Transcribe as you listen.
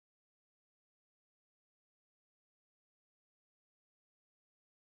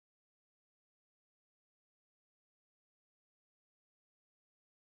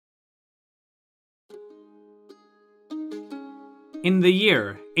In the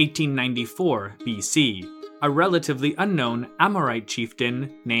year 1894 BC, a relatively unknown Amorite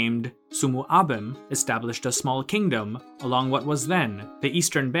chieftain named Sumuabem established a small kingdom along what was then the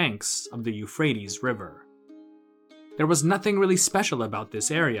eastern banks of the Euphrates River. There was nothing really special about this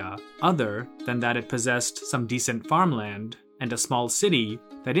area, other than that it possessed some decent farmland and a small city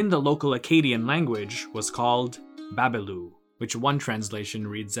that in the local Akkadian language was called Babelu, which one translation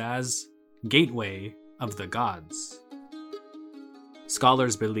reads as Gateway of the Gods.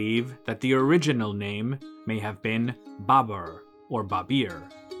 Scholars believe that the original name may have been Babur or Babir,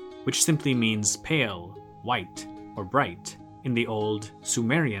 which simply means pale, white, or bright in the old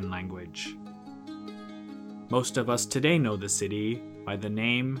Sumerian language. Most of us today know the city by the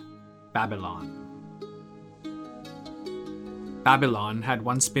name Babylon. Babylon had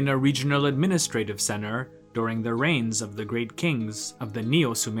once been a regional administrative center during the reigns of the great kings of the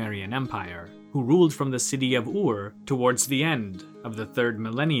Neo-Sumerian Empire, who ruled from the city of Ur towards the end of the 3rd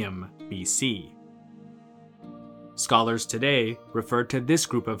millennium BC. Scholars today refer to this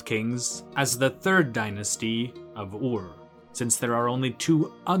group of kings as the 3rd dynasty of Ur, since there are only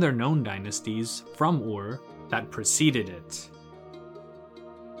 2 other known dynasties from Ur that preceded it.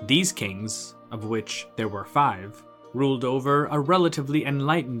 These kings, of which there were 5, ruled over a relatively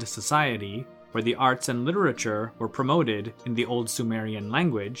enlightened society where the arts and literature were promoted in the old Sumerian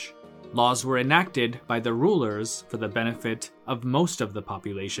language, laws were enacted by the rulers for the benefit of most of the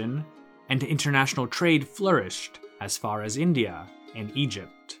population, and international trade flourished as far as India and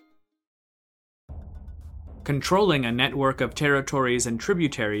Egypt. Controlling a network of territories and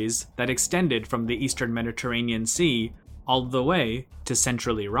tributaries that extended from the eastern Mediterranean Sea all the way to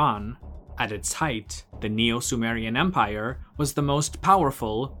central Iran, at its height, the Neo-Sumerian Empire was the most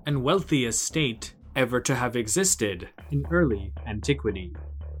powerful and wealthiest state ever to have existed in early antiquity.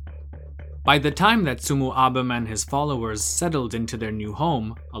 By the time that Sumuabem and his followers settled into their new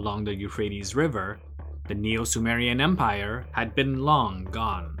home along the Euphrates River, the Neo-Sumerian Empire had been long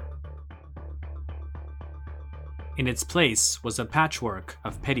gone. In its place was a patchwork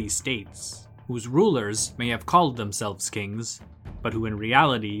of petty states, whose rulers may have called themselves kings, but who in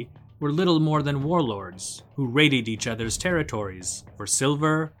reality were little more than warlords who raided each other's territories for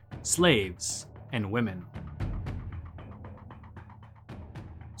silver, slaves, and women.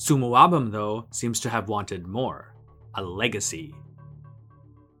 Sumuabem, though, seems to have wanted more, a legacy.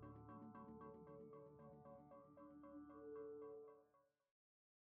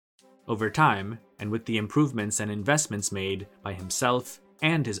 Over time, and with the improvements and investments made by himself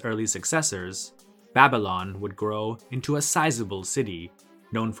and his early successors, Babylon would grow into a sizable city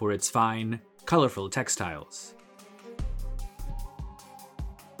known for its fine, colorful textiles.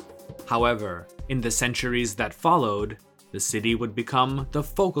 However, in the centuries that followed, the city would become the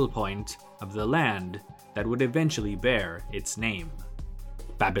focal point of the land that would eventually bear its name,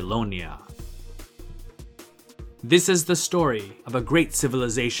 Babylonia. This is the story of a great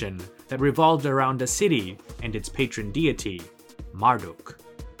civilization that revolved around a city and its patron deity, Marduk.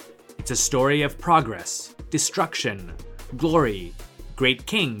 It's a story of progress, destruction, glory, great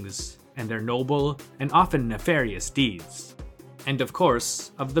kings, and their noble and often nefarious deeds. And of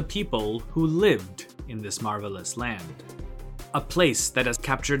course, of the people who lived in this marvelous land. A place that has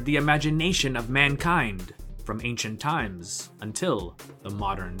captured the imagination of mankind from ancient times until the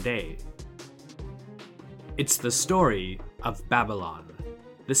modern day. It's the story of Babylon,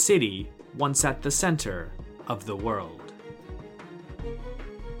 the city once at the center of the world.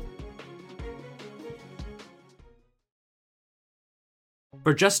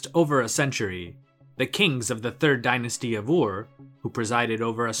 For just over a century, the kings of the 3rd dynasty of Ur, who presided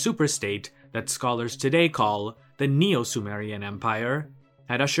over a superstate that scholars today call the Neo-Sumerian Empire,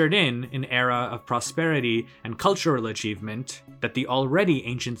 had ushered in an era of prosperity and cultural achievement that the already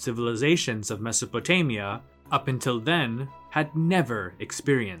ancient civilizations of Mesopotamia, up until then, had never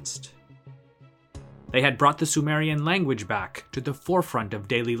experienced. They had brought the Sumerian language back to the forefront of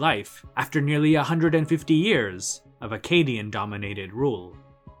daily life after nearly 150 years of Akkadian-dominated rule.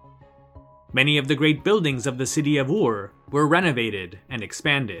 Many of the great buildings of the city of Ur were renovated and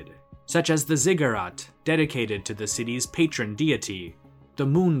expanded, such as the ziggurat dedicated to the city's patron deity, the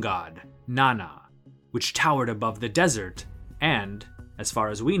moon god, Nana, which towered above the desert and, as far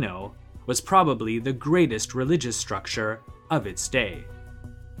as we know, was probably the greatest religious structure of its day.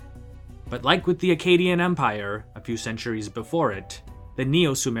 But like with the Akkadian Empire a few centuries before it, the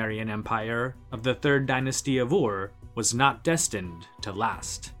Neo-Sumerian Empire of the 3rd dynasty of Ur was not destined to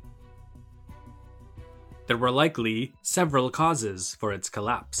last. There were likely several causes for its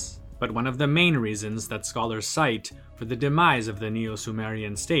collapse, but one of the main reasons that scholars cite for the demise of the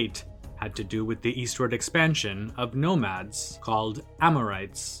Neo-Sumerian state had to do with the eastward expansion of nomads called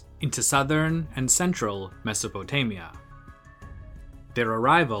Amorites into southern and central Mesopotamia. Their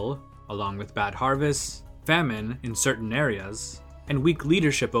arrival, along with bad harvests, famine in certain areas, and weak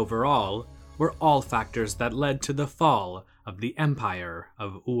leadership overall, were all factors that led to the fall of the Empire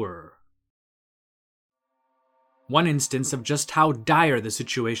of Ur. One instance of just how dire the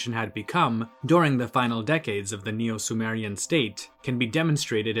situation had become during the final decades of the Neo-Sumerian state can be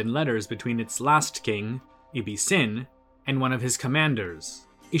demonstrated in letters between its last king, Ibbi-Sin, and one of his commanders,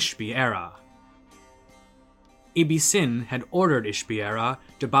 Ishbi-Erra. Ibbi-Sin had ordered Ishbi-Erra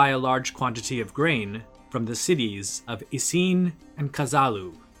to buy a large quantity of grain from the cities of Isin and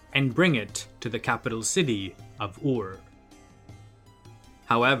Kazalu and bring it to the capital city of Ur.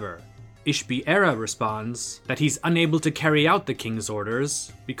 However, Ishbi-Erra responds that he's unable to carry out the king's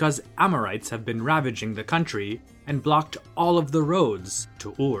orders because Amorites have been ravaging the country and blocked all of the roads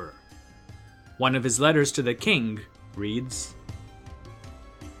to Ur. One of his letters to the king reads,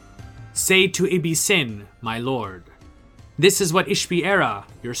 "Say to Ibbi-Sin, my lord, this is what Ishbi-Erra,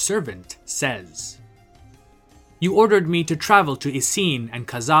 your servant, says. You ordered me to travel to Isin and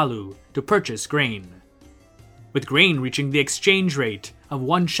Kazalu to purchase grain. With grain reaching the exchange rate of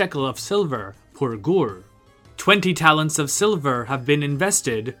 1 shekel of silver per gur, 20 talents of silver have been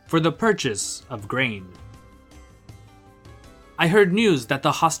invested for the purchase of grain. I heard news that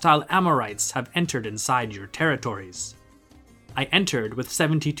the hostile Amorites have entered inside your territories. I entered with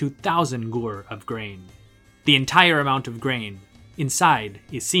 72,000 gur of grain, the entire amount of grain, inside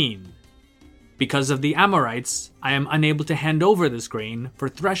Isin. Because of the Amorites, I am unable to hand over this grain for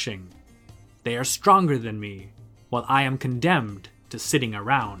threshing. They are stronger than me, while I am condemned to sitting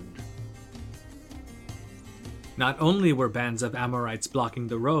around." Not only were bands of Amorites blocking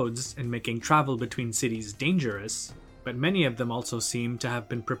the roads and making travel between cities dangerous, but many of them also seem to have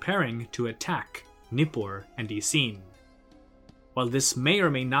been preparing to attack Nippur and Isin. While this may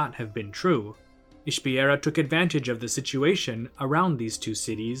or may not have been true, Ishbi-Erra took advantage of the situation around these two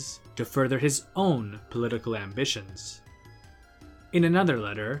cities to further his own political ambitions. In another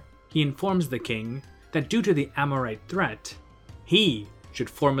letter, he informs the king that due to the Amorite threat, he should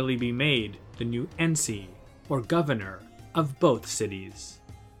formally be made the new Ensi, or governor, of both cities.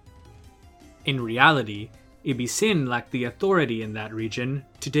 In reality, Ibbi-Sin lacked the authority in that region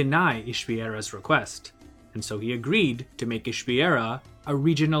to deny Ishbi-Erra's request, and so he agreed to make Ishbi-Erra a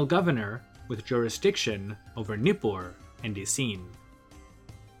regional governor with jurisdiction over Nippur and Isin.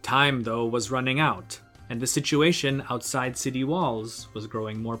 Time, though, was running out, and the situation outside city walls was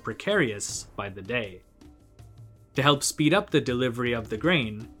growing more precarious by the day. To help speed up the delivery of the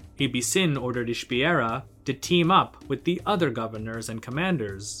grain, Ibbi-Sin ordered Ishbi-Erra to team up with the other governors and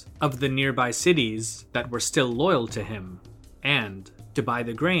commanders of the nearby cities that were still loyal to him, and to buy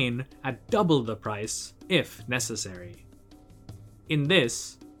the grain at double the price if necessary. In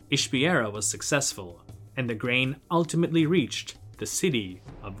this, Ishbi-Erra was successful, and the grain ultimately reached the city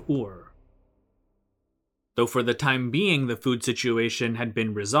of Ur. Though for the time being the food situation had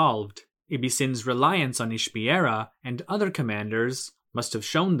been resolved, Ibbi-Sin's reliance on Ishbi-Erra and other commanders must have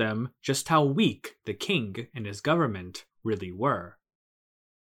shown them just how weak the king and his government really were.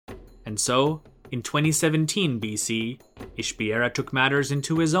 And so, in 2017 BC, Ishbi-Erra took matters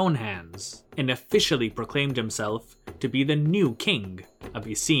into his own hands and officially proclaimed himself to be the new king of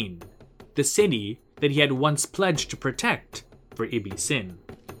Isin, the city that he had once pledged to protect for Ibbi-Sin.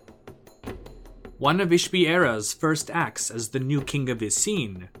 One of Ishbi-Erra's first acts as the new king of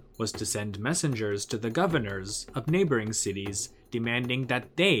Isin was to send messengers to the governors of neighboring cities demanding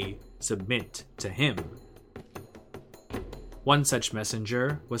that they submit to him. One such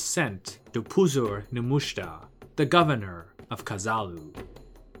messenger was sent to Puzur-Nemushta, the governor of Kazalu.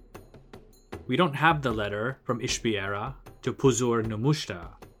 We don't have the letter from Ishbi-Erra to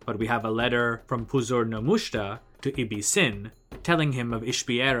Puzur-Nemushta, but we have a letter from Puzur-Nemushta to Ibbi-Sin telling him of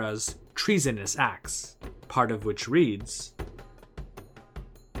Ishbi-Erra's treasonous acts, part of which reads,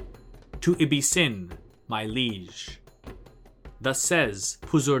 "To Ibbi-Sin, my liege. Thus says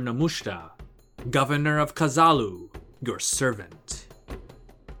Puzur-Nemushta, governor of Kazalu, your servant.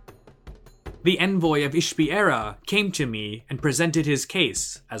 The envoy of Ishbi-Erra came to me and presented his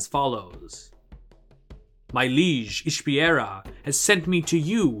case as follows. My liege Ishbi-Erra has sent me to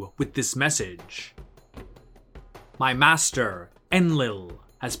you with this message. My master, Enlil,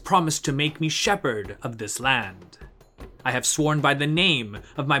 has promised to make me shepherd of this land. I have sworn by the name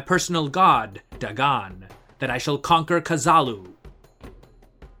of my personal god, Dagan, that I shall conquer Kazalu.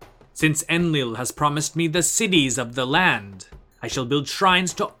 Since Enlil has promised me the cities of the land, I shall build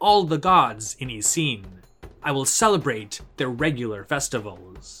shrines to all the gods in Isin. I will celebrate their regular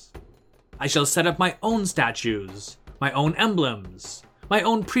festivals. I shall set up my own statues, my own emblems, my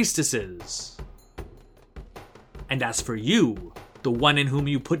own priestesses. And as for you, the one in whom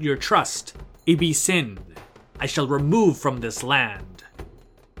you put your trust, Ibi-Sin, I shall remove from this land.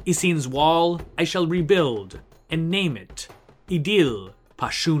 Isin's wall I shall rebuild and name it Idil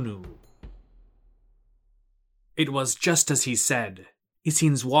Pashunu. It was just as he said.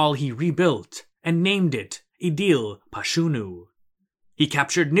 Isin's wall he rebuilt and named it Idil Pashunu. He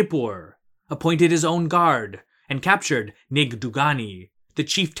captured Nippur, appointed his own guard, and captured Neg-Dugani, the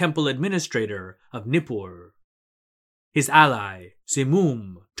chief temple administrator of Nippur. His ally,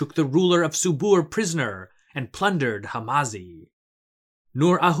 Zemum, took the ruler of Subur prisoner and plundered Hamazi.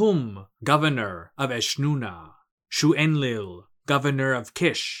 Nur-Ahum, governor of Eshnuna, Shu-Enlil, governor of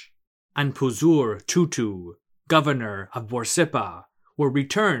Kish, and Puzur-Tutu, governor of Borsippa, were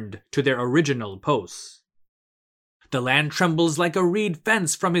returned to their original posts. The land trembles like a reed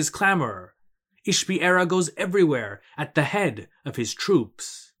fence from his clamor. Ishbi-Era goes everywhere at the head of his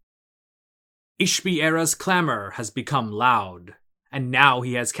troops. Ishbi-Era's clamor has become loud, and now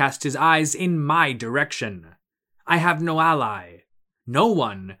he has cast his eyes in my direction. I have no ally, no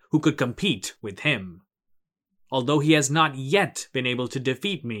one who could compete with him. Although he has not yet been able to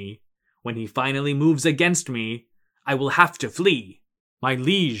defeat me, when he finally moves against me, I will have to flee. My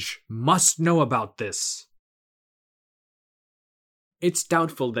liege must know about this. It's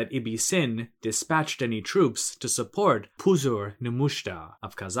doubtful that Ibi-Sin dispatched any troops to support Puzur-Nemushta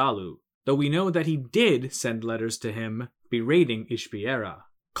of Kazalu, though we know that he did send letters to him berating Ishbi-Era,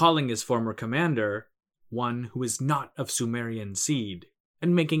 calling his former commander one who is not of Sumerian seed,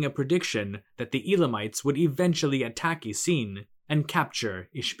 and making a prediction that the Elamites would eventually attack Isin and capture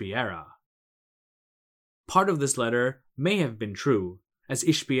Ishbi-Era. Part of this letter may have been true, as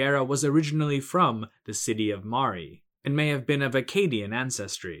Ishbi-Era was originally from the city of Mari, and may have been of Akkadian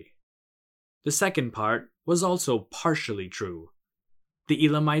ancestry. The second part was also partially true. The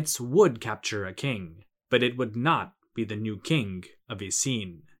Elamites would capture a king, but it would not be the new king of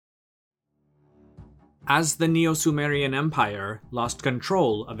Isin. As the Neo-Sumerian Empire lost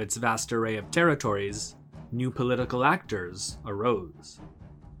control of its vast array of territories, new political actors arose.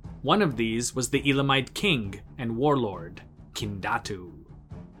 One of these was the Elamite king and warlord, Kindatu.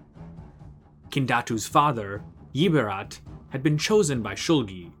 Kindatu's father, Yiberat, had been chosen by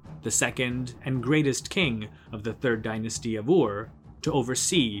Shulgi, the second and greatest king of the third dynasty of Ur, to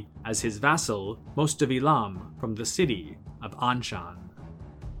oversee, as his vassal, most of Elam from the city of Anshan.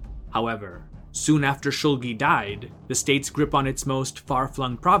 However, soon after Shulgi died, the state's grip on its most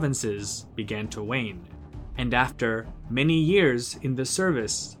far-flung provinces began to wane, and after many years in the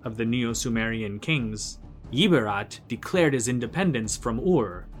service of the Neo-Sumerian kings, Yiberat declared his independence from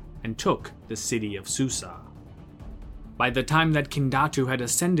Ur and took the city of Susa. By the time that Kindatu had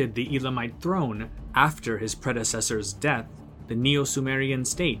ascended the Elamite throne after his predecessor's death, the Neo-Sumerian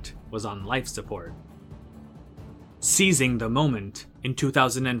state was on life support. Seizing the moment, in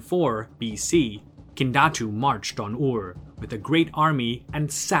 2004 BC, Kindatu marched on Ur with a great army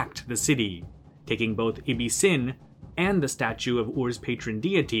and sacked the city, taking both Ibi-Sin and the statue of Ur's patron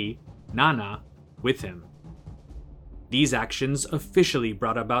deity, Nana, with him. These actions officially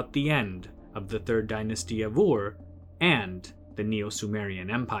brought about the end of the third dynasty of Ur and the Neo-Sumerian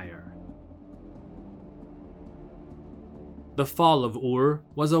Empire. The fall of Ur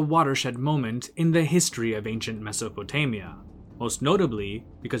was a watershed moment in the history of ancient Mesopotamia, most notably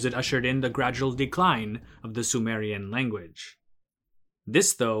because it ushered in the gradual decline of the Sumerian language.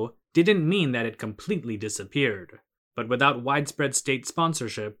 This, though, didn't mean that it completely disappeared, but without widespread state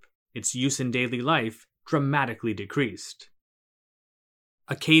sponsorship, its use in daily life dramatically decreased.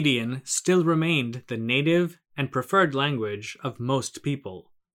 Akkadian still remained the native and preferred language of most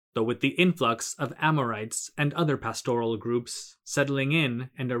people, though with the influx of Amorites and other pastoral groups settling in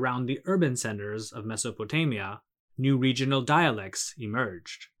and around the urban centers of Mesopotamia, new regional dialects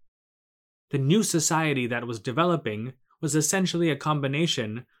emerged. The new society that was developing was essentially a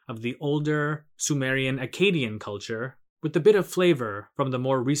combination of the older Sumerian Akkadian culture with a bit of flavor from the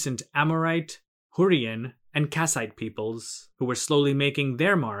more recent Amorite, Hurrian, and Kassite peoples who were slowly making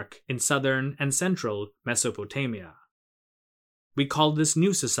their mark in southern and central Mesopotamia. We call this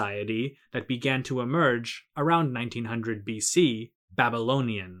new society that began to emerge around 1900 BC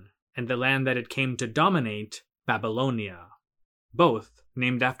Babylonian, and the land that it came to dominate, Babylonia, both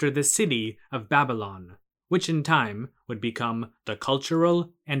named after the city of Babylon, which in time would become the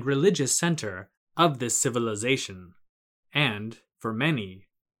cultural and religious center of this civilization, and, for many,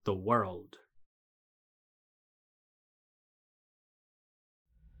 the world.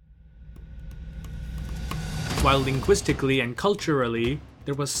 While linguistically and culturally,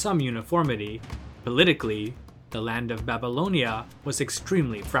 there was some uniformity, politically, the land of Babylonia was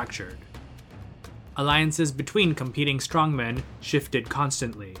extremely fractured. Alliances between competing strongmen shifted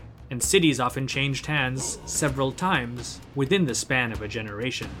constantly, and cities often changed hands several times within the span of a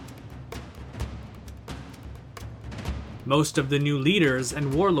generation. Most of the new leaders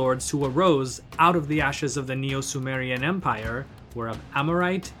and warlords who arose out of the ashes of the Neo-Sumerian Empire were of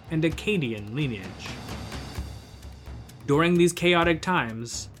Amorite and Akkadian lineage. During these chaotic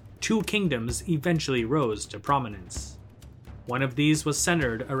times, two kingdoms eventually rose to prominence. One of these was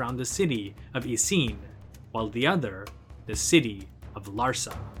centered around the city of Isin, while the other, the city of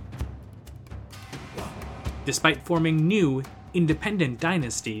Larsa. Despite forming new, independent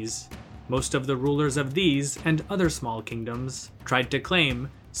dynasties, most of the rulers of these and other small kingdoms tried to claim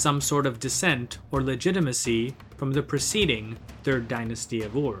some sort of descent or legitimacy from the preceding Third Dynasty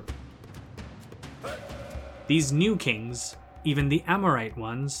of Ur. These new kings, even the Amorite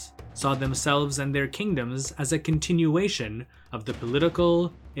ones, saw themselves and their kingdoms as a continuation of the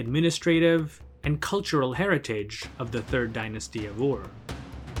political, administrative, and cultural heritage of the Third Dynasty of Ur.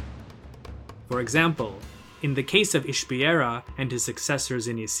 For example, in the case of Ishbiera and his successors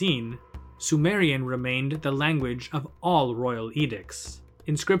in Isin, Sumerian remained the language of all royal edicts,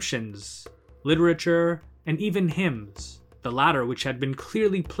 inscriptions, literature, and even hymns, the latter which had been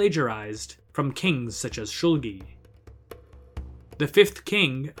clearly plagiarized from kings such as Shulgi. The fifth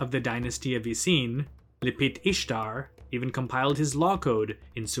king of the dynasty of Isin, Lipit Ishtar, even compiled his law code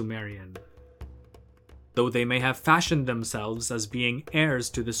in Sumerian. Though they may have fashioned themselves as being heirs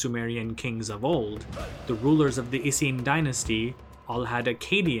to the Sumerian kings of old, the rulers of the Isin dynasty all had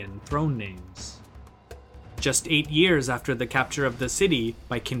Akkadian throne names. Just 8 years after the capture of the city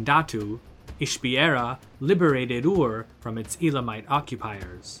by Kindatu, Ishbiera liberated Ur from its Elamite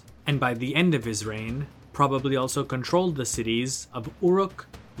occupiers, and by the end of his reign, probably also controlled the cities of Uruk,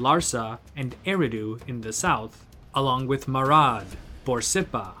 Larsa, and Eridu in the south, along with Marad,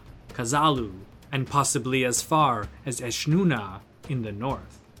 Borsippa, Kazalu, and possibly as far as Eshnuna in the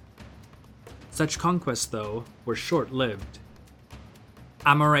north. Such conquests, though, were short-lived.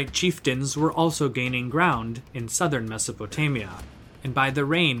 Amorite chieftains were also gaining ground in southern Mesopotamia, and by the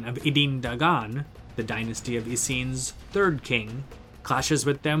reign of Idin Dagan, the dynasty of Isin's third king, clashes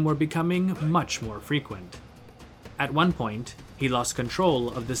with them were becoming much more frequent. At one point, he lost control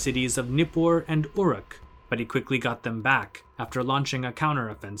of the cities of Nippur and Uruk, but he quickly got them back after launching a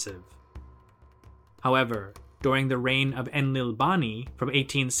counteroffensive. However, during the reign of Enlil-Bani from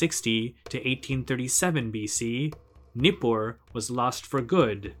 1860 to 1837 BC, Nippur was lost for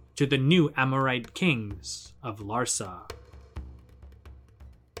good to the new Amorite kings of Larsa.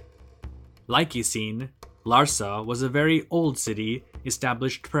 Like Isin, Larsa was a very old city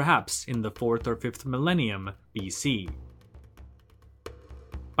established perhaps in the 4th or 5th millennium BC.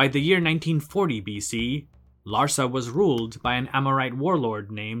 By the year 1940 BC, Larsa was ruled by an Amorite warlord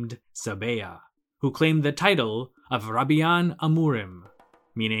named Sabea, who claimed the title of Rabbian Amurim,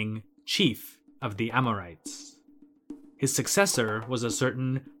 meaning chief of the Amorites. His successor was a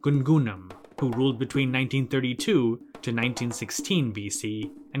certain Gungunum, who ruled between 1932 to 1916 BC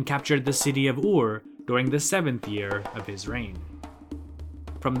and captured the city of Ur during the 7th year of his reign.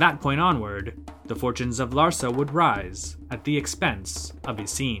 From that point onward, the fortunes of Larsa would rise at the expense of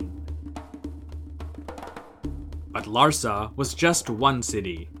Isin. But Larsa was just one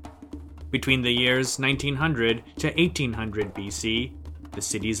city. Between the years 1900 to 1800 BC, the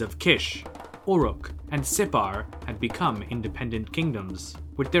cities of Kish, Uruk, and Sippar had become independent kingdoms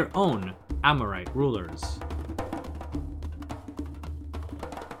with their own Amorite rulers.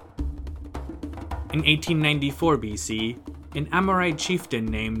 In 1894 BC, an Amorite chieftain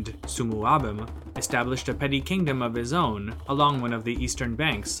named Sumuabum established a petty kingdom of his own along one of the eastern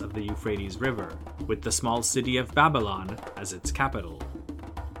banks of the Euphrates River, with the small city of Babylon as its capital.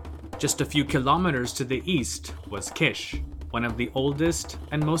 Just a few kilometers to the east was Kish, one of the oldest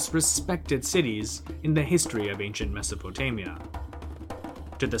and most respected cities in the history of ancient Mesopotamia.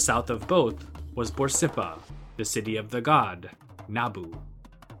 To the south of both was Borsippa, the city of the god, Nabu.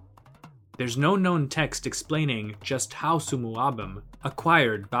 There's no known text explaining just how Sumuabum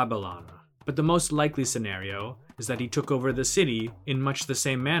acquired Babylon, but the most likely scenario is that he took over the city in much the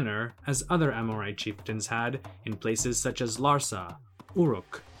same manner as other Amorite chieftains had in places such as Larsa,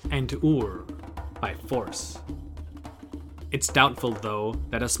 Uruk, and Ur, by force. It's doubtful, though,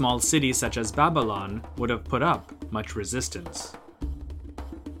 that a small city such as Babylon would have put up much resistance.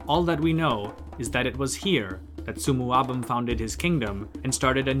 All that we know is that it was here that Sumuabum founded his kingdom and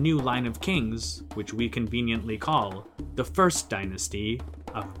started a new line of kings, which we conveniently call the First Dynasty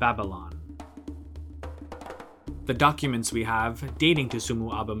of Babylon. The documents we have, dating to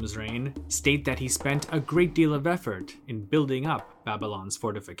Sumu Abum's reign, state that he spent a great deal of effort in building up Babylon's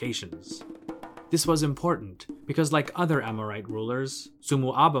fortifications. This was important because, like other Amorite rulers,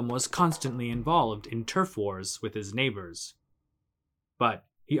 Sumu Abum was constantly involved in turf wars with his neighbors. But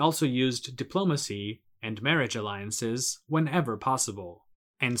he also used diplomacy and marriage alliances whenever possible,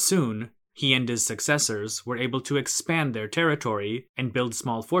 and soon he and his successors were able to expand their territory and build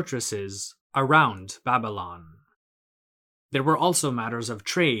small fortresses around Babylon. There were also matters of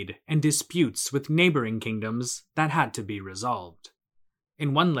trade and disputes with neighboring kingdoms that had to be resolved.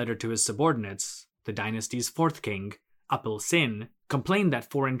 In one letter to his subordinates, the dynasty's fourth king, Apil-Sin, complained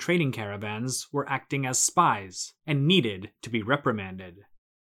that foreign trading caravans were acting as spies and needed to be reprimanded.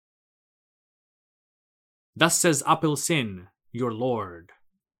 Thus says Apil-Sin, your lord.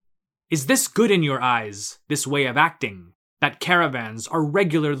 Is this good in your eyes, this way of acting, that caravans are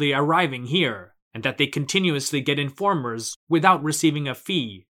regularly arriving here, and that they continuously get informers without receiving a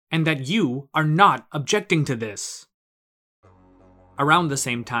fee, and that you are not objecting to this? Around the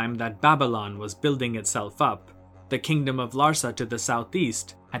same time that Babylon was building itself up, the kingdom of Larsa to the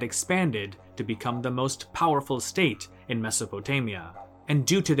southeast had expanded to become the most powerful state in Mesopotamia, and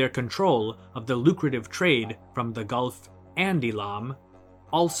due to their control of the lucrative trade from the Gulf and Elam,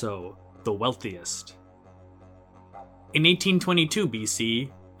 also the wealthiest. In 1822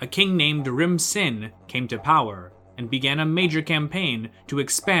 BC, a king named Rim-Sin came to power and began a major campaign to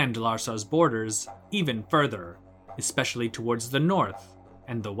expand Larsa's borders even further, especially towards the north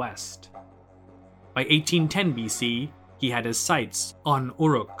and the west. By 1810 BC, he had his sights on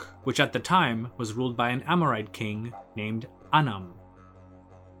Uruk, which at the time was ruled by an Amorite king named Anam.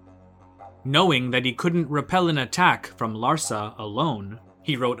 Knowing that he couldn't repel an attack from Larsa alone,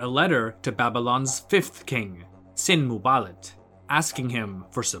 he wrote a letter to Babylon's fifth king, Sin-Muballit, asking him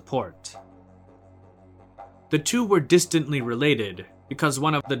for support. The two were distantly related because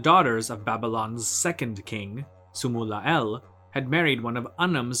one of the daughters of Babylon's second king, Sumu-La'el, had married one of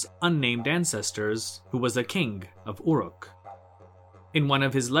Anam's unnamed ancestors, who was a king of Uruk. In one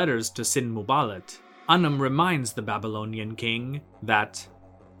of his letters to Sin-Muballit, Anam reminds the Babylonian king that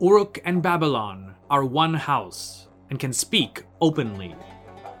Uruk and Babylon are one house and can speak openly.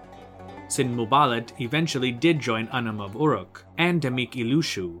 Sin-Muballit eventually did join Anam of Uruk and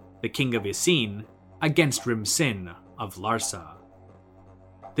Damik-Ilushu, the king of Isin, against Rim-Sin of Larsa.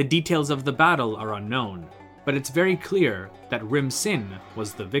 The details of the battle are unknown, but it's very clear that Rim-Sin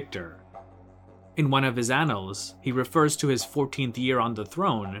was the victor. In one of his annals, he refers to his 14th year on the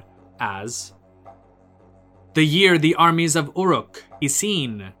throne as the year the armies of Uruk,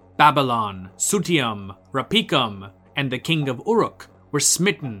 Isin, Babylon, Sutium, Rapikam, and the king of Uruk were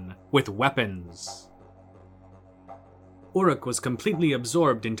smitten with weapons. Uruk was completely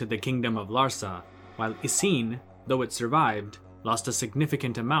absorbed into the kingdom of Larsa, while Isin, though it survived, lost a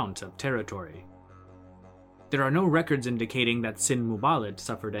significant amount of territory. There are no records indicating that Sin-Muballit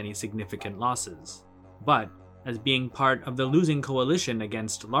suffered any significant losses, but, as being part of the losing coalition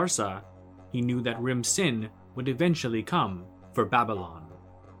against Larsa, he knew that Rim-Sin would eventually come for Babylon.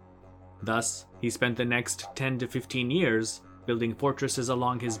 Thus, he spent the next 10 to 15 years building fortresses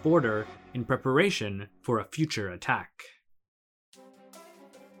along his border in preparation for a future attack.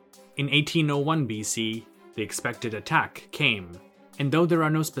 In 1801 BC, the expected attack came, and though there are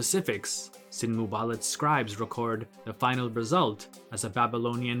no specifics, Sin-Muballit's scribes record the final result as a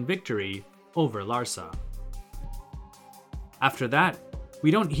Babylonian victory over Larsa. After that,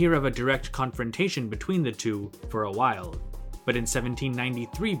 we don't hear of a direct confrontation between the two for a while, but in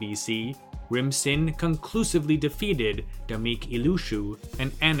 1793 BC, Rim-Sin conclusively defeated Damik-Ilushu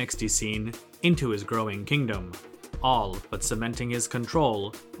and annexed Isin into his growing kingdom, all but cementing his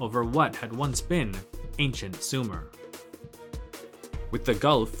control over what had once been ancient Sumer. With the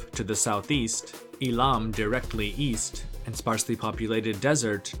Gulf to the southeast, Elam directly east, and sparsely populated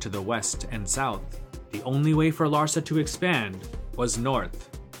desert to the west and south, the only way for Larsa to expand was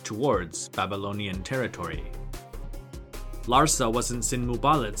north, towards Babylonian territory. Larsa wasn't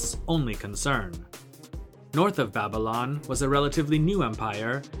Sin-Muballit's only concern. North of Babylon was a relatively new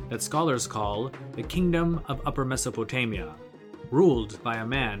empire that scholars call the Kingdom of Upper Mesopotamia, ruled by a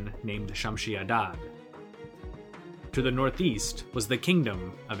man named Shamshi-Adad. To the northeast was the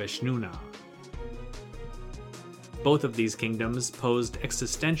Kingdom of Eshnunna. Both of these kingdoms posed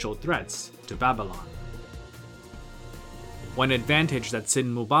existential threats to Babylon. One advantage that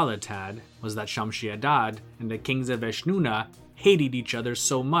Sin-Muballit had was that Shamshi-Adad and the kings of Eshnunna hated each other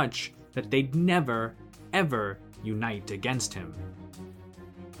so much that they'd never, ever unite against him.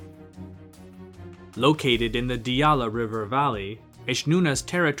 Located in the Diyala River Valley, Eshnunna's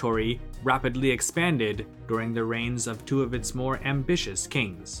territory rapidly expanded during the reigns of two of its more ambitious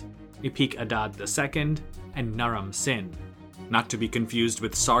kings, Epik-Adad II and Naram-Sin, not to be confused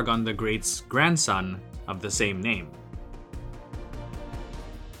with Sargon the Great's grandson of the same name.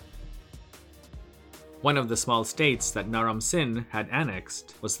 One of the small states that Naram-Sin had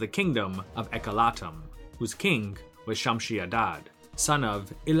annexed was the kingdom of Ekalatum, whose king was Shamshi-Adad, son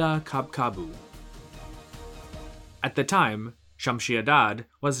of Ila-Kabkabu. At the time, Shamshi-Adad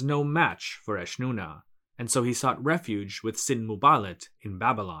was no match for Eshnunna, and so he sought refuge with Sin-Muballit in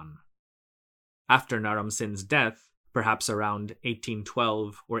Babylon. After Naram-Sin's death, perhaps around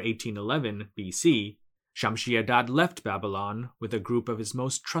 1812 or 1811 BC, Shamshi-Adad left Babylon with a group of his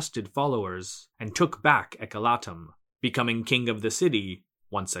most trusted followers and took back Ekalatum, becoming king of the city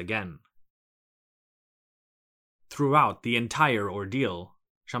once again. Throughout the entire ordeal,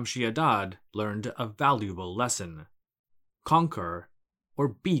 Shamshi-Adad learned a valuable lesson: conquer or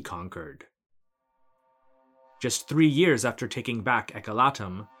be conquered. Just 3 years after taking back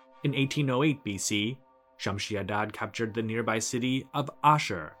Ekalatum, in 1808 BC, Shamshi-Adad captured the nearby city of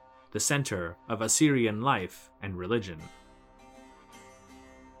Ashur, the center of Assyrian life and religion.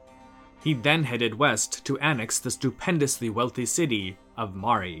 He then headed west to annex the stupendously wealthy city of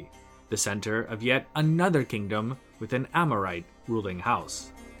Mari, the center of yet another kingdom with an Amorite ruling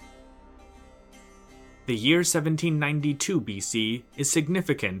house. The year 1792 BC is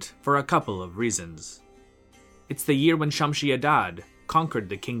significant for a couple of reasons. It's the year when Shamshi-Adad conquered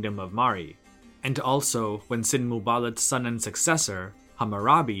the kingdom of Mari, and also when Sin-Muballit's son and successor,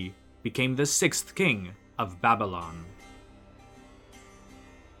 Hammurabi, became the 6th king of Babylon.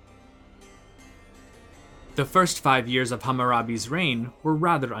 The first 5 years of Hammurabi's reign were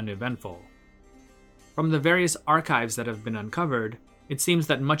rather uneventful. From the various archives that have been uncovered, it seems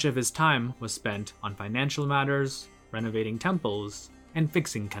that much of his time was spent on financial matters, renovating temples, and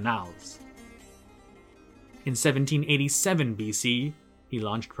fixing canals. In 1787 BC, he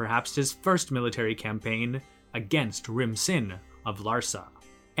launched perhaps his first military campaign against Rim-Sin of Larsa,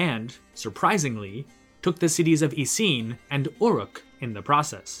 and, surprisingly, took the cities of Isin and Uruk in the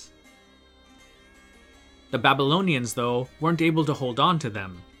process. The Babylonians, though, weren't able to hold on to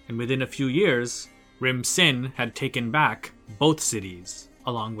them, and within a few years, Rim-Sin had taken back both cities,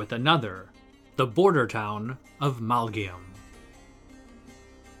 along with another, the border town of Malgium.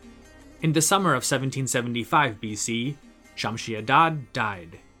 In the summer of 1775 BC, Shamshi-Adad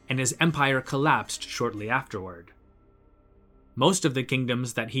died, and his empire collapsed shortly afterward. Most of the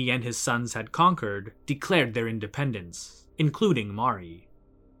kingdoms that he and his sons had conquered declared their independence, including Mari.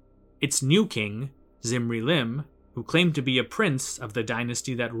 Its new king, Zimri-Lim, who claimed to be a prince of the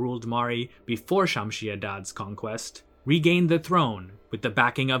dynasty that ruled Mari before Shamshi-Adad's conquest, regained the throne with the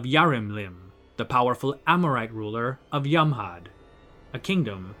backing of Yarim-Lim, the powerful Amorite ruler of Yamhad, a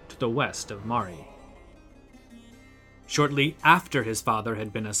kingdom to the west of Mari. Shortly after his father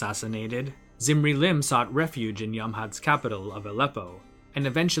had been assassinated, Zimri-Lim sought refuge in Yamhad's capital of Aleppo, and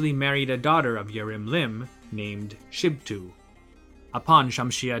eventually married a daughter of Yarim-Lim named Shibtu. Upon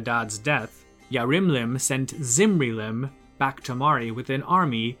Shamshi-Adad's death, Yarim-Lim sent Zimri-Lim back to Mari with an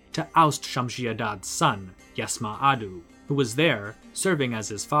army to oust Shamshi-Adad's son, Yasma-Adu, who was there serving as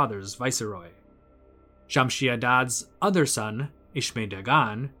his father's viceroy. Shamshi-Adad's other son,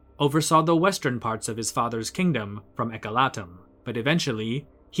 Ishme-Dagan, oversaw the western parts of his father's kingdom from Ekalatum, but eventually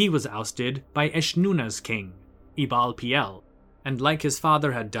he was ousted by Eshnunna's king, Ibal-Piel, and like his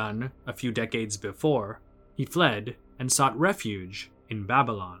father had done a few decades before, he fled and sought refuge in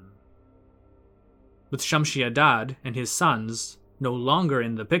Babylon. With Shamshi-Adad and his sons no longer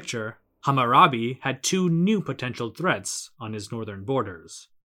in the picture, Hammurabi had two new potential threats on his northern borders: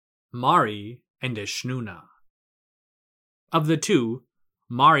 Mari and Eshnunna. Of the two,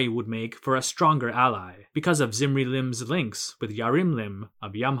 Mari would make for a stronger ally because of Zimri-Lim's links with Yarim-Lim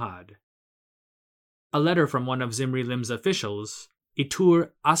of Yamhad. A letter from one of Zimri-Lim's officials,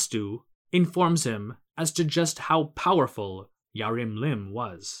 Itur-Astu, informs him as to just how powerful Yarim-Lim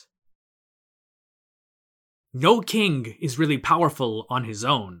was. No king is really powerful on his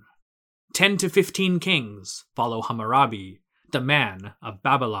own. 10 to 15 kings follow Hammurabi, the man of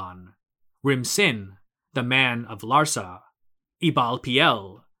Babylon, Rim-Sin, the man of Larsa,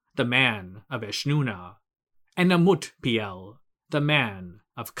 Ibal-Piel, the man of Eshnunna, and Amut-Piel, the man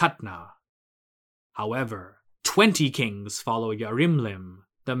of Katna. However, 20 kings follow Yarim-Lim,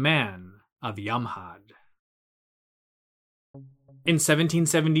 the man of Yamhad. In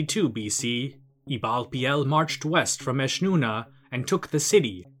 1772 BC, Ibal-Piel marched west from Eshnunna and took the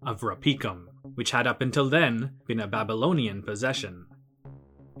city of Rapikum, which had up until then been a Babylonian possession.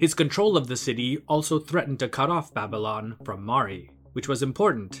 His control of the city also threatened to cut off Babylon from Mari, which was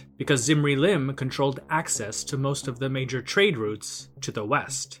important because Zimri Lim controlled access to most of the major trade routes to the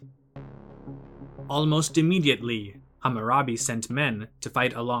west. Almost immediately, Hammurabi sent men to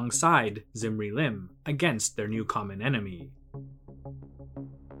fight alongside Zimri Lim against their new common enemy.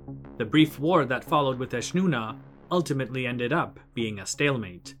 The brief war that followed with Eshnuna ultimately ended up being a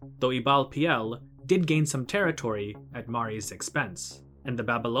stalemate, though Ibal Piel did gain some territory at Mari's expense, and the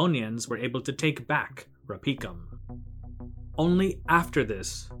Babylonians were able to take back Rapikam. Only after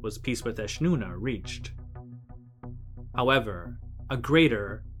this was peace with Eshnuna reached. However, a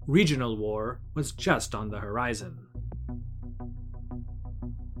greater, regional war was just on the horizon.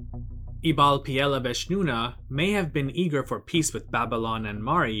 Ibal Piel of Eshnuna may have been eager for peace with Babylon and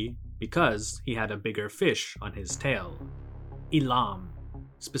Mari because he had a bigger fish on his tail. Elam,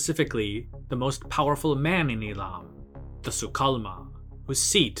 specifically the most powerful man in Elam, the Sukalma, whose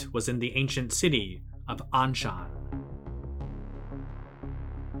seat was in the ancient city of Anshan.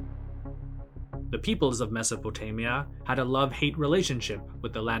 The peoples of Mesopotamia had a love-hate relationship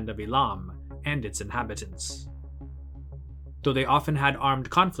with the land of Elam and its inhabitants. Though they often had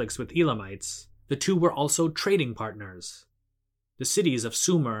armed conflicts with Elamites, the two were also trading partners. The cities of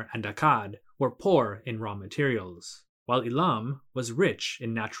Sumer and Akkad were poor in raw materials, while Elam was rich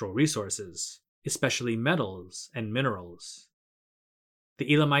in natural resources, especially metals and minerals.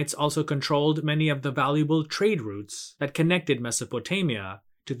 The Elamites also controlled many of the valuable trade routes that connected Mesopotamia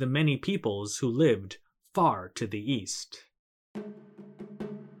to the many peoples who lived far to the east.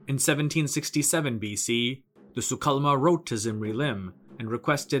 In 1767 BC, the Sukalma wrote to Zimri Lim and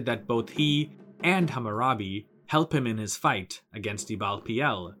requested that both he and Hammurabi help him in his fight against Ibal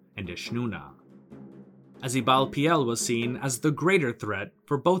Piel and Eshnuna. As Ibal Piel was seen as the greater threat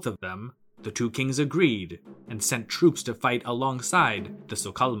for both of them, the two kings agreed and sent troops to fight alongside the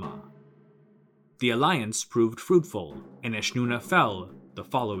Sukalma. The alliance proved fruitful, and Eshnuna fell the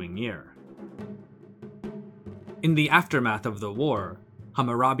following year. In the aftermath of the war,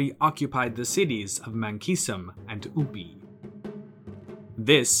 Hammurabi occupied the cities of Mankisum and Upi.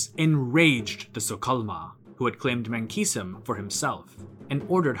 This enraged the Sukalma, who had claimed Mankisum for himself, and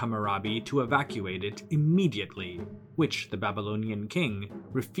ordered Hammurabi to evacuate it immediately, which the Babylonian king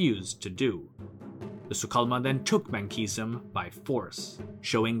refused to do. The Sukalma then took Mankisum by force,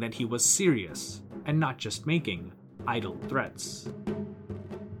 showing that he was serious and not just making idle threats.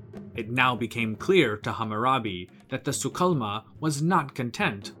 It now became clear to Hammurabi that the Sukalma was not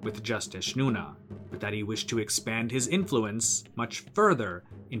content with just Eshnuna, but that he wished to expand his influence much further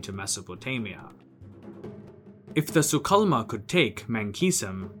into Mesopotamia. If the Sukalma could take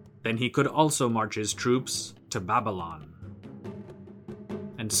Mankisum, then he could also march his troops to Babylon.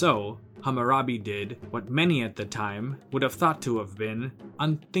 And so, Hammurabi did what many at the time would have thought to have been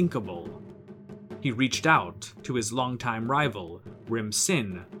unthinkable. He reached out to his longtime rival, Rim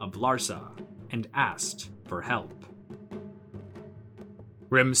Sin of Larsa, and asked for help.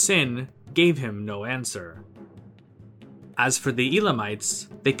 Rim Sin gave him no answer. As for the Elamites,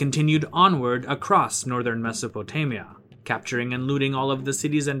 they continued onward across northern Mesopotamia, capturing and looting all of the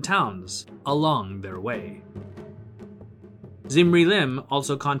cities and towns along their way. Zimri Lim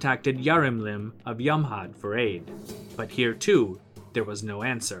also contacted Yarim Lim of Yamhad for aid, but here too there was no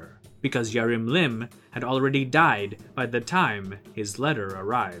answer, because Yarim Lim had already died by the time his letter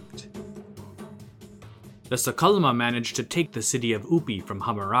arrived. The Sukalma managed to take the city of Upi from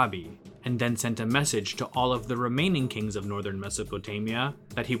Hammurabi, and then sent a message to all of the remaining kings of northern Mesopotamia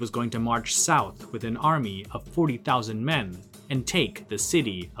that he was going to march south with an army of 40,000 men and take the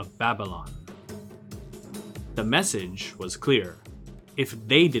city of Babylon. The message was clear. If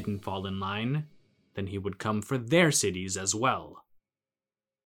they didn't fall in line, then he would come for their cities as well.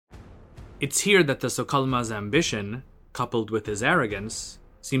 It's here that the Sukalma's ambition, coupled with his arrogance,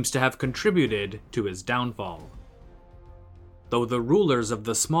 seems to have contributed to his downfall. Though the rulers of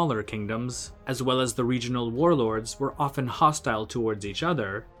the smaller kingdoms, as well as the regional warlords, were often hostile towards each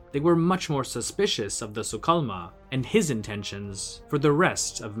other, they were much more suspicious of the Sukalma and his intentions for the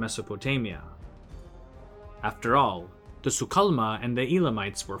rest of Mesopotamia. After all, the Sukalma and the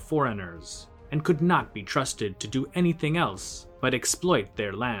Elamites were foreigners, and could not be trusted to do anything else but exploit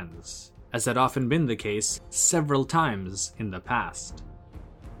their lands, as had often been the case several times in the past.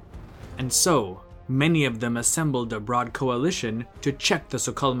 And so, many of them assembled a broad coalition to check the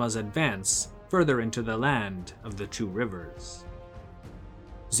Sukalma's advance further into the land of the two rivers.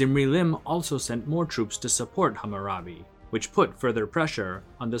 Zimri Lim also sent more troops to support Hammurabi, which put further pressure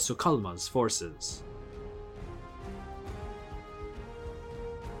on the Sukalma's forces.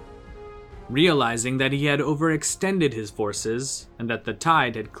 Realizing that he had overextended his forces and that the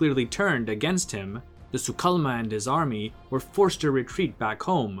tide had clearly turned against him, the Sukalma and his army were forced to retreat back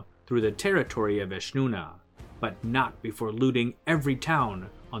home through the territory of Eshnuna, but not before looting every town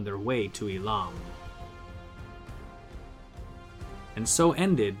on their way to Elam. And so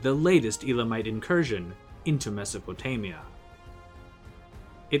ended the latest Elamite incursion into Mesopotamia.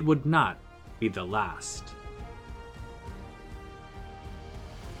 It would not be the last.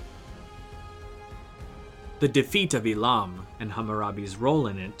 The defeat of Elam and Hammurabi's role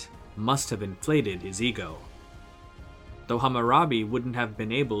in it must have inflated his ego. Though Hammurabi wouldn't have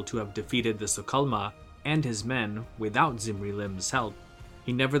been able to have defeated the Sukalma and his men without Zimri-Lim's help,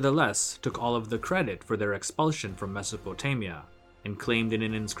 he nevertheless took all of the credit for their expulsion from Mesopotamia and claimed in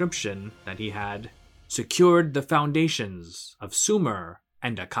an inscription that he had secured the foundations of Sumer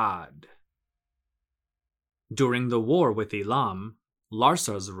and Akkad. During the war with Elam,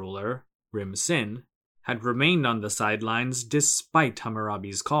 Larsa's ruler, Rim-Sin, had remained on the sidelines despite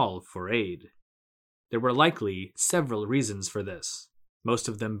Hammurabi's call for aid. There were likely several reasons for this, most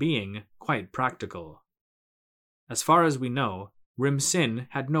of them being quite practical. As far as we know, Rim-Sin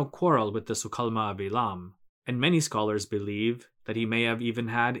had no quarrel with the Sukalma of Elam, and many scholars believe that he may have even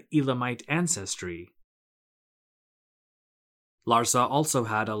had Elamite ancestry. Larsa also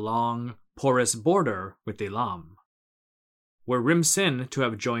had a long, porous border with Elam. Were Rim-Sin to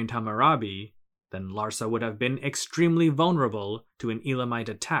have joined Hammurabi, then Larsa would have been extremely vulnerable to an Elamite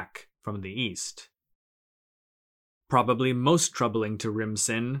attack from the east. Probably most troubling to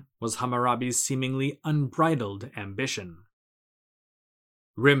Rim-Sin was Hammurabi's seemingly unbridled ambition.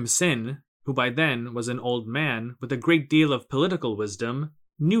 Rim-Sin, who by then was an old man with a great deal of political wisdom,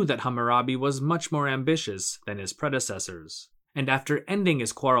 knew that Hammurabi was much more ambitious than his predecessors, and after ending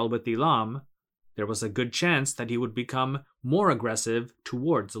his quarrel with Elam, there was a good chance that he would become more aggressive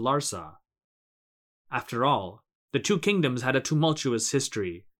towards Larsa. After all, the two kingdoms had a tumultuous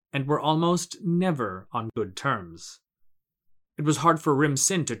history and were almost never on good terms. It was hard for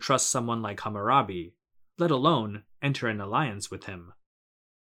Rim-Sin to trust someone like Hammurabi, let alone enter an alliance with him.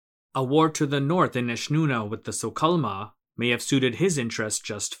 A war to the north in Eshnuna with the Sukalma may have suited his interests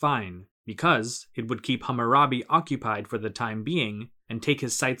just fine, because it would keep Hammurabi occupied for the time being and take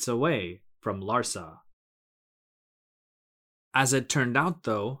his sights away from Larsa. As it turned out,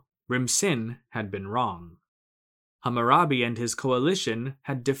 though, Rim-Sin had been wrong. Hammurabi and his coalition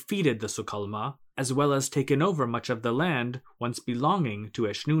had defeated the Sukalma, as well as taken over much of the land once belonging to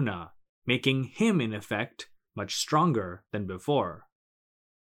Eshnuna, making him, in effect, much stronger than before.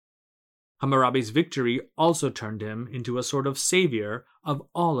 Hammurabi's victory also turned him into a sort of savior of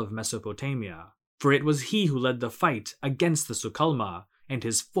all of Mesopotamia, for it was he who led the fight against the Sukalma and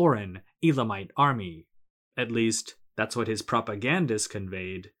his foreign Elamite army. At least, that's what his propagandists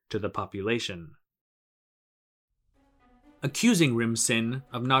conveyed to the population. Accusing Rim-Sin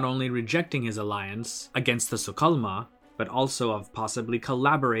of not only rejecting his alliance against the Sukalma, but also of possibly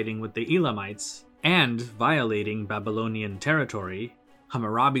collaborating with the Elamites and violating Babylonian territory,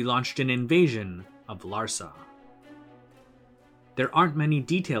 Hammurabi launched an invasion of Larsa. There aren't many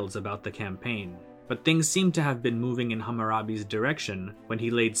details about the campaign, but things seem to have been moving in Hammurabi's direction when he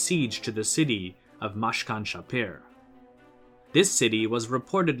laid siege to the city of Mashkan Shapir. This city was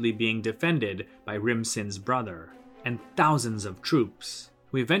reportedly being defended by Rim-Sin's brother, and thousands of troops,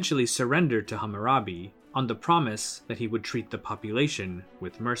 who eventually surrendered to Hammurabi on the promise that he would treat the population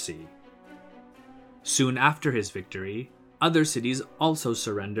with mercy. Soon after his victory, other cities also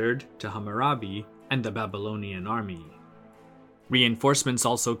surrendered to Hammurabi and the Babylonian army. Reinforcements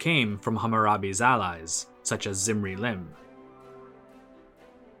also came from Hammurabi's allies, such as Zimri-Lim.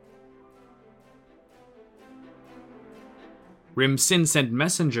 Rim-Sin sent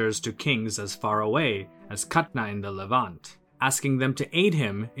messengers to kings as far away as Qatna in the Levant, asking them to aid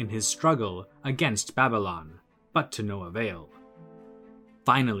him in his struggle against Babylon, but to no avail.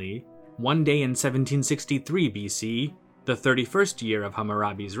 Finally, one day in 1763 BC, the 31st year of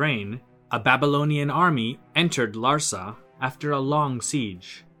Hammurabi's reign, a Babylonian army entered Larsa after a long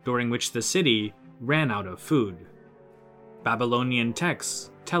siege, during which the city ran out of food. Babylonian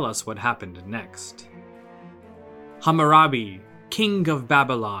texts tell us what happened next. Hammurabi, king of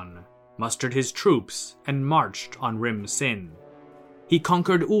Babylon, mustered his troops and marched on Rim-Sin. He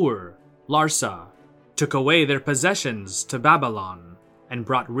conquered Ur, Larsa, took away their possessions to Babylon, and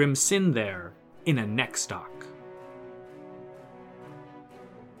brought Rim-Sin there in a neck stock.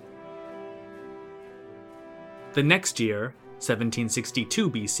 The next year,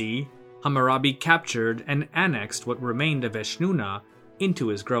 1762 BC, Hammurabi captured and annexed what remained of Eshnuna into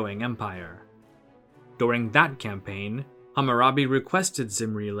his growing empire. During that campaign, Hammurabi requested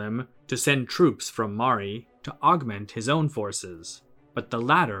Zimri-Lim to send troops from Mari to augment his own forces, but the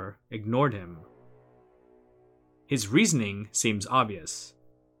latter ignored him. His reasoning seems obvious.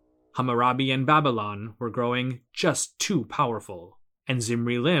 Hammurabi and Babylon were growing just too powerful, and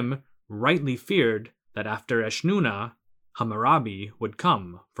Zimri-Lim rightly feared that after Eshnunna, Hammurabi would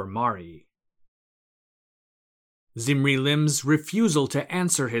come for Mari. Zimri-Lim's refusal to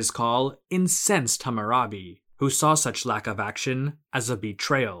answer his call incensed Hammurabi, who saw such lack of action as a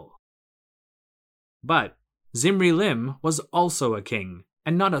betrayal. But Zimri-Lim was also a king,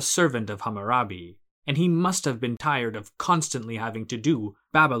 and not a servant of Hammurabi, and he must have been tired of constantly having to do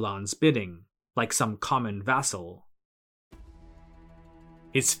Babylon's bidding, like some common vassal.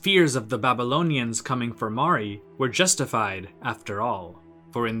 His fears of the Babylonians coming for Mari were justified, after all,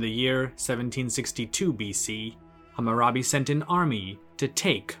 for in the year 1762 BC, Hammurabi sent an army to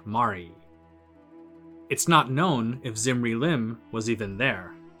take Mari. It's not known if Zimri-Lim was even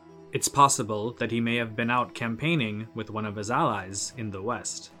there. It's possible that he may have been out campaigning with one of his allies in the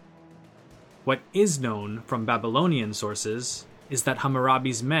west. What is known from Babylonian sources is that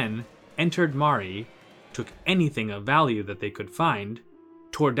Hammurabi's men entered Mari, took anything of value that they could find,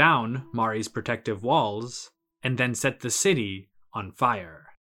 tore down Mari's protective walls, and then set the city on fire.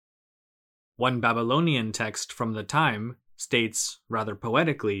 One Babylonian text from the time states, rather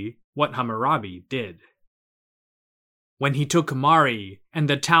poetically, what Hammurabi did. When he took Mari and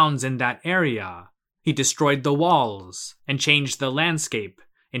the towns in that area, he destroyed the walls and changed the landscape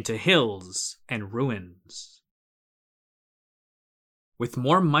into hills and ruins. With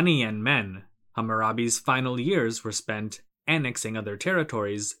more money and men, Hammurabi's final years were spent annexing other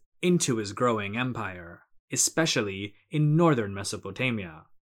territories into his growing empire, especially in northern Mesopotamia.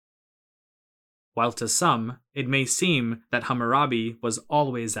 While to some, it may seem that Hammurabi was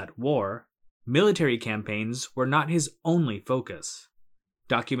always at war, military campaigns were not his only focus.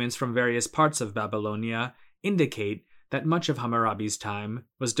 Documents from various parts of Babylonia indicate that much of Hammurabi's time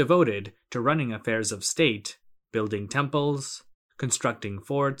was devoted to running affairs of state, building temples, constructing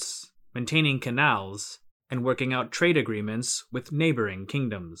forts, maintaining canals, and working out trade agreements with neighboring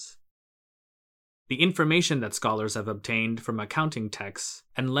kingdoms. The information that scholars have obtained from accounting texts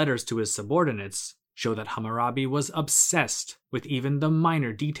and letters to his subordinates show that Hammurabi was obsessed with even the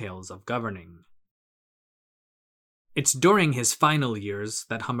minor details of governing. It's during his final years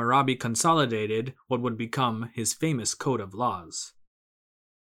that Hammurabi consolidated what would become his famous code of laws.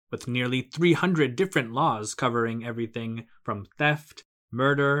 With nearly 300 different laws covering everything from theft,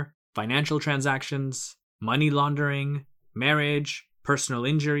 murder, financial transactions, money laundering, marriage, personal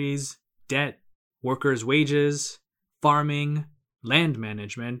injuries, debt, workers' wages, farming, land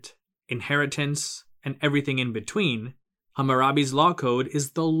management, inheritance, and everything in between, Hammurabi's law code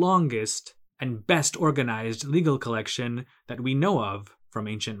is the longest and best organized legal collection that we know of from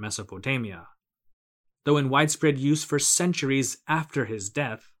ancient Mesopotamia. Though in widespread use for centuries after his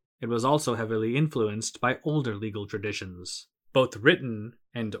death, it was also heavily influenced by older legal traditions, both written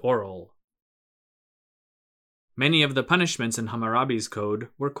and oral. Many of the punishments in Hammurabi's code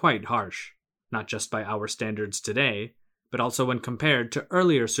were quite harsh, not just by our standards today, but also when compared to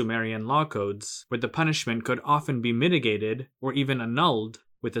earlier Sumerian law codes, where the punishment could often be mitigated or even annulled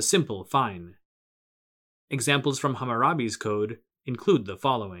with a simple fine. Examples from Hammurabi's code include the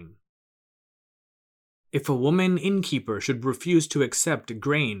following. If a woman innkeeper should refuse to accept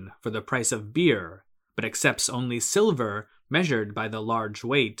grain for the price of beer, but accepts only silver measured by the large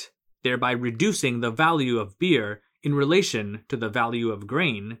weight, thereby reducing the value of beer in relation to the value of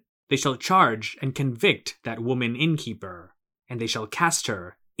grain, they shall charge and convict that woman innkeeper, and they shall cast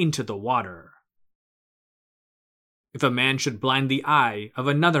her into the water. If a man should blind the eye of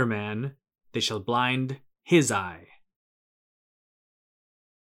another man, they shall blind his eye.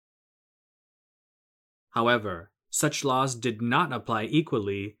 However, such laws did not apply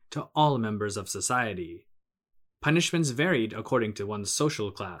equally to all members of society. Punishments varied according to one's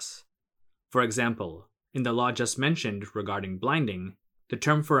social class. For example, in the law just mentioned regarding blinding, the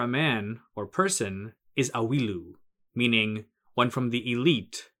term for a man or person is awilu, meaning one from the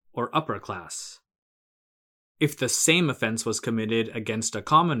elite or upper class. If the same offense was committed against a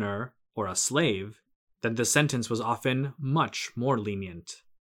commoner or a slave, then the sentence was often much more lenient.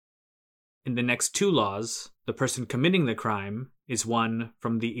 In the next two laws, the person committing the crime is one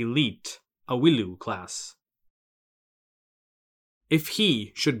from the elite, awilu class. If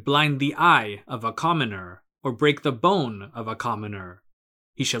he should blind the eye of a commoner or break the bone of a commoner,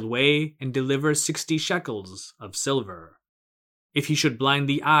 he shall weigh and deliver 60 shekels of silver. If he should blind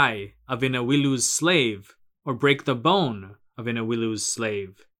the eye of an awilu's slave or break the bone of an awilu's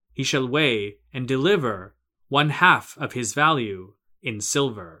slave, he shall weigh and deliver 1/2 of his value in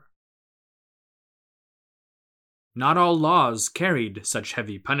silver. Not all laws carried such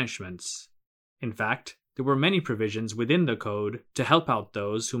heavy punishments. In fact, there there were many provisions within the code to help out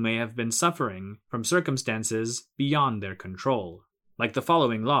those who may have been suffering from circumstances beyond their control, like the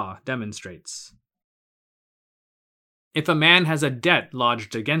following law demonstrates. If a man has a debt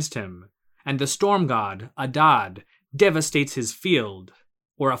lodged against him, and the storm god, Adad, devastates his field,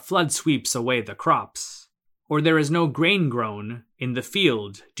 or a flood sweeps away the crops, or there is no grain grown in the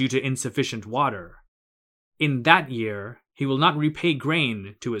field due to insufficient water, in that year he will not repay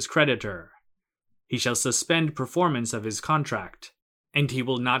grain to his creditor. He shall suspend performance of his contract, and he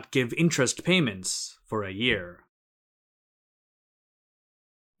will not give interest payments for a year.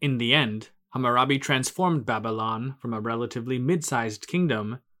 In the end, Hammurabi transformed Babylon from a relatively mid-sized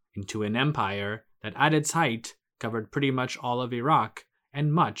kingdom into an empire that at its height covered pretty much all of Iraq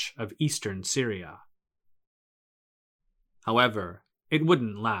and much of eastern Syria. However, it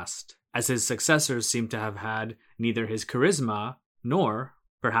wouldn't last, as his successors seem to have had neither his charisma nor,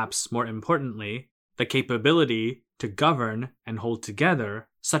 perhaps more importantly, the capability to govern and hold together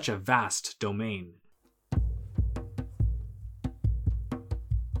such a vast domain.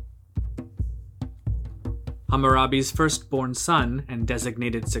 Hammurabi's firstborn son and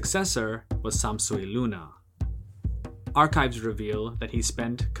designated successor was Samsu-iluna. Archives reveal that he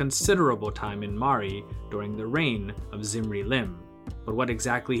spent considerable time in Mari during the reign of Zimri-Lim, but what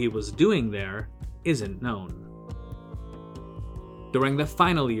exactly he was doing there isn't known. During the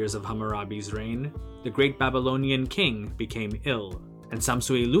final years of Hammurabi's reign, the great Babylonian king became ill, and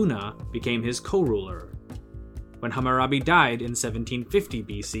Samsu-iluna became his co-ruler. When Hammurabi died in 1750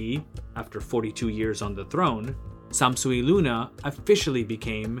 BC, after 42 years on the throne, Samsu-iluna officially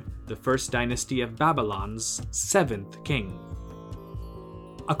became the first dynasty of Babylon's 7th king.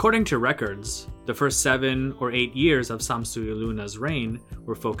 According to records, the first 7 or 8 years of Samsu-iluna's reign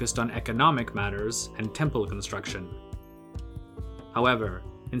were focused on economic matters and temple construction. However,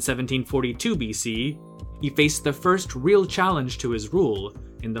 in 1742 BC, he faced the first real challenge to his rule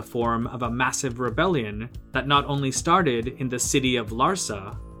in the form of a massive rebellion that not only started in the city of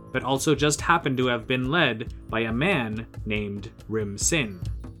Larsa, but also just happened to have been led by a man named Rim-Sin.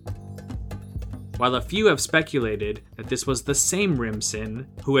 While a few have speculated that this was the same Rim-Sin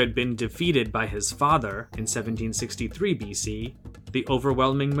who had been defeated by his father in 1763 BC, the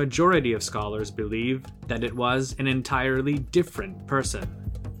overwhelming majority of scholars believe that it was an entirely different person.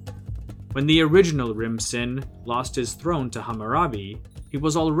 When the original Rim-Sin lost his throne to Hammurabi, he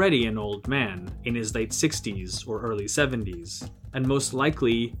was already an old man, in his late 60s or early 70s, and most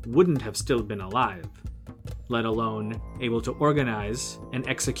likely wouldn't have still been alive, let alone able to organize and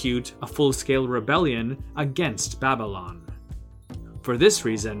execute a full-scale rebellion against Babylon. For this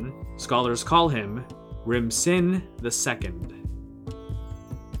reason, scholars call him Rim-Sin II.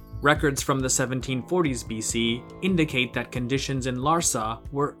 Records from the 1740s BC indicate that conditions in Larsa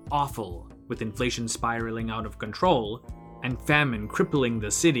were awful, with inflation spiraling out of control and famine crippling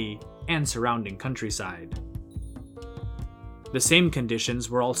the city and surrounding countryside. The same conditions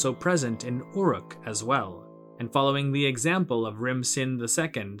were also present in Uruk as well, and following the example of Rim-Sin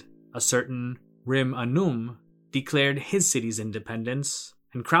II, a certain Rim-Anum declared his city's independence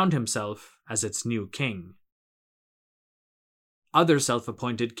and crowned himself as its new king. Other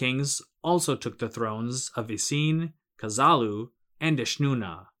self-appointed kings also took the thrones of Isin, Kazalu, and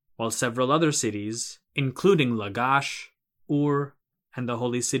Eshnuna, while several other cities, including Lagash, Ur, and the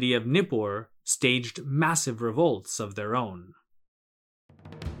holy city of Nippur, staged massive revolts of their own.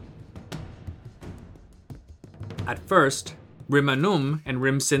 At first, Rim-Anum and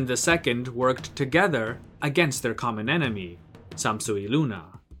Rim-Sin II worked together against their common enemy, Samsu-iluna.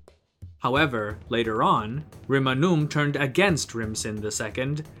 However, later on, Rim-Anum turned against Rim-Sin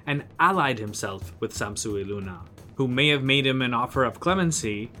II and allied himself with Samsu-iluna, who may have made him an offer of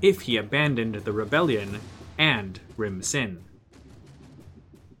clemency if he abandoned the rebellion and Rim-Sin.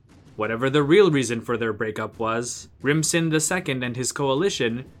 Whatever the real reason for their breakup was, Rim-Sin II and his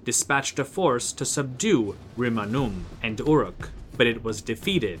coalition dispatched a force to subdue Rim-Anum and Uruk, but it was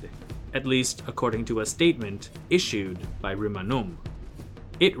defeated, at least according to a statement issued by Rim-Anum.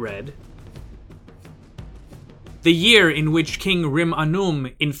 It read, "The year in which King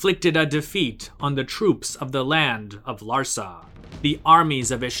Rim-Anum inflicted a defeat on the troops of the land of Larsa, the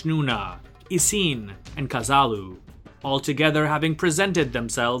armies of Eshnuna, Isin, and Kazalu, altogether having presented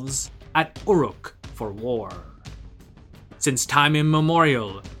themselves at Uruk for war. Since time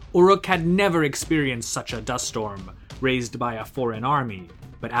immemorial, Uruk had never experienced such a dust storm raised by a foreign army,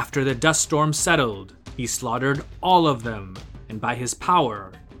 but after the dust storm settled, he slaughtered all of them, and by his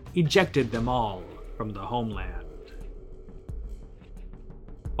power, ejected them all from the homeland."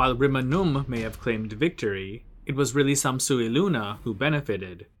 While Rim-Anum may have claimed victory, it was really Samsu-iluna who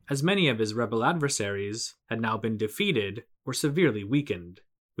benefited, as many of his rebel adversaries had now been defeated or severely weakened,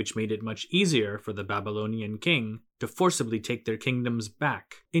 which made it much easier for the Babylonian king to forcibly take their kingdoms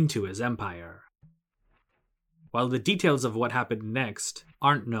back into his empire. While the details of what happened next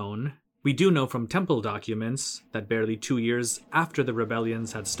aren't known, we do know from temple documents that barely 2 years after the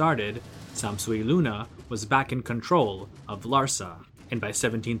rebellions had started, Samsu-iluna was back in control of Larsa, and by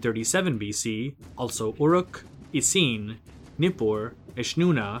 1737 BC, also Uruk, Isin, Nippur,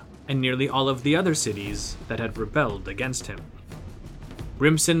 Eshnuna, and nearly all of the other cities that had rebelled against him.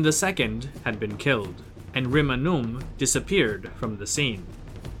 Rimsin II had been killed, and Rimanum disappeared from the scene.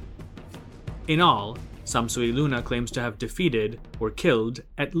 In all, Samsu-iluna claims to have defeated or killed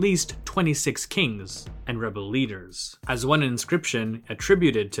at least 26 kings and rebel leaders, as one inscription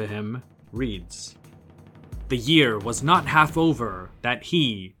attributed to him reads, "The year was not half over that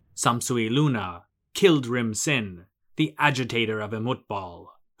he, Samsu-iluna, killed Rimsin, the agitator of Amutbal,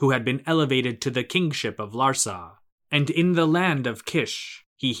 who had been elevated to the kingship of Larsa, and in the land of Kish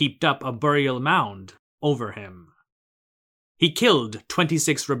he heaped up a burial mound over him. He killed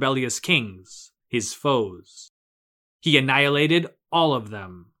 26 rebellious kings, his foes. He annihilated all of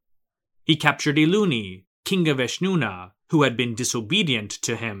them. He captured Iluni, king of Eshnuna, who had been disobedient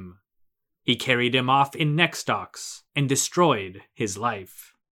to him. He carried him off in neck stocks and destroyed his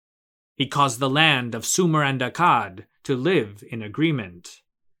life. He caused the land of Sumer and Akkad to live in agreement.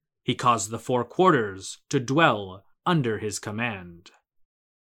 He caused the 4 quarters to dwell under his command."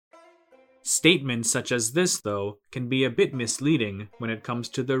 Statements such as this, though, can be a bit misleading when it comes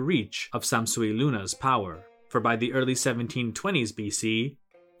to the reach of Samsu-iluna's power, for by the early 1720s BC,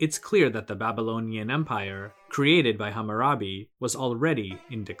 it's clear that the Babylonian Empire, created by Hammurabi, was already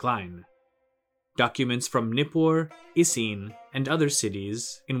in decline. Documents from Nippur, Isin, and other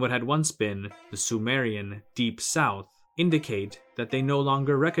cities in what had once been the Sumerian Deep South indicate that they no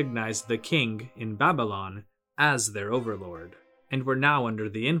longer recognized the king in Babylon as their overlord, and were now under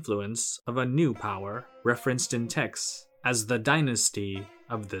the influence of a new power referenced in texts as the Dynasty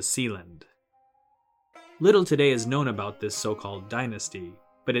of the Sealand. Little today is known about this so-called dynasty,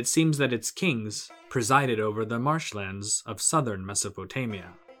 but it seems that its kings presided over the marshlands of southern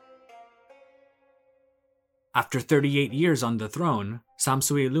Mesopotamia. After 38 years on the throne,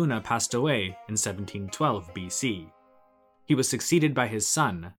 Samsu-iluna passed away in 1712 BC. He was succeeded by his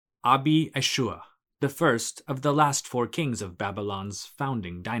son, Abi-Ashua, the first of the last 4 kings of Babylon's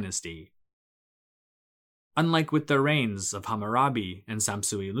founding dynasty. Unlike with the reigns of Hammurabi and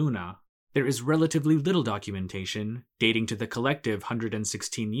Samsu-iluna, there is relatively little documentation dating to the collective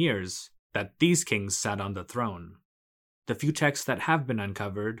 116 years that these kings sat on the throne. The few texts that have been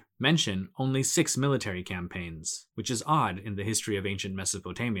uncovered mention only 6 military campaigns, which is odd in the history of ancient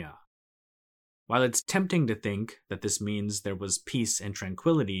Mesopotamia. While it's tempting to think that this means there was peace and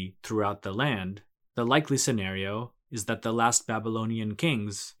tranquility throughout the land, the likely scenario is that the last Babylonian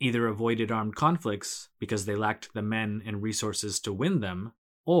kings either avoided armed conflicts because they lacked the men and resources to win them,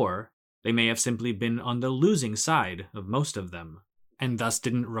 or they may have simply been on the losing side of most of them, and thus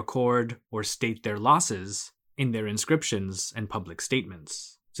didn't record or state their losses in their inscriptions and public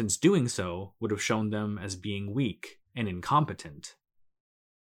statements, since doing so would have shown them as being weak and incompetent.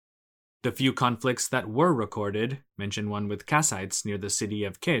 The few conflicts that were recorded mention one with Kassites near the city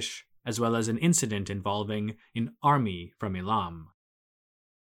of Kish, as well as an incident involving an army from Elam.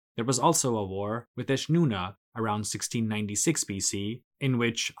 There was also a war with Eshnuna around 1696 BC, in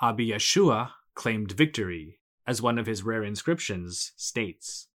which Abi-Ashua claimed victory, as one of his rare inscriptions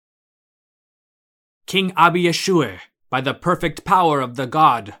states. King Abi-Ashua, by the perfect power of the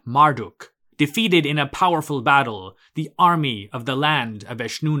god Marduk, defeated in a powerful battle the army of the land of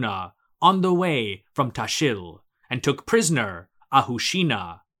Eshnuna on the way from Tashil, and took prisoner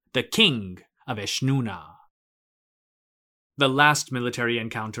Ahushina, the king of Eshnuna. The last military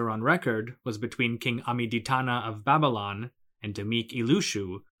encounter on record was between King Amiditana of Babylon and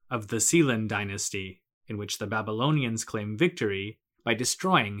Damik-ilushu of the Sealand dynasty, in which the Babylonians claim victory by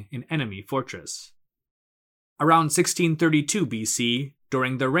destroying an enemy fortress. Around 1632 BC,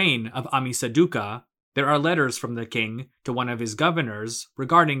 during the reign of Amisaduqa, there are letters from the king to one of his governors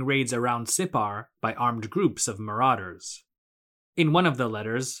regarding raids around Sippar by armed groups of marauders. In one of the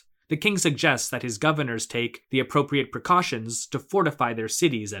letters, the king suggests that his governors take the appropriate precautions to fortify their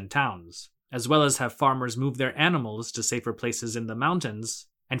cities and towns, as well as have farmers move their animals to safer places in the mountains,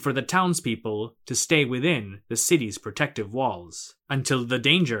 and for the townspeople to stay within the city's protective walls until the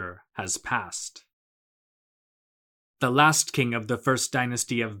danger has passed. The last king of the first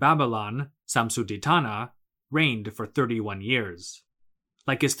dynasty of Babylon, Samsu-ditana, reigned for 31 years.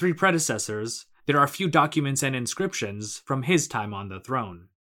 Like his 3 predecessors, there are few documents and inscriptions from his time on the throne,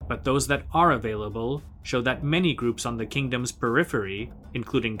 but those that are available show that many groups on the kingdom's periphery,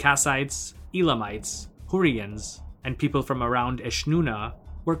 including Kassites, Elamites, Hurrians, and people from around Eshnuna,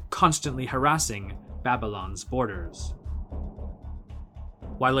 were constantly harassing Babylon's borders.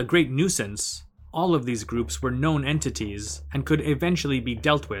 While a great nuisance, all of these groups were known entities and could eventually be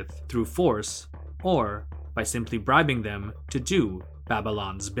dealt with through force or by simply bribing them to do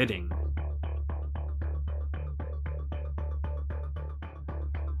Babylon's bidding.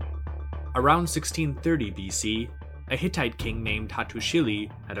 Around 1630 BC, a Hittite king named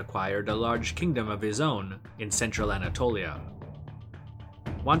Hattushili had acquired a large kingdom of his own in central Anatolia.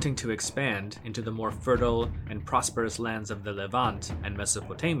 Wanting to expand into the more fertile and prosperous lands of the Levant and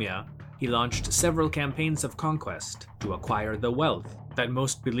Mesopotamia, he launched several campaigns of conquest to acquire the wealth that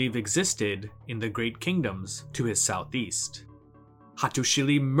most believe existed in the great kingdoms to his southeast.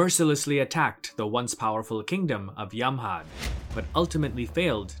 Hattushili mercilessly attacked the once powerful kingdom of Yamhad, but ultimately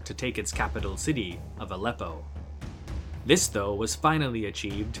failed to take its capital city of Aleppo. This, though, was finally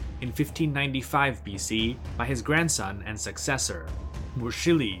achieved in 1595 BC by his grandson and successor,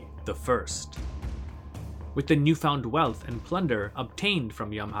 Murshili I. With the newfound wealth and plunder obtained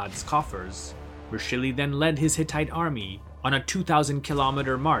from Yamhad's coffers, Murshili then led his Hittite army on a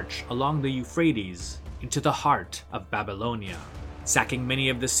 2,000-kilometer march along the Euphrates into the heart of Babylonia, sacking many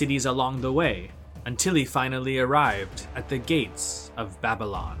of the cities along the way until he finally arrived at the gates of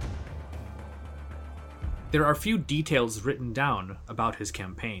Babylon. There are few details written down about his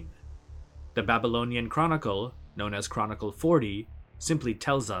campaign. The Babylonian Chronicle, known as Chronicle 40, simply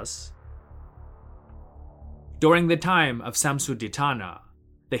tells us, "During the time of Samsu-Ditana,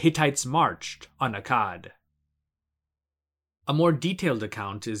 the Hittites marched on Akkad." A more detailed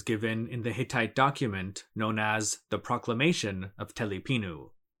account is given in the Hittite document known as the Proclamation of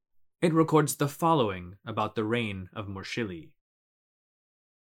Telepinu. It records the following about the reign of Murshili.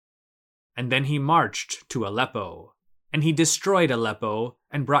 "And then he marched to Aleppo, and he destroyed Aleppo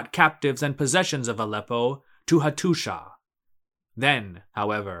and brought captives and possessions of Aleppo to Hattusha. Then,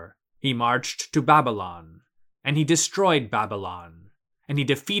 however, he marched to Babylon, and he destroyed Babylon, and he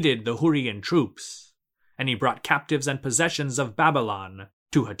defeated the Hurrian troops, and he brought captives and possessions of Babylon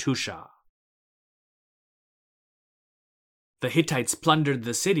to Hattusha." The Hittites plundered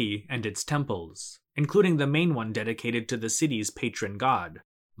the city and its temples, including the main one dedicated to the city's patron god,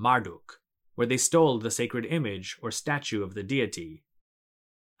 Marduk, where they stole the sacred image or statue of the deity.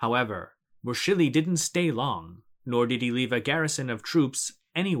 However, Murshili didn't stay long, nor did he leave a garrison of troops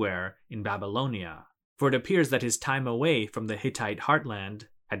anywhere in Babylonia, for it appears that his time away from the Hittite heartland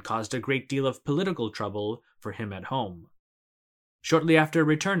had caused a great deal of political trouble for him at home. Shortly after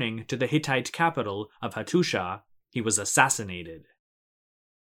returning to the Hittite capital of Hattusha, he was assassinated.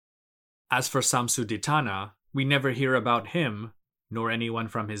 As for Samsu-Ditana, we never hear about him, nor anyone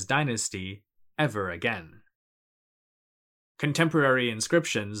from his dynasty, ever again. Contemporary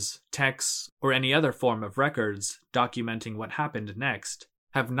inscriptions, texts, or any other form of records documenting what happened next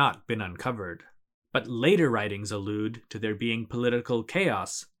have not been uncovered, but later writings allude to there being political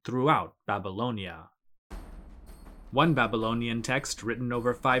chaos throughout Babylonia. One Babylonian text written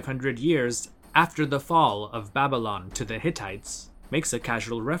over 500 years after the fall of Babylon to the Hittites makes a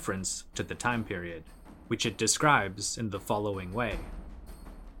casual reference to the time period, which it describes in the following way.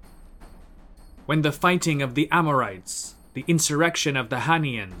 "When the fighting of the Amorites, the insurrection of the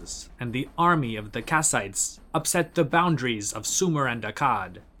Hanians, and the army of the Kassites upset the boundaries of Sumer and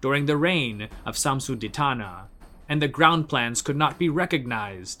Akkad during the reign of Samsu-Ditana, and the ground plans could not be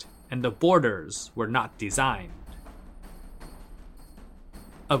recognized, and the borders were not designed."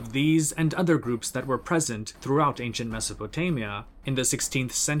 Of these and other groups that were present throughout ancient Mesopotamia in the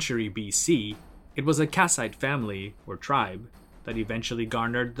 16th century BC, it was a Kassite family, or tribe, that eventually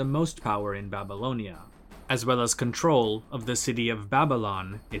garnered the most power in Babylonia, as well as control of the city of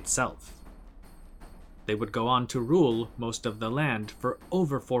Babylon itself. They would go on to rule most of the land for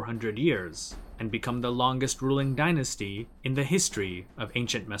over 400 years, and become the longest ruling dynasty in the history of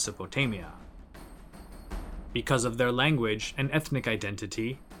ancient Mesopotamia. Because of their language and ethnic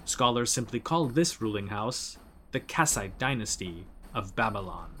identity, scholars simply call this ruling house the Kassite dynasty of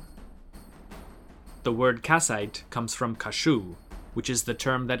Babylon. The word Kassite comes from Kashu, which is the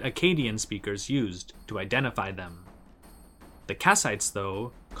term that Akkadian speakers used to identify them. The Kassites,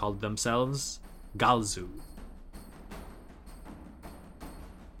 though, called themselves Galzu.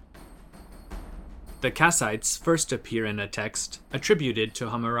 The Kassites first appear in a text attributed to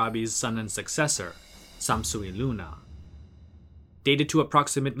Hammurabi's son and successor, Samsu-Iluna. Dated to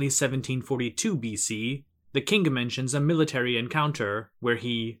approximately 1742 BC, the king mentions a military encounter where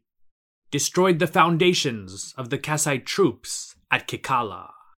he destroyed the foundations of the Kassite troops at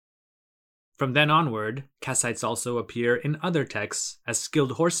Kikala. From then onward, Kassites also appear in other texts as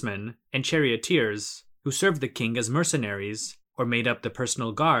skilled horsemen and charioteers who served the king as mercenaries or made up the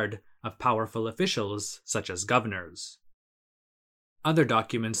personal guard of powerful officials such as governors. Other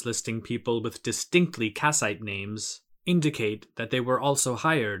documents listing people with distinctly Kassite names indicate that they were also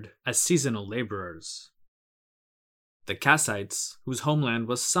hired as seasonal laborers. The Kassites, whose homeland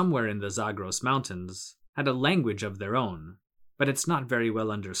was somewhere in the Zagros Mountains, had a language of their own, but it's not very well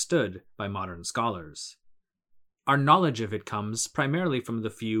understood by modern scholars. Our knowledge of it comes primarily from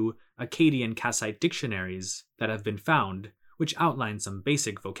the few Akkadian Kassite dictionaries that have been found, which outline some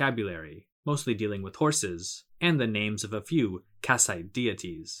basic vocabulary, mostly dealing with horses, and the names of a few Kassite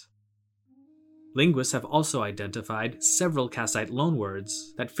deities. Linguists have also identified several Kassite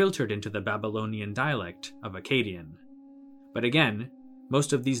loanwords that filtered into the Babylonian dialect of Akkadian. But again,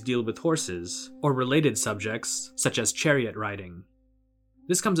 most of these deal with horses, or related subjects such as chariot riding.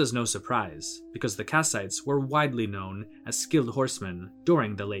 This comes as no surprise, because the Kassites were widely known as skilled horsemen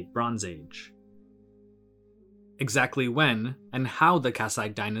during the Late Bronze Age. Exactly when and how the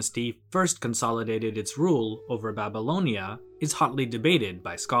Kassite dynasty first consolidated its rule over Babylonia is hotly debated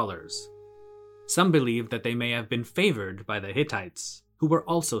by scholars. Some believe that they may have been favored by the Hittites, who were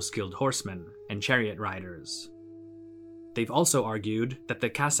also skilled horsemen and chariot riders. They've also argued that the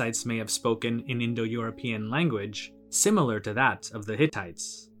Kassites may have spoken in Indo-European language similar to that of the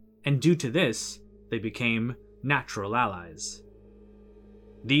Hittites, and due to this, they became natural allies.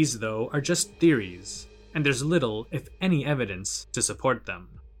 These, though, are just theories, and there's little, if any, evidence to support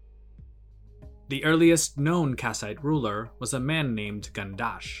them. The earliest known Kassite ruler was a man named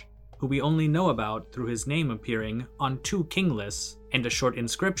Gandash, who we only know about through his name appearing on 2 king lists and a short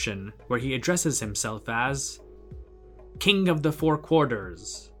inscription where he addresses himself as King of the 4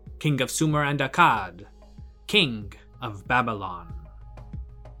 Quarters, King of Sumer and Akkad, King of Babylon.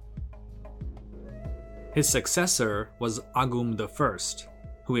 His successor was Agum I,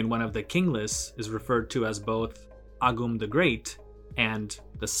 who in one of the king lists is referred to as both Agum the Great and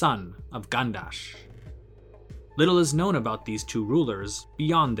the son of Gandash. Little is known about these 2 rulers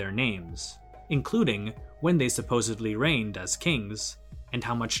beyond their names, including when they supposedly reigned as kings and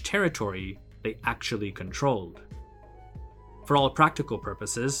how much territory they actually controlled. For all practical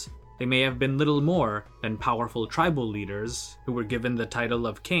purposes, they may have been little more than powerful tribal leaders who were given the title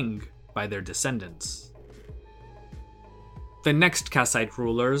of king by their descendants. The next Kassite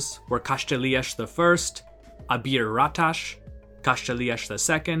rulers were Kashtiliash I, Abir Ratash, Kashtiliash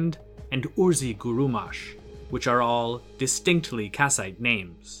II, and Urzi Gurumash, which are all distinctly Kassite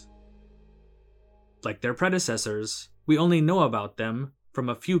names. Like their predecessors, we only know about them from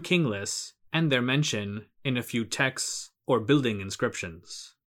a few king lists and their mention in a few texts or building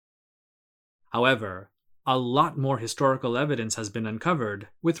inscriptions. However, a lot more historical evidence has been uncovered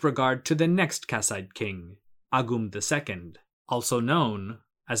with regard to the next Kassite king, Agum II, also known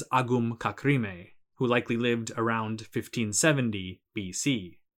as Agum Kakrime, who likely lived around 1570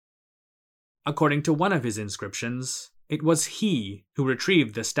 BC. According to one of his inscriptions, it was he who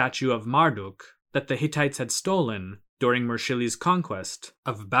retrieved the statue of Marduk that the Hittites had stolen during Mursili's conquest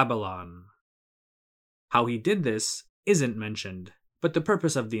of Babylon. How he did this isn't mentioned, but the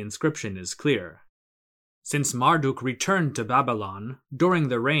purpose of the inscription is clear. Since Marduk returned to Babylon during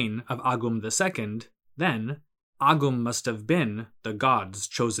the reign of Agum II, then Agum must have been the god's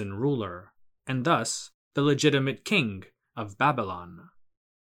chosen ruler, and thus the legitimate king of Babylon.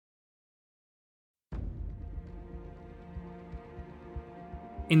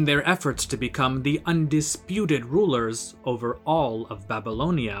 In their efforts to become the undisputed rulers over all of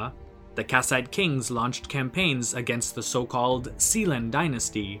Babylonia, the Kassite kings launched campaigns against the so-called Sealand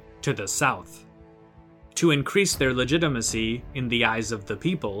dynasty to the south. To increase their legitimacy in the eyes of the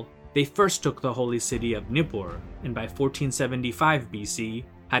people, they first took the holy city of Nippur, and by 1475 BC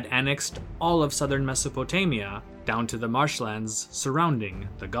had annexed all of southern Mesopotamia down to the marshlands surrounding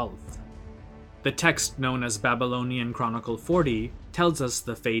the Gulf. The text known as Babylonian Chronicle 40 tells us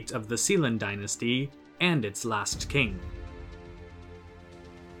the fate of the Sealand dynasty and its last king.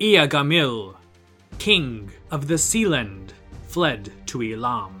 Iagamil, king of the Sealand, fled to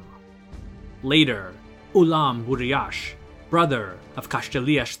Elam. Later, Ulam Hurriash, brother of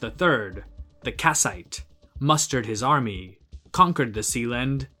Kashtiliash III, the Kassite, mustered his army, conquered the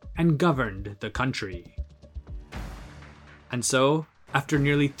Sealand, and governed the country. And so, after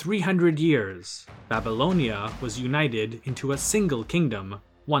nearly 300 years, Babylonia was united into a single kingdom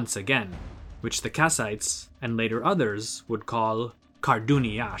once again, which the Kassites, and later others, would call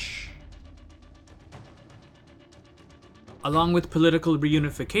Karduniash. Along with political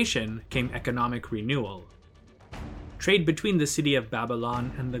reunification came economic renewal. Trade between the city of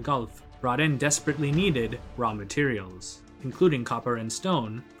Babylon and the Gulf brought in desperately needed raw materials, including copper and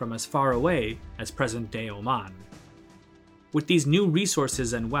stone from as far away as present-day Oman. With these new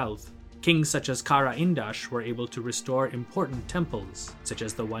resources and wealth, kings such as Kara Indash were able to restore important temples, such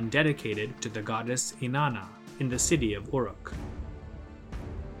as the one dedicated to the goddess Inanna in the city of Uruk.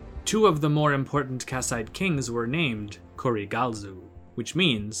 Two of the more important Kassite kings were named Kurigalzu, which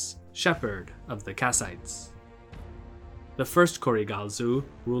means shepherd of the Kassites. The first Kurigalzu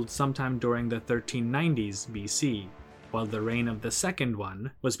ruled sometime during the 1390s BC, while the reign of the second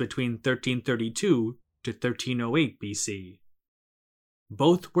one was between 1332 to 1308 BC.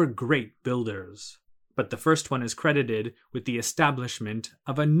 Both were great builders, but the first one is credited with the establishment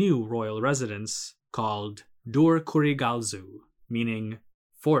of a new royal residence called Dur Kurigalzu, meaning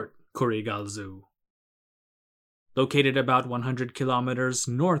Fort Kurigalzu. Located about 100 kilometers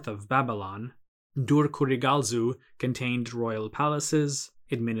north of Babylon, Dur Kurigalzu contained royal palaces,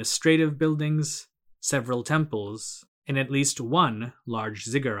 administrative buildings, several temples, and at least one large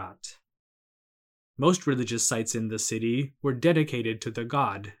ziggurat. Most religious sites in the city were dedicated to the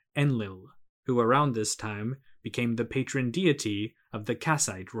god Enlil, who around this time became the patron deity of the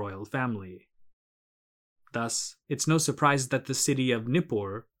Kassite royal family. Thus, it's no surprise that the city of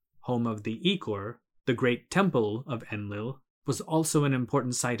Nippur, home of the Ikur, the great temple of Enlil, was also an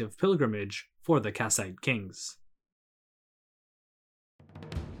important site of pilgrimage for the Kassite kings.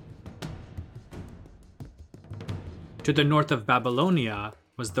 To the north of Babylonia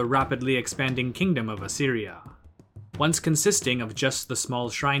was the rapidly expanding kingdom of Assyria. Once consisting of just the small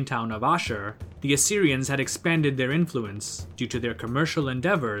shrine town of Ashur, the Assyrians had expanded their influence due to their commercial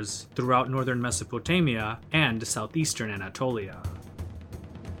endeavors throughout northern Mesopotamia and southeastern Anatolia.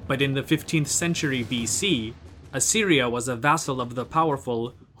 But in the 15th century BC, Assyria was a vassal of the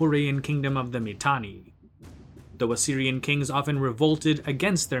powerful Hurrian kingdom of the Mitanni. Though Assyrian kings often revolted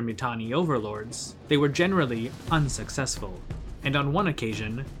against their Mitanni overlords, they were generally unsuccessful, and on one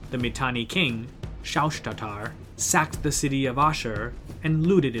occasion, the Mitanni king, Shaushtatar, sacked the city of Ashur and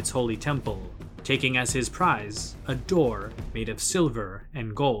looted its holy temple, taking as his prize a door made of silver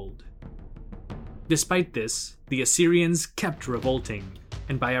and gold. Despite this, the Assyrians kept revolting,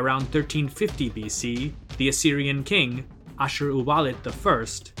 and by around 1350 BC, the Assyrian king, Ashur-uballit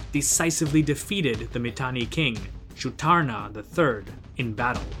I, decisively defeated the Mitanni king, Shutarna III, in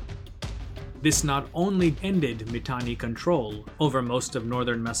battle. This not only ended Mitanni control over most of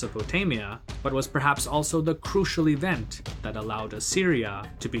northern Mesopotamia, but was perhaps also the crucial event that allowed Assyria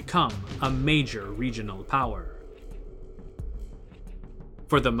to become a major regional power.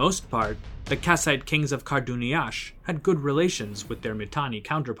 For the most part, the Kassite kings of Karduniash had good relations with their Mitanni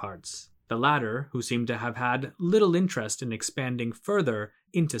counterparts, the latter who seemed to have had little interest in expanding further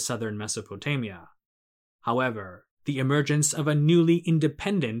into southern Mesopotamia. However, the emergence of a newly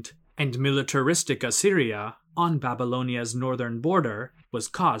independent and militaristic Assyria on Babylonia's northern border was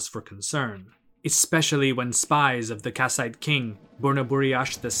cause for concern, especially when spies of the Kassite king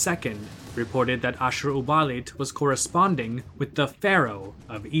Burnaburiash II reported that Ashur-uballit was corresponding with the pharaoh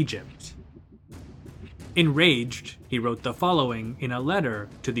of Egypt. Enraged, he wrote the following in a letter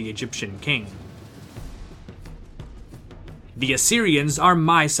to the Egyptian king. "The Assyrians are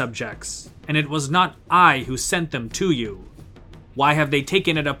my subjects, and it was not I who sent them to you. Why have they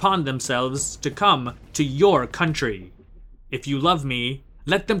taken it upon themselves to come to your country? If you love me,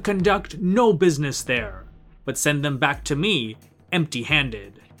 let them conduct no business there, but send them back to me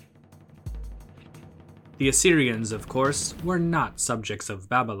empty-handed." The Assyrians, of course, were not subjects of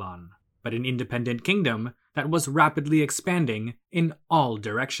Babylon, but an independent kingdom that was rapidly expanding in all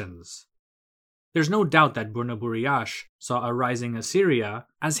directions. There's no doubt that Burnaburiash saw a rising Assyria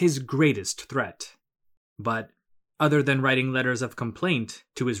as his greatest threat. But other than writing letters of complaint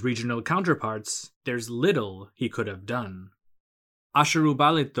to his regional counterparts, there's little he could have done.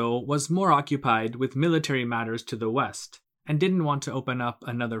 Ashur-uballit, though, was more occupied with military matters to the west, and didn't want to open up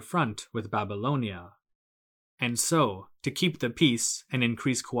another front with Babylonia. And so, to keep the peace and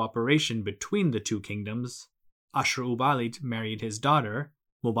increase cooperation between the two kingdoms, Ashur-uballit married his daughter,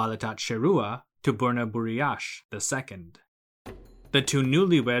 Mubalatat-sherua, to Burnaburiash II. The two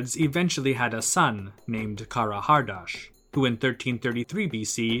newlyweds eventually had a son named Kara-Hardash, who in 1333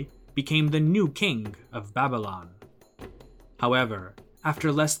 BC became the new king of Babylon. However,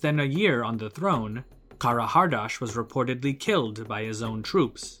 after less than a year on the throne, Kara-Hardash was reportedly killed by his own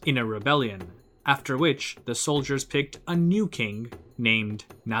troops in a rebellion, after which the soldiers picked a new king named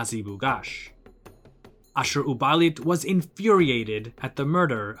Nazi-Bugash. Ashur-uballit was infuriated at the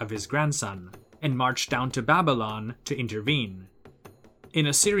murder of his grandson and marched down to Babylon to intervene. In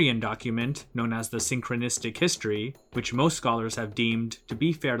a Syrian document known as the Synchronistic History, which most scholars have deemed to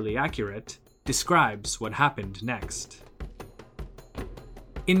be fairly accurate, describes what happened next.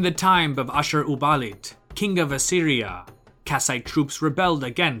 In the time of Ashur-uballit, king of Assyria, Kassite troops rebelled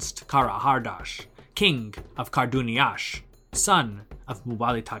against Kara-Hardash, king of Karduniash, son of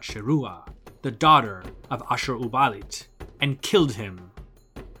Mubalitat-Sherua, the daughter of Ashur-uballit, and killed him.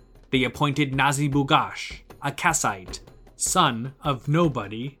 They appointed Nazi-Bugash, a Kassite, son of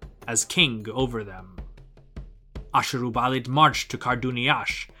nobody, as king over them. Ashur-uballit marched to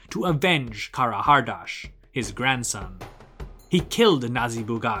Karduniash to avenge Kara-Hardash, his grandson. He killed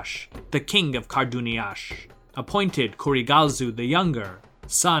Nazi-Bugash, the king of Karduniash, appointed Kurigalzu the Younger,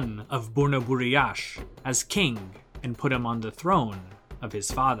 son of Burnaburiash, as king, and put him on the throne of his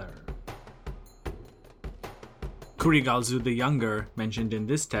father. Kurigalzu the Younger, mentioned in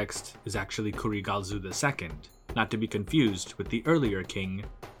this text, is actually Kurigalzu II, not to be confused with the earlier king,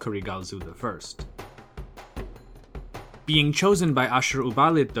 Kurigalzu I. Being chosen by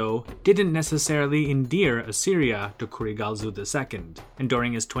Ashur-uballit, though, didn't necessarily endear Assyria to Kurigalzu II, and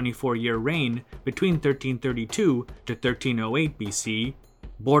during his 24-year reign between 1332 to 1308 BC,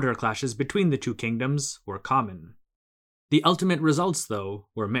 border clashes between the two kingdoms were common. The ultimate results, though,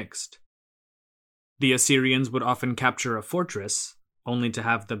 were mixed. The Assyrians would often capture a fortress, only to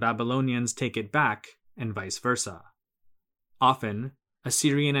have the Babylonians take it back, and vice versa. Often,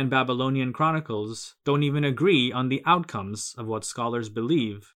 Assyrian and Babylonian chronicles don't even agree on the outcomes of what scholars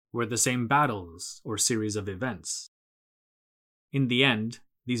believe were the same battles or series of events. In the end,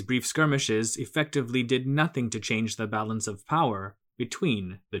 these brief skirmishes effectively did nothing to change the balance of power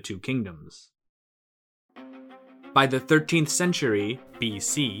between the two kingdoms. By the 13th century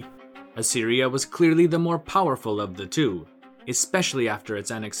BC, Assyria was clearly the more powerful of the two, especially after its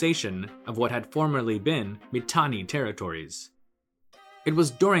annexation of what had formerly been Mitanni territories. It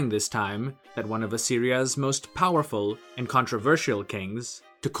was during this time that one of Assyria's most powerful and controversial kings,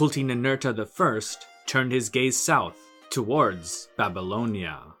 Tukulti-Ninurta I, turned his gaze south towards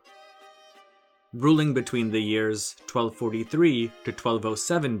Babylonia. Ruling between the years 1243 to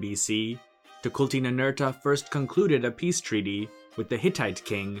 1207 BC, Tukulti-Ninurta first concluded a peace treaty with the Hittite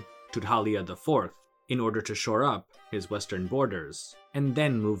king Tudhaliya IV in order to shore up his western borders, and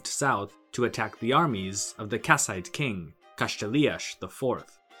then moved south to attack the armies of the Kassite king, Kashtiliash IV.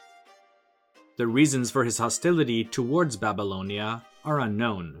 The reasons for his hostility towards Babylonia are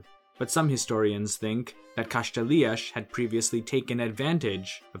unknown, but some historians think that Kashtiliash had previously taken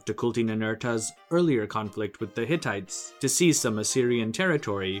advantage of Tukulti-Ninurta's earlier conflict with the Hittites to seize some Assyrian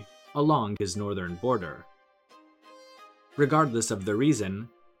territory along his northern border. Regardless of the reason,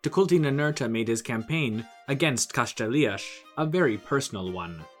 Tukulti-Ninurta made his campaign against Kashtiliash a very personal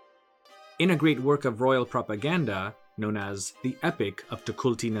one. In a great work of royal propaganda, known as the Epic of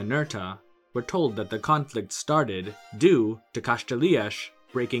Tukulti-Ninurta, we're told that the conflict started due to Kashtiliash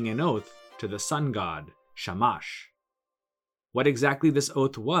breaking an oath to the sun god, Shamash. What exactly this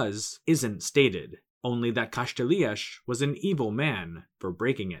oath was isn't stated, only that Kashtiliash was an evil man for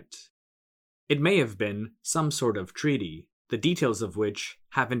breaking it. It may have been some sort of treaty, the details of which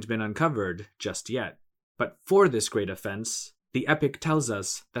haven't been uncovered just yet. But for this great offense, the epic tells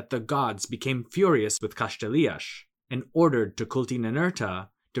us that the gods became furious with Kashtiliash and ordered Tukulti-Ninurta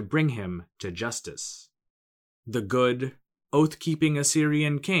to bring him to justice. The good, oath-keeping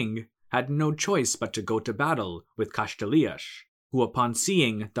Assyrian king had no choice but to go to battle with Kashtiliash, who upon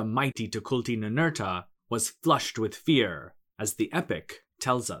seeing the mighty Tukulti-Ninurta was flushed with fear, as the epic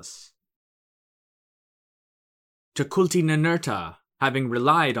tells us. Tukulti-Ninurta, having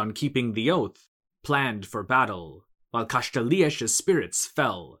relied on keeping the oath, planned for battle, while Kashtiliash's spirits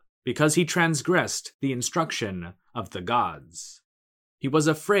fell, because he transgressed the instruction of the gods. He was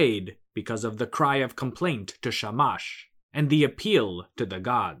afraid because of the cry of complaint to Shamash and the appeal to the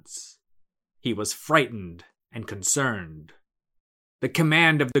gods. He was frightened and concerned. The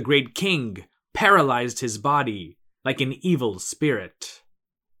command of the great king paralyzed his body like an evil spirit.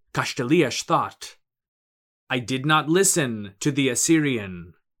 Kashtiliash thought, "I did not listen to the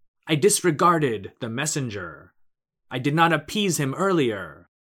Assyrian. I disregarded the messenger. I did not appease him earlier.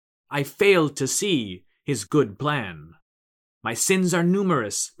 I failed to see his good plan. My sins are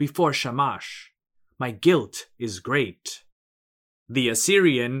numerous before Shamash. My guilt is great." The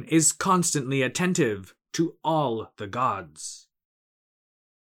Assyrian is constantly attentive to all the gods.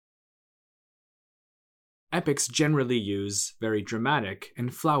 Epics generally use very dramatic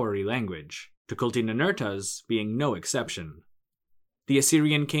and flowery language, Tukulti-Ninurta's being no exception. The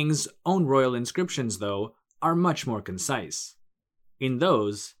Assyrian king's own royal inscriptions, though, are much more concise. In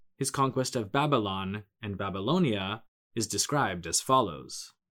those, his conquest of Babylon and Babylonia is described as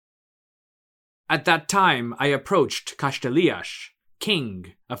follows. At that time I approached Kashtiliash,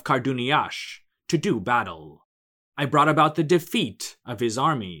 king of Karduniash, to do battle. I brought about the defeat of his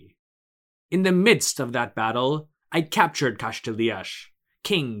army. In the midst of that battle, I captured Kashtiliash,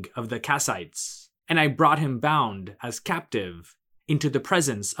 king of the Kassites, and I brought him bound as captive into the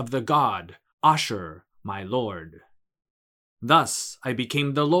presence of the god Ashur, my lord. Thus I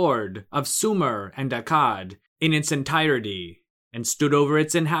became the lord of Sumer and Akkad in its entirety, and stood over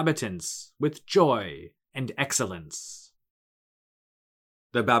its inhabitants with joy and excellence.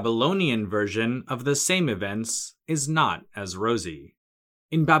 The Babylonian version of the same events is not as rosy.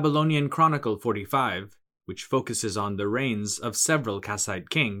 In Babylonian Chronicle 45, which focuses on the reigns of several Kassite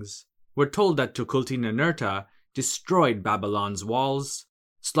kings, we're told that Tukulti-Ninurta destroyed Babylon's walls,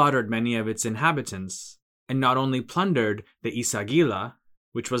 slaughtered many of its inhabitants, and not only plundered the Isagila,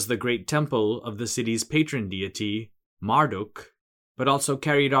 which was the great temple of the city's patron deity, Marduk, but also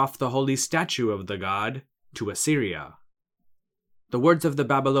carried off the holy statue of the god to Assyria. The words of the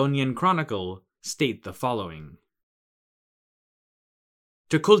Babylonian Chronicle state the following.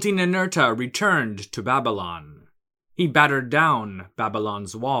 Tukulti-Ninurta returned to Babylon. He battered down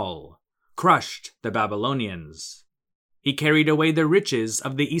Babylon's wall, crushed the Babylonians. He carried away the riches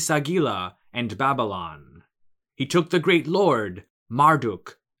of the Isagila and Babylon. He took the great lord,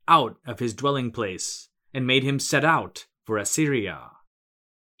 Marduk, out of his dwelling place and made him set out for Assyria.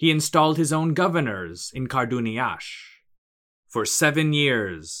 He installed his own governors in Karduniash. For 7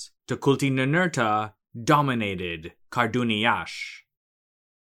 years, Tukulti-Ninurta dominated Karduniash.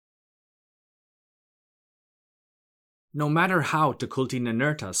 No matter how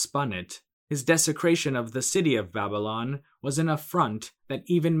Tukulti-Ninurta spun it, his desecration of the city of Babylon was an affront that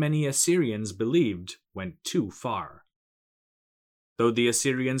even many Assyrians believed went too far. Though the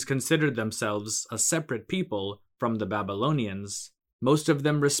Assyrians considered themselves a separate people from the Babylonians, most of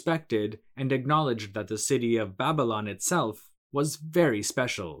them respected and acknowledged that the city of Babylon itself was very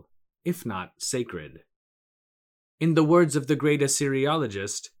special, if not sacred. In the words of the great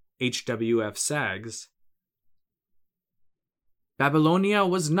Assyriologist H.W.F. Saggs, Babylonia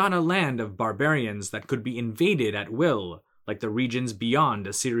was not a land of barbarians that could be invaded at will like the regions beyond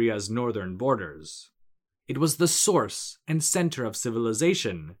Assyria's northern borders. It was the source and center of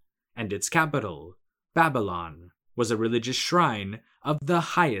civilization, and its capital, Babylon, was a religious shrine of the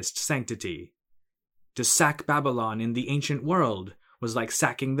highest sanctity. To sack Babylon in the ancient world was like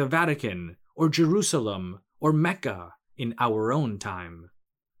sacking the Vatican, or Jerusalem, or Mecca in our own time.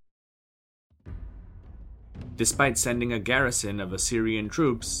 Despite sending a garrison of Assyrian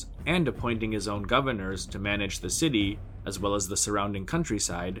troops and appointing his own governors to manage the city, as well as the surrounding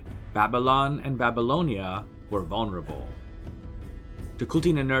countryside, Babylon and Babylonia were vulnerable.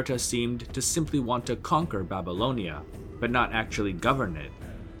 Tukulti-Ninurta seemed to simply want to conquer Babylonia, but not actually govern it.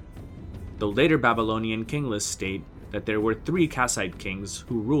 The later Babylonian king lists state that there were 3 Kassite kings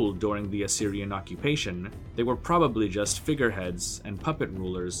who ruled during the Assyrian occupation. They were probably just figureheads and puppet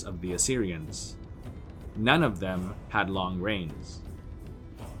rulers of the Assyrians. None of them had long reigns.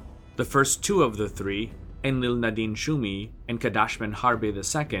 The first 2 of the 3, Enlil-nadin-shumi and Kadashman-Harbe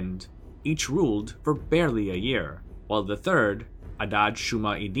II, each ruled for barely a year, while the third,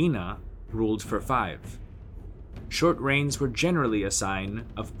 Adad-shuma-iddina, ruled for 5. Short reigns were generally a sign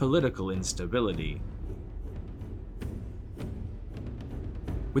of political instability.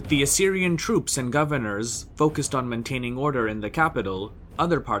 With the Assyrian troops and governors focused on maintaining order in the capital,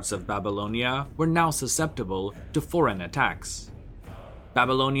 other parts of Babylonia were now susceptible to foreign attacks.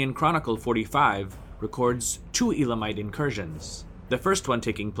 Babylonian Chronicle 45 records 2 Elamite incursions, the first one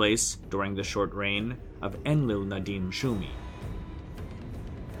taking place during the short reign of Enlil-nadin-shumi.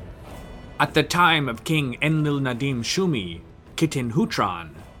 At the time of King Enlil-nadin-shumi,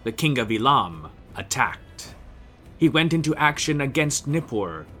 Kitin-Hutran, the king of Elam, attacked. He went into action against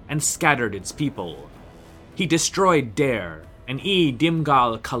Nippur and scattered its people. He destroyed Dare and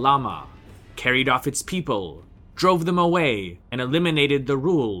Dimgal-Kalama, carried off its people, drove them away, and eliminated the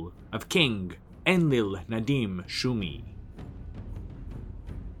rule of King Enlil-nadin-shumi.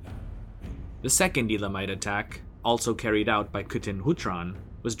 The second Elamite attack, also carried out by Kitin-Hutran,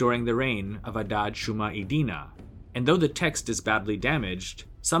 was during the reign of Adad-shuma-iddina, and though the text is badly damaged,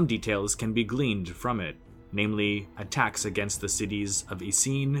 some details can be gleaned from it, namely attacks against the cities of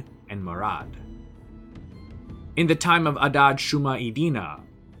Isin and Marad. In the time of Adad-shuma-iddina,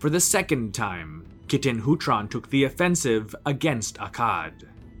 for the second time, Kitin-Hutran took the offensive against Akkad.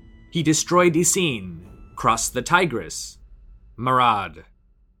 He destroyed Isin, crossed the Tigris, Marad,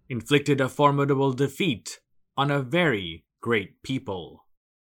 inflicted a formidable defeat on a very great people.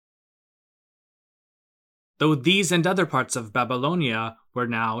 Though these and other parts of Babylonia were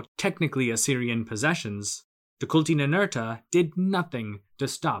now technically Assyrian possessions, Tukulti-Ninurta did nothing to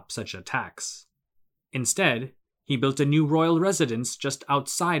stop such attacks. Instead, he built a new royal residence just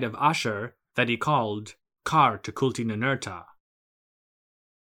outside of Ashur that he called Kar Tukulti-Ninurta.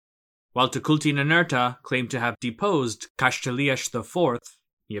 While Tukulti-Ninurta claimed to have deposed Kashtiliash IV,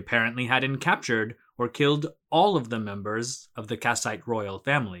 he apparently hadn't captured or killed all of the members of the Kassite royal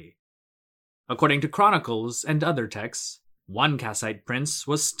family. According to chronicles and other texts, one Kassite prince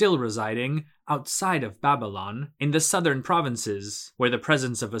was still residing outside of Babylon in the southern provinces where the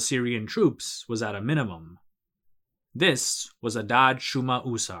presence of Assyrian troops was at a minimum. This was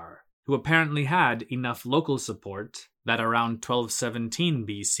Adad-Shuma-Usar, who apparently had enough local support that around 1217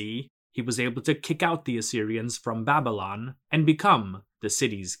 BC he was able to kick out the Assyrians from Babylon and become the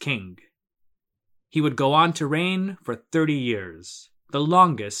city's king. He would go on to reign for 30 years, the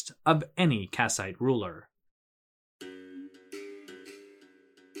longest of any Kassite ruler.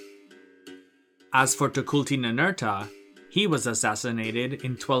 As for Tukulti-Ninurta, he was assassinated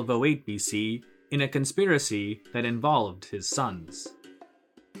in 1208 BC in a conspiracy that involved his sons.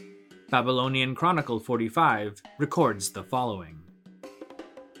 Babylonian Chronicle 45 records the following.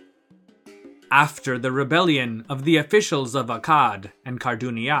 After the rebellion of the officials of Akkad and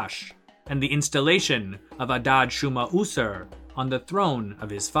Karduniash, and the installation of Adad-Shuma-Usar on the throne of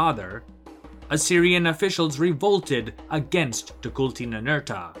his father, Assyrian officials revolted against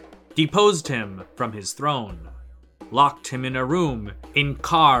Tukulti-Ninurta, deposed him from his throne, locked him in a room in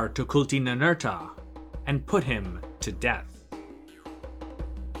Kar Tukulti-Ninurta, and put him to death.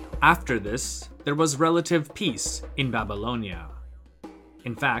 After this, there was relative peace in Babylonia.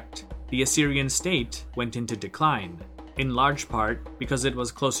 In fact, the Assyrian state went into decline, in large part because it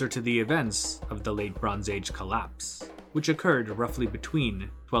was closer to the events of the Late Bronze Age collapse, which occurred roughly between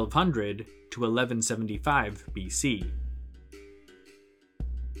 1200 to 1175 BC.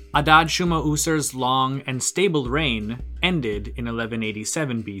 Adad-Shuma-Usar's long and stable reign ended in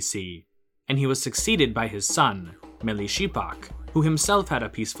 1187 BC, and he was succeeded by his son, Melishipach, who himself had a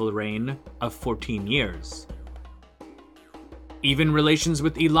peaceful reign of 14 years. Even relations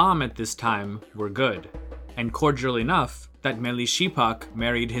with Elam at this time were good, and cordial enough that Melishipach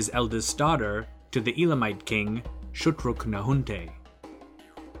married his eldest daughter to the Elamite king, Shutruk-Nahunte.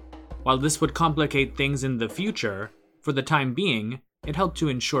 While this would complicate things in the future, for the time being, it helped to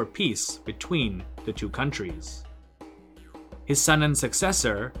ensure peace between the two countries. His son and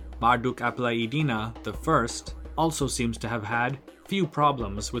successor, Marduk-Apla-Iddina I, also seems to have had few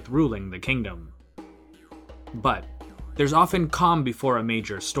problems with ruling the kingdom. But there's often calm before a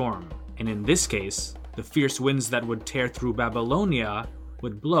major storm, and in this case, the fierce winds that would tear through Babylonia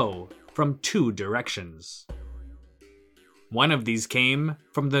would blow from two directions. One of these came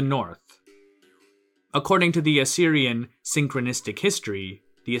from the north. According to the Assyrian synchronistic history,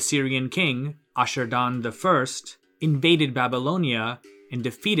 the Assyrian king, Ashur-dan I, invaded Babylonia and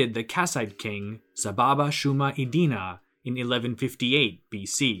defeated the Kassite king, Zababa-Shuma-Iddina, in 1158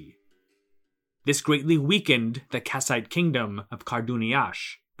 BC. This greatly weakened the Kassite kingdom of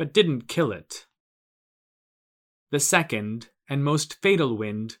Karduniash, but didn't kill it. The second and most fatal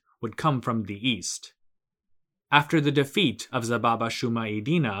wind would come from the east. After the defeat of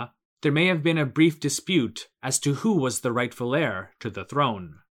Zababa-Shuma-Iddina, there may have been a brief dispute as to who was the rightful heir to the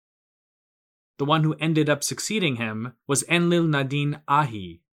throne. The one who ended up succeeding him was Enlil-nadin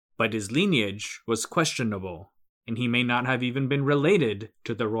Ahi, but his lineage was questionable, and he may not have even been related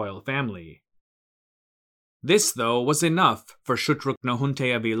to the royal family. This, though, was enough for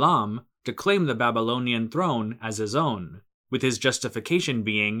Shutruk-Nahunte of Elam to claim the Babylonian throne as his own, with his justification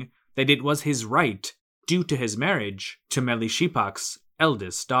being that it was his right due to his marriage to Melishipach's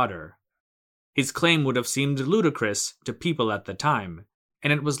eldest daughter. His claim would have seemed ludicrous to people at the time,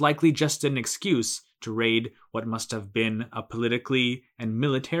 and it was likely just an excuse to raid what must have been a politically and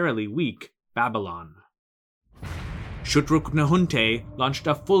militarily weak Babylon. Shutruk-Nahunte launched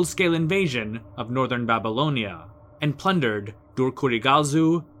a full-scale invasion of northern Babylonia and plundered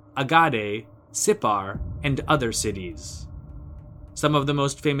Dur-Kurigalzu, Agade, Sippar, and other cities. Some of the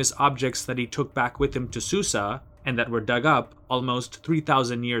most famous objects that he took back with him to Susa, and that were dug up almost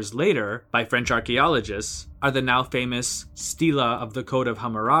 3,000 years later by French archaeologists, are the now famous Stela of the Code of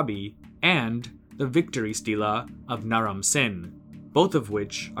Hammurabi and the Victory Stela of Naram Sin, both of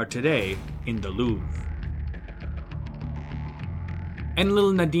which are today in the Louvre.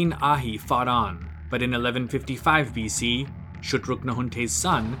 Enlil-nadin Ahi fought on, but in 1155 BC, Shutruk-Nahunte's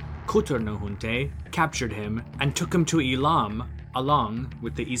son, Kutur-Nahunte, captured him and took him to Elam along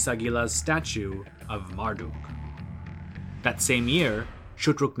with the Isagila's statue of Marduk. That same year,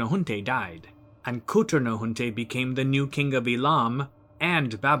 Shutruk-Nahunte died, and Kutarnahunte became the new king of Elam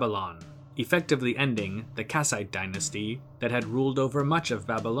and Babylon, effectively ending the Kassite dynasty that had ruled over much of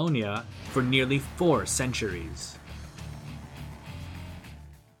Babylonia for nearly 4 centuries.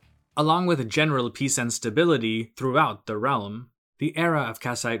 Along with general peace and stability throughout the realm, the era of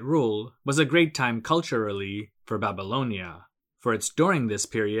Kassite rule was a great time culturally for Babylonia, for it's during this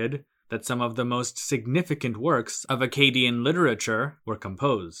period that some of the most significant works of Akkadian literature were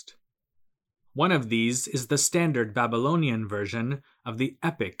composed. One of these is the standard Babylonian version of the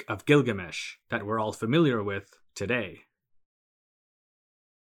Epic of Gilgamesh that we're all familiar with today.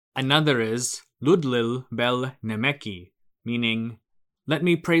 Another is Ludlil Bel Nemeki, meaning, "Let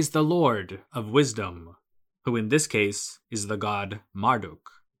me praise the Lord of wisdom," who in this case is the god Marduk.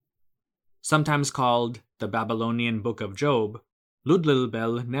 Sometimes called the Babylonian Book of Job, Ludlil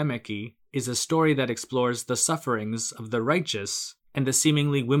Bel Nemeki is a story that explores the sufferings of the righteous and the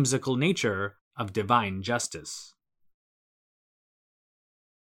seemingly whimsical nature of divine justice.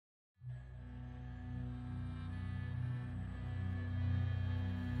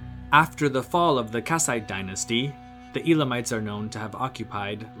 After the fall of the Kassite dynasty, the Elamites are known to have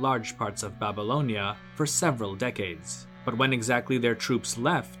occupied large parts of Babylonia for several decades, but when exactly their troops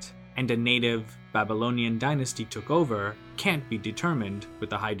left and a native Babylonian dynasty took over can't be determined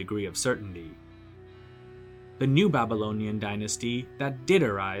with a high degree of certainty. The new Babylonian dynasty that did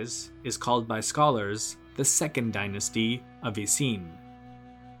arise is called by scholars the Second Dynasty of Isin.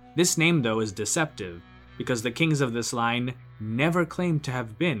 This name, though, is deceptive because the kings of this line never claimed to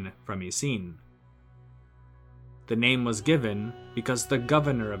have been from Isin. The name was given because the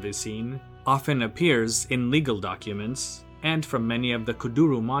governor of Isin often appears in legal documents and from many of the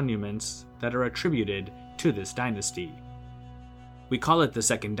Kuduru monuments that are attributed to this dynasty. We call it the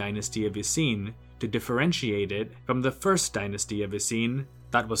Second Dynasty of Isin to differentiate it from the First Dynasty of Isin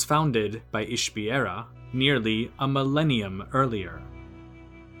that was founded by Ishbiera nearly a millennium earlier.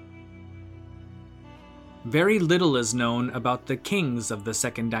 Very little is known about the kings of the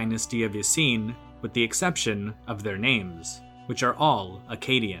Second Dynasty of Isin, with the exception of their names, which are all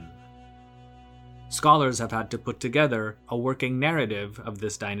Akkadian. Scholars have had to put together a working narrative of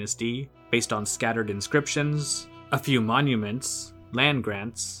this dynasty based on scattered inscriptions, a few monuments, land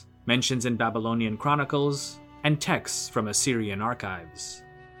grants, mentions in Babylonian chronicles, and texts from Assyrian archives.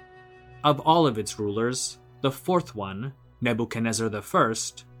 Of all of its rulers, the fourth one, Nebuchadnezzar I,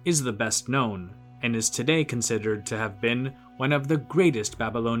 is the best known, and is today considered to have been one of the greatest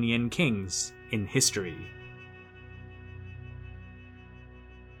Babylonian kings in history.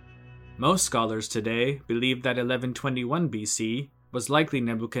 Most scholars today believe that 1121 BC was likely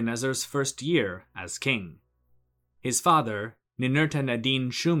Nebuchadnezzar's first year as king. His father,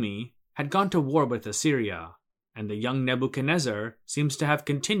 Ninurta-Nadin Shumi, had gone to war with Assyria, and the young Nebuchadnezzar seems to have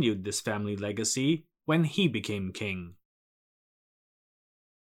continued this family legacy when he became king.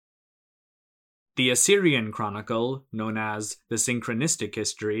 The Assyrian chronicle, known as the Synchronistic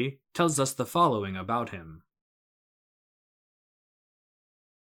History, tells us the following about him.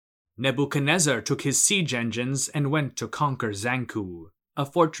 Nebuchadnezzar took his siege engines and went to conquer Zanku, a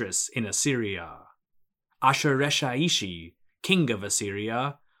fortress in Assyria. Ashur-resh-ishi, king of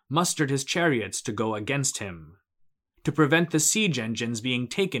Assyria, mustered his chariots to go against him. To prevent the siege engines being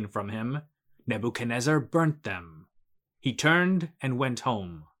taken from him, Nebuchadnezzar burnt them. He turned and went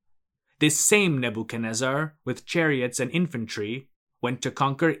home. This same Nebuchadnezzar, with chariots and infantry, went to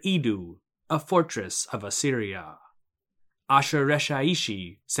conquer Idu, a fortress of Assyria.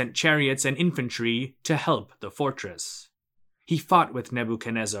 Ashur-resh-ishi sent chariots and infantry to help the fortress. He fought with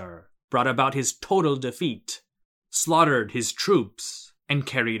Nebuchadnezzar, brought about his total defeat, slaughtered his troops, and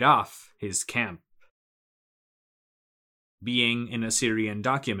carried off his camp. Being an Assyrian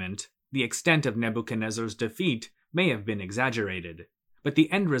document, the extent of Nebuchadnezzar's defeat may have been exaggerated, but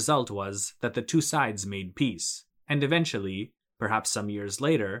the end result was that the two sides made peace, and eventually, perhaps some years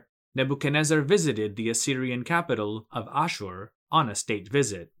later, Nebuchadnezzar visited the Assyrian capital of Ashur on a state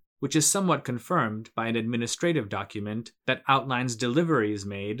visit, which is somewhat confirmed by an administrative document that outlines deliveries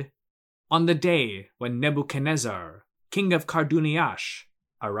made on the day when Nebuchadnezzar, king of Karduniash,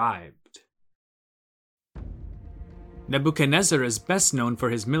 arrived. Nebuchadnezzar is best known for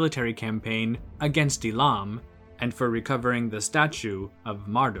his military campaign against Elam and for recovering the statue of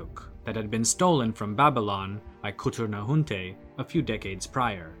Marduk that had been stolen from Babylon by Kutarnahunte a few decades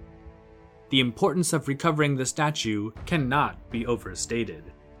prior. The importance of recovering the statue cannot be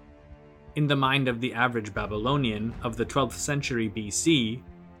overstated. In the mind of the average Babylonian of the 12th century BC,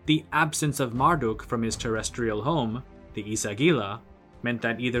 the absence of Marduk from his terrestrial home, the Isagila, meant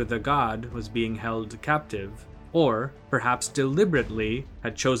that either the god was being held captive or perhaps deliberately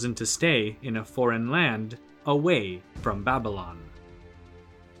had chosen to stay in a foreign land away from Babylon.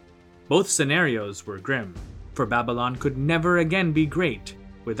 Both scenarios were grim, for Babylon could never again be great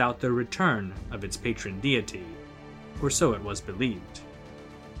without the return of its patron deity, or so it was believed.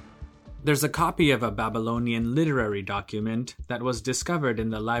 There's a copy of a Babylonian literary document that was discovered in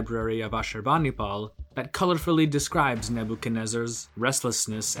the library of Ashurbanipal that colorfully describes Nebuchadnezzar's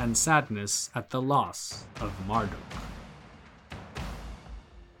restlessness and sadness at the loss of Marduk.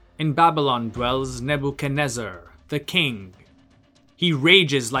 In Babylon dwells Nebuchadnezzar, the king. He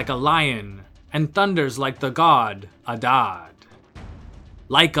rages like a lion and thunders like the god Adad.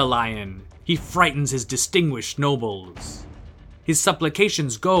 Like a lion, he frightens his distinguished nobles. His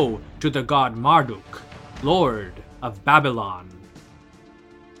supplications go to the god Marduk, lord of Babylon.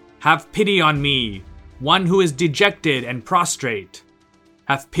 Have pity on me, one who is dejected and prostrate.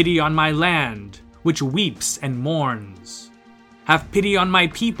 Have pity on my land, which weeps and mourns. Have pity on my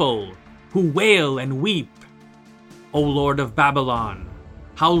people, who wail and weep. O Lord of Babylon,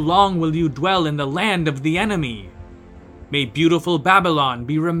 how long will you dwell in the land of the enemy? May beautiful Babylon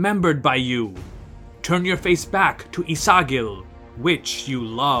be remembered by you. Turn your face back to Isagil, which you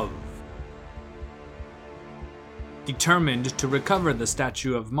love. Determined to recover the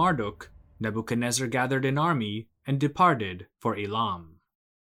statue of Marduk, Nebuchadnezzar gathered an army and departed for Elam.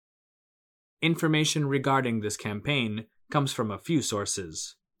 Information regarding this campaign comes from a few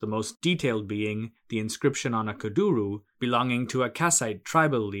sources, the most detailed being the inscription on a Kuduru belonging to a Kassite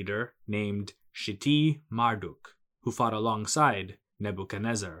tribal leader named Shiti Marduk, who fought alongside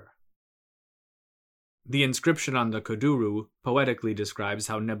Nebuchadnezzar. The inscription on the Kuduru poetically describes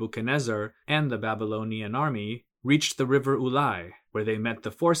how Nebuchadnezzar and the Babylonian army reached the river Ulai, where they met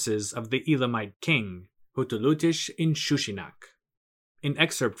the forces of the Elamite king, Hutulutish in Shushinak. An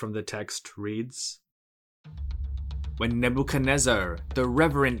excerpt from the text reads, "When Nebuchadnezzar, the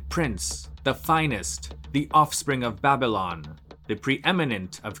reverend prince, the finest, the offspring of Babylon, the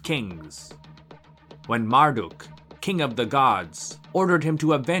preeminent of kings, when Marduk, king of the gods, ordered him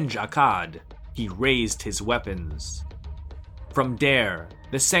to avenge Akkad, he raised his weapons. From Dare,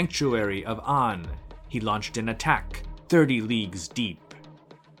 the sanctuary of An, he launched an attack 30 leagues deep.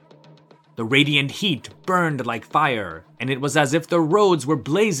 The radiant heat burned like fire, and it was as if the roads were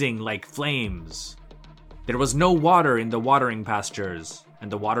blazing like flames. There was no water in the watering pastures, and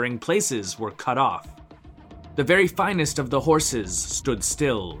the watering places were cut off. The very finest of the horses stood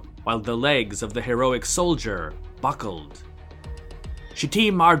still, while the legs of the heroic soldier buckled.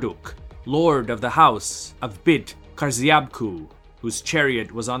 Shiti Marduk, lord of the house of Bit Karziabku, whose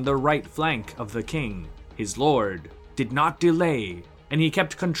chariot was on the right flank of the king, his lord, did not delay, and he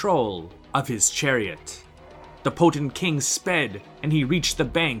kept control of his chariot. The potent king sped, and he reached the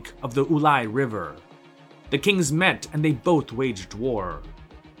bank of the Ulai River. The kings met, and they both waged war.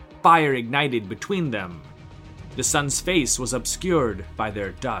 Fire ignited between them. The sun's face was obscured by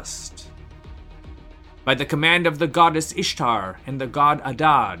their dust. By the command of the goddess Ishtar and the god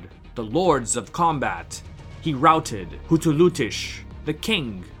Adad, the lords of combat, he routed Hutulutish, the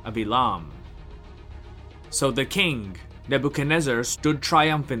king of Elam. So the king, Nebuchadnezzar, stood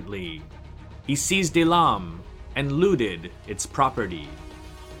triumphantly. He seized Elam and looted its property."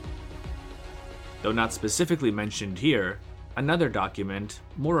 Though not specifically mentioned here, another document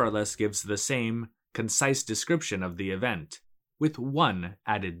more or less gives the same concise description of the event, with one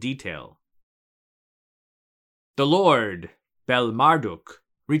added detail. The Lord, Bel Marduk,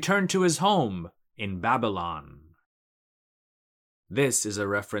 returned to his home in Babylon. This is a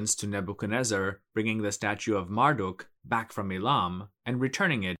reference to Nebuchadnezzar bringing the statue of Marduk back from Elam and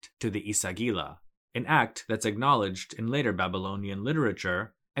returning it to the Isagila, an act that's acknowledged in later Babylonian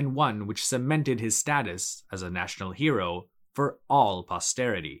literature and one which cemented his status as a national hero for all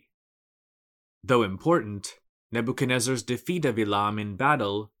posterity. Though important, Nebuchadnezzar's defeat of Elam in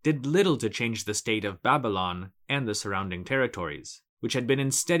battle did little to change the state of Babylon and the surrounding territories, which had been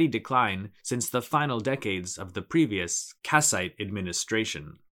in steady decline since the final decades of the previous Kassite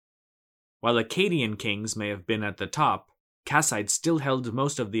administration. While Akkadian kings may have been at the top, Kassites still held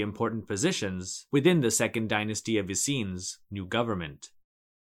most of the important positions within the second dynasty of Essene's new government.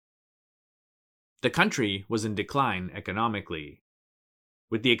 The country was in decline economically.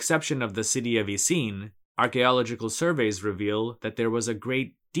 With the exception of the city of Essene, archaeological surveys reveal that there was a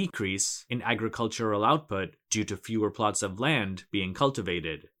great decrease in agricultural output due to fewer plots of land being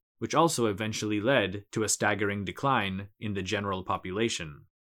cultivated, which also eventually led to a staggering decline in the general population.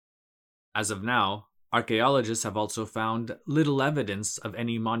 As of now, Archaeologists have also found little evidence of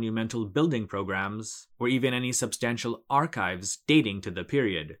any monumental building programs or even any substantial archives dating to the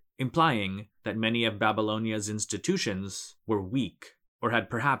period, implying that many of Babylonia's institutions were weak or had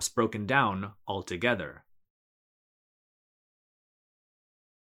perhaps broken down altogether.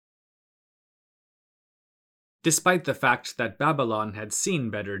 Despite the fact that Babylon had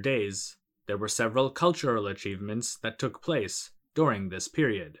seen better days, there were several cultural achievements that took place during this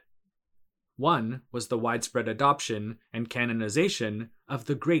period. One was the widespread adoption and canonization of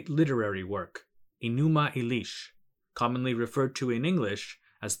the great literary work, Enuma Elish, commonly referred to in English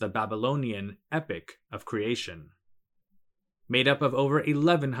as the Babylonian Epic of Creation. Made up of over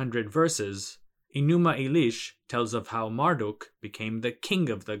 1,100 verses, Enuma Elish tells of how Marduk became the king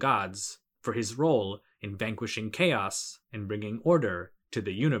of the gods for his role in vanquishing chaos and bringing order to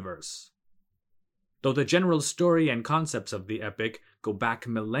the universe. Though the general story and concepts of the epic go back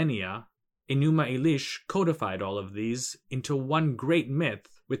millennia, Enuma Elish codified all of these into one great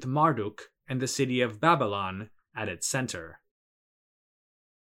myth with Marduk and the city of Babylon at its center.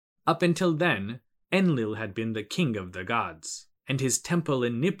 Up until then, Enlil had been the king of the gods, and his temple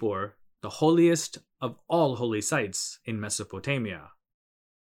in Nippur the holiest of all holy sites in Mesopotamia.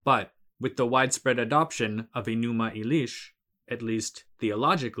 But with the widespread adoption of Enuma Elish, at least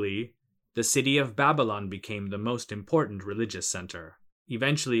theologically, the city of Babylon became the most important religious center,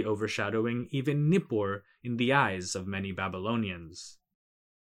 eventually overshadowing even Nippur in the eyes of many Babylonians.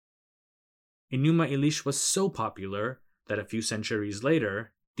 Enuma Elish was so popular that a few centuries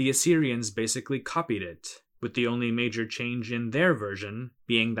later, the Assyrians basically copied it, with the only major change in their version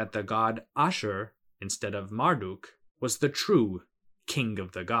being that the god Ashur, instead of Marduk, was the true king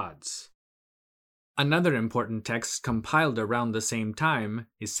of the gods. Another important text compiled around the same time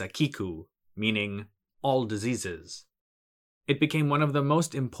is Sakiku, meaning all diseases. It became one of the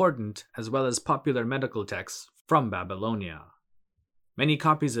most important as well as popular medical texts from Babylonia. Many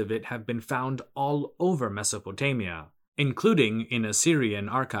copies of it have been found all over Mesopotamia, including in Assyrian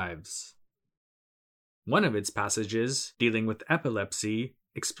archives. One of its passages, dealing with epilepsy,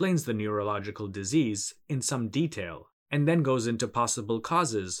 explains the neurological disease in some detail, and then goes into possible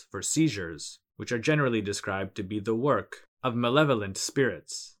causes for seizures, which are generally described to be the work of malevolent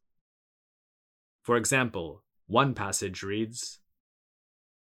spirits. For example, one passage reads,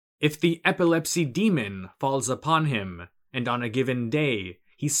 "If the epilepsy demon falls upon him, and on a given day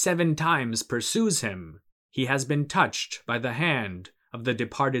he 7 times pursues him, he has been touched by the hand of the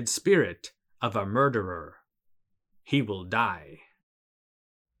departed spirit of a murderer. He will die."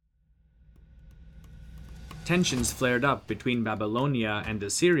 Tensions flared up between Babylonia and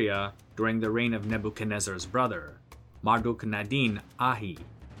Assyria during the reign of Nebuchadnezzar's brother, Marduk-Nadin-Ahi.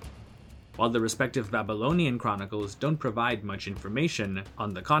 While the respective Babylonian chronicles don't provide much information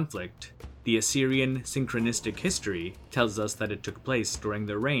on the conflict, the Assyrian synchronistic history tells us that it took place during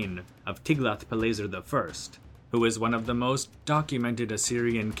the reign of Tiglath-Pileser I, who is one of the most documented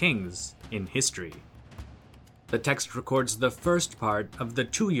Assyrian kings in history. The text records the first part of the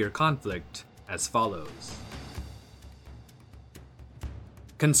 2-year conflict as follows.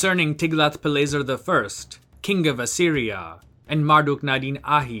 Concerning Tiglath-Pileser I, king of Assyria, and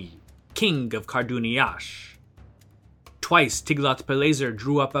Marduk-Nadin-Ahi, king of Karduniash. Twice Tiglath-Pileser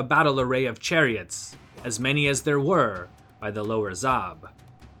drew up a battle array of chariots, as many as there were, by the lower Zab,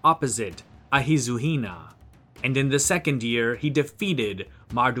 opposite Ahizuhina, and in the 2nd year he defeated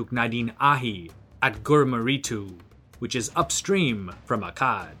Marduk-Nadin-Ahi at Gur-Maritu, which is upstream from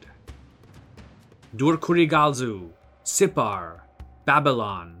Akkad. Dur-Kurigalzu, Sippar,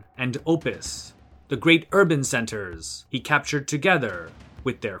 Babylon, and Opis, the great urban centers, he captured together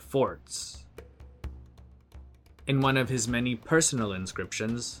with their forts. In one of his many personal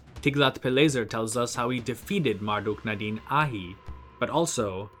inscriptions, Tiglath-Pileser tells us how he defeated Marduk-Nadin-Ahi, but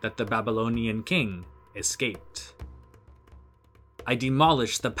also that the Babylonian king escaped. "I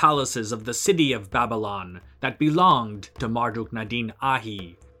demolished the palaces of the city of Babylon that belonged to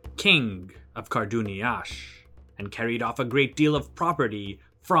Marduk-Nadin-Ahi, king of Karduniash, and carried off a great deal of property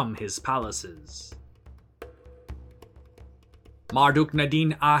from his palaces."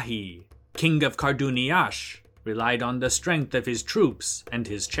 Marduk-Nadin-Ahi, king of Karduniash, relied on the strength of his troops and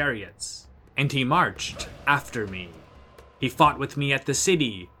his chariots, and he marched after me. He fought with me at the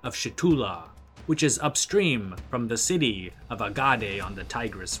city of Shitula, which is upstream from the city of Agade on the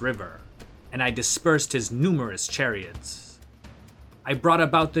Tigris River, and I dispersed his numerous chariots. I brought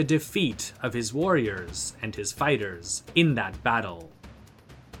about the defeat of his warriors and his fighters in that battle.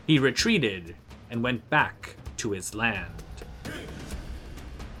 He retreated and went back to his land.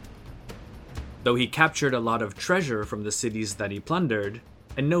 Though he captured a lot of treasure from the cities that he plundered,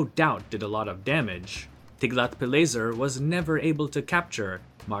 and no doubt did a lot of damage, Tiglath-Pileser was never able to capture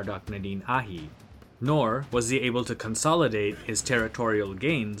Marduk-Nadin-Ahi, nor was he able to consolidate his territorial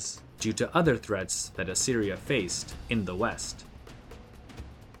gains due to other threats that Assyria faced in the west.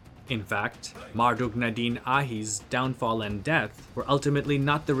 In fact, Marduk-Nadin-Ahi's downfall and death were ultimately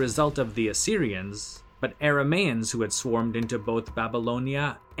not the result of the Assyrians, but Aramaeans who had swarmed into both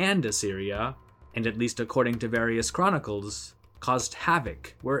Babylonia and Assyria, and at least according to various chronicles, caused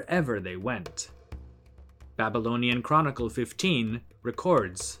havoc wherever they went. Babylonian Chronicle 15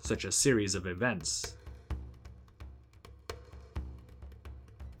 records such a series of events.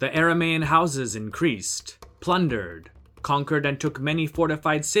 The Aramaean houses increased, plundered, conquered and took many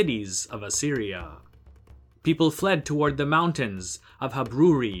fortified cities of Assyria. People fled toward the mountains of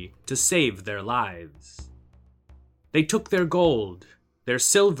Habruri to save their lives. They took their gold, their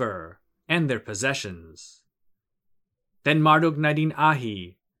silver, and their possessions. Then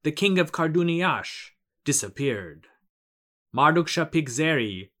Marduk-Nadin-Ahi, the king of Karduniash, disappeared.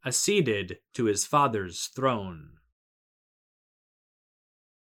 Marduk-Shapik-Zeri acceded to his father's throne.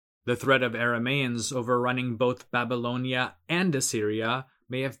 The threat of Aramaeans overrunning both Babylonia and Assyria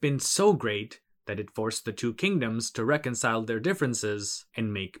may have been so great that it forced the two kingdoms to reconcile their differences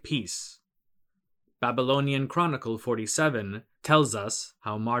and make peace. Babylonian Chronicle 47 tells us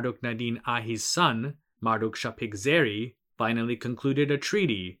how Marduk-Nadin-Ahi's son, Marduk-Shapik-Zeri, finally concluded a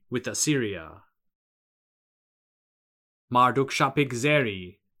treaty with Assyria.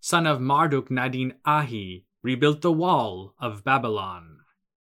 Marduk-Shapik-Zeri, son of Marduk-Nadin-Ahi, rebuilt the wall of Babylon.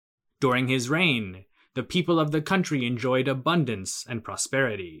 During his reign, the people of the country enjoyed abundance and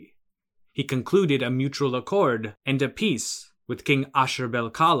prosperity. He concluded a mutual accord and a peace with King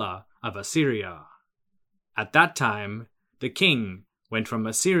Ashur-bel-Kala of Assyria. At that time, the king went from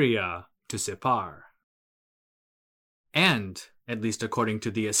Assyria to Sippar. And, at least according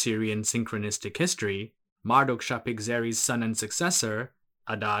to the Assyrian synchronistic history, Marduk-Shapik-Zeri's son and successor,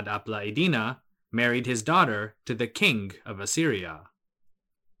 Adad-apla-iddina, married his daughter to the king of Assyria.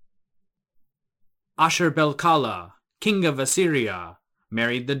 Ashur-bel-Kala, king of Assyria,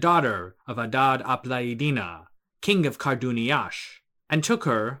 married the daughter of Adad-apla-iddina, king of Karduniash, and took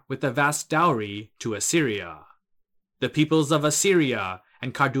her with a vast dowry to Assyria. The peoples of Assyria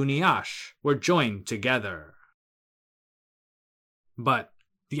and Karduniash were joined together. But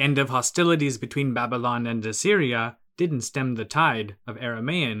the end of hostilities between Babylon and Assyria didn't stem the tide of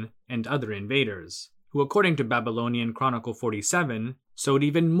Aramaean and other invaders, who according to Babylonian Chronicle 47 sowed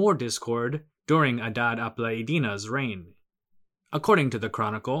even more discord during Adad-apla-iddina's reign. According to the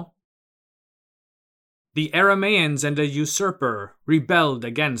chronicle, the Aramaeans and a usurper rebelled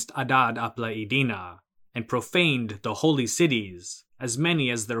against Adad-apla-iddina and profaned the holy cities, as many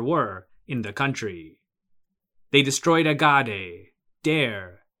as there were in the country. They destroyed Agade,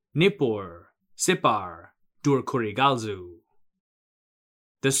 Der, Nippur, Sippar, Dur-Kurigalzu.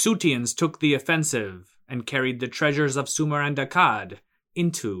 The Sutians took the offensive and carried the treasures of Sumer and Akkad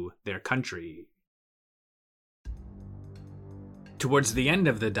into their country. Towards the end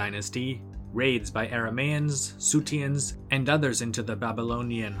of the dynasty, raids by Aramaeans, Sutians, and others into the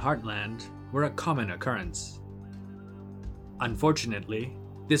Babylonian heartland were a common occurrence. Unfortunately,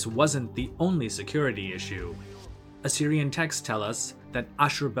 this wasn't the only security issue. Assyrian texts tell us that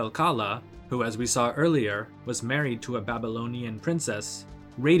Ashur-bel-Kala, who as we saw earlier was married to a Babylonian princess,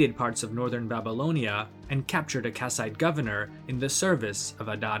 raided parts of northern Babylonia and captured a Kassite governor in the service of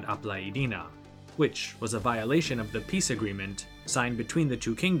Adad-apla-iddina, which was a violation of the peace agreement signed between the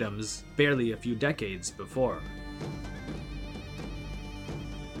two kingdoms barely a few decades before.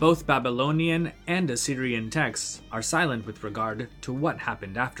 Both Babylonian and Assyrian texts are silent with regard to what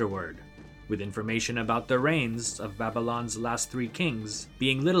happened afterward, with information about the reigns of Babylon's last three kings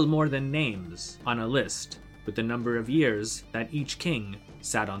being little more than names on a list, with the number of years that each king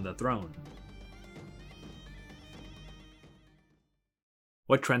sat on the throne.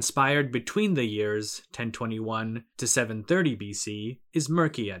 What transpired between the years 1021 to 730 BC is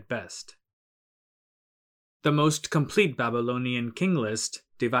murky at best. The most complete Babylonian king list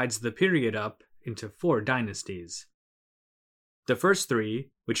divides the period up into 4 dynasties. The first 3,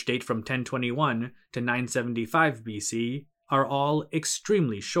 which date from 1021 to 975 BC, are all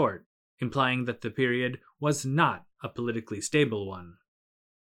extremely short, implying that the period was not a politically stable one.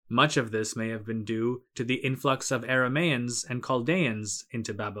 Much of this may have been due to the influx of Aramaeans and Chaldeans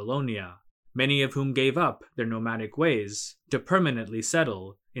into Babylonia, many of whom gave up their nomadic ways to permanently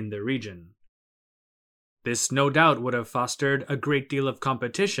settle in the region. This no doubt would have fostered a great deal of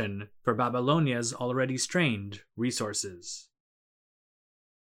competition for Babylonia's already strained resources.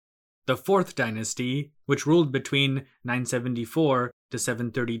 The 4th dynasty, which ruled between 974 to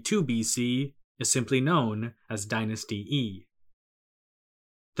 732 BC is simply known as Dynasty E.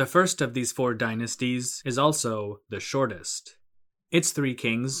 The first of these 4 dynasties is also the shortest. Its 3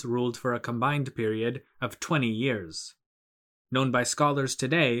 kings ruled for a combined period of 20 years. Known by scholars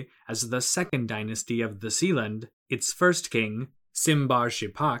today as the second dynasty of the Sealand, its first king,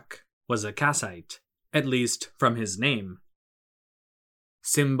 Simbar-Shipaq, was a Kassite, at least from his name.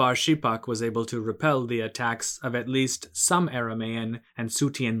 Simbar-Shipaq was able to repel the attacks of at least some Aramaean and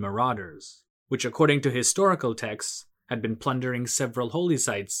Sutian marauders, which according to historical texts had been plundering several holy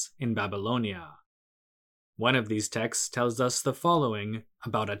sites in Babylonia. One of these texts tells us the following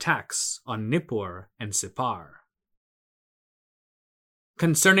about attacks on Nippur and Sippar.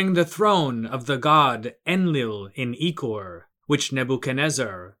 Concerning the throne of the god Enlil in Ikur, which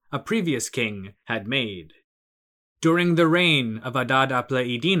Nebuchadnezzar, a previous king, had made. During the reign of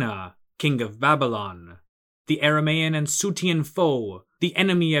Adad-apla-iddina, king of Babylon, the Aramaean and Sutian foe, the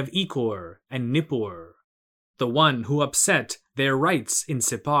enemy of Ikur and Nippur, the one who upset their rights in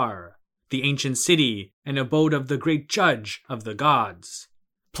Sippar, the ancient city and abode of the great judge of the gods,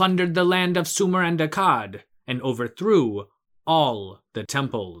 plundered the land of Sumer and Akkad, and overthrew all the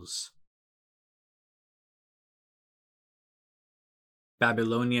temples.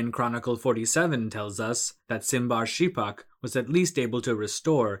 Babylonian Chronicle 47 tells us that Simbar-Shipaq was at least able to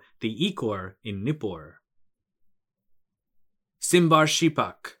restore the Ikur in Nippur.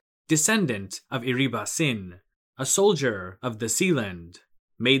 Simbar-Shipaq, descendant of Iribasin, a soldier of the Sealand,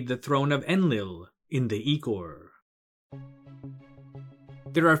 made the throne of Enlil in the Ikur.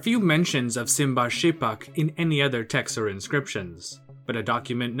 There are few mentions of Simbar-Shipaq in any other texts or inscriptions, but a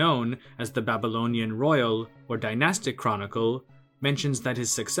document known as the Babylonian Royal or Dynastic Chronicle mentions that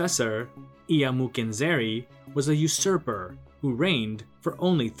his successor, Ea-Mukenzeri, was a usurper who reigned for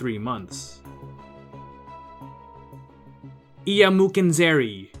only 3 months.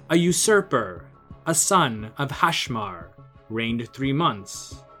 Ea-Mukenzeri, a usurper, a son of Hashmar, reigned 3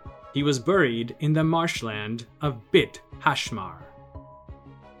 months. He was buried in the marshland of Bit Hashmar.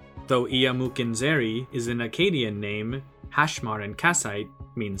 Though Ea-Mukenzeri is an Akkadian name, Hashmar in Kassite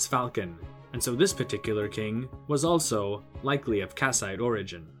means falcon, and so this particular king was also likely of Kassite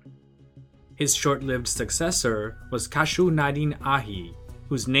origin. His short-lived successor was Kashu-nadin-ahi,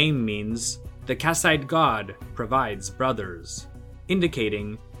 whose name means the Kassite god provides brothers,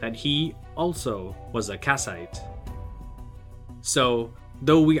 indicating that he also was a Kassite. So,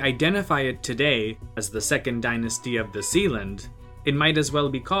 though we identify it today as the second dynasty of the Sealand, it might as well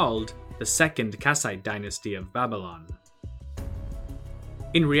be called the second Kassite dynasty of Babylon.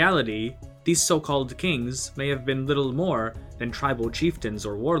 In reality, these so-called kings may have been little more than tribal chieftains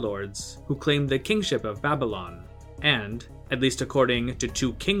or warlords who claimed the kingship of Babylon, and, at least according to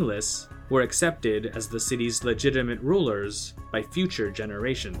 2 king lists, were accepted as the city's legitimate rulers by future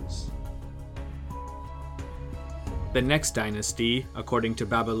generations. The next dynasty, according to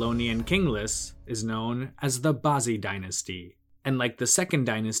Babylonian king lists, is known as the Bazi dynasty, and like the second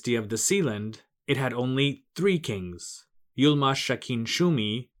dynasty of the Sealand, it had only 3 kings,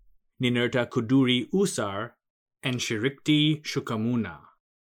 Yulmash-Shakin-Shumi, Ninurta-Kudurri-Usar, and Shirikti-Shuqamuna.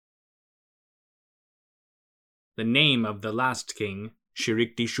 The name of the last king,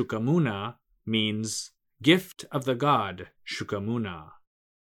 Shirikti-Shuqamuna, means gift of the god Shuqamuna.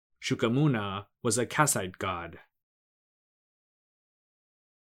 Shuqamuna was a Kassite god.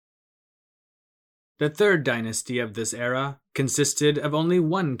 The third dynasty of this era consisted of only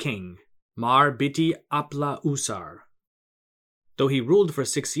 1 king, Mar-Biti-Apla-Usar. Though he ruled for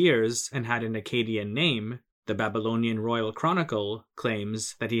 6 years and had an Akkadian name, the Babylonian Royal Chronicle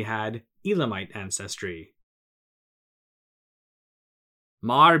claims that he had Elamite ancestry.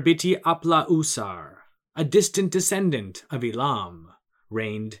 Mar-Biti-Apla-Usar, a distant descendant of Elam,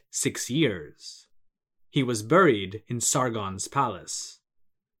 reigned 6 years. He was buried in Sargon's palace.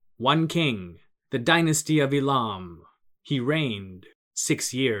 1 king, the dynasty of Elam. He reigned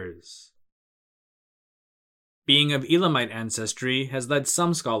 6 years. Being of Elamite ancestry has led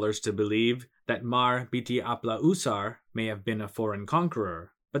some scholars to believe that Mar-Biti-Apla-Usar may have been a foreign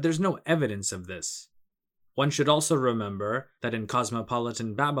conqueror, but there's no evidence of this. One should also remember that in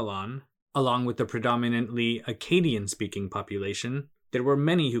cosmopolitan Babylon, along with the predominantly Akkadian-speaking population, there were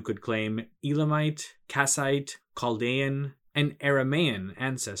many who could claim Elamite, Kassite, Chaldean, and Aramaean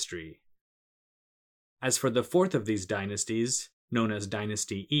ancestry. As for the fourth of these dynasties, known as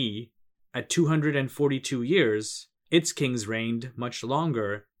Dynasty E, at 242 years, its kings reigned much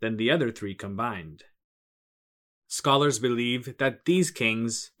longer than the other 3 combined. Scholars believe that these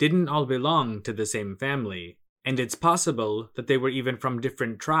kings didn't all belong to the same family, and it's possible that they were even from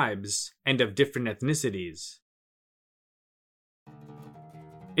different tribes and of different ethnicities.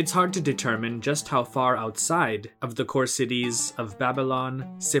 It's hard to determine just how far outside of the core cities of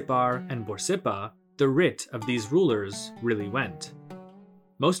Babylon, Sippar, and Borsippa the writ of these rulers really went.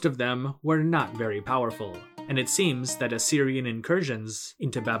 Most of them were not very powerful, and it seems that Assyrian incursions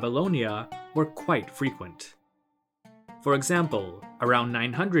into Babylonia were quite frequent. For example, around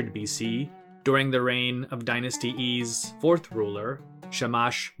 900 BC, during the reign of Dynasty E's fourth ruler,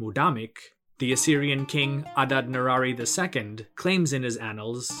 Shamash Mudammiq, the Assyrian king Adad-nirari II claims in his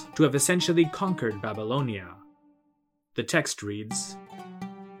annals to have essentially conquered Babylonia. The text reads,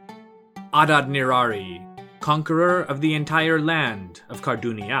 Adad-nirari, conqueror of the entire land of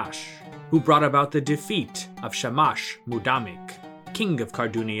Karduniash, who brought about the defeat of Shamash Mudammiq, king of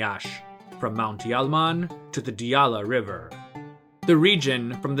Karduniash, from Mount Yalman to the Diyala River. The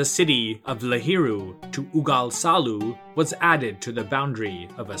region from the city of Lahiru to Ugal Salu was added to the boundary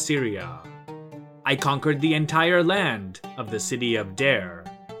of Assyria. I conquered the entire land of the city of Der.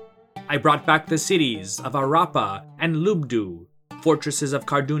 I brought back the cities of Arapa and Lubdu, fortresses of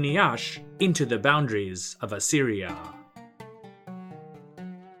Karduniash, into the boundaries of Assyria.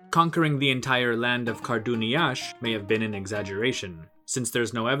 Conquering the entire land of Karduniash may have been an exaggeration, since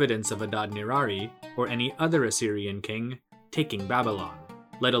there's no evidence of Adad-nirari or any other Assyrian king taking Babylon,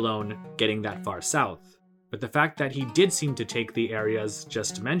 let alone getting that far south. But the fact that he did seem to take the areas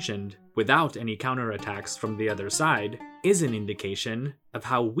just mentioned without any counterattacks from the other side is an indication of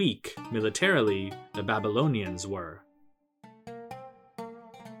how weak militarily the Babylonians were.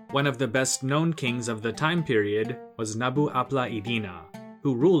 One of the best-known kings of the time period was Nabu-apla-iddina,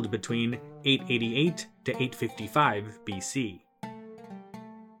 who ruled between 888 to 855 BC.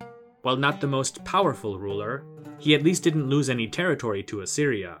 While not the most powerful ruler, he at least didn't lose any territory to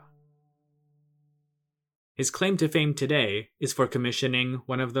Assyria. His claim to fame today is for commissioning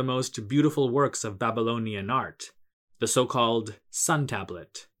one of the most beautiful works of Babylonian art, the so-called Sun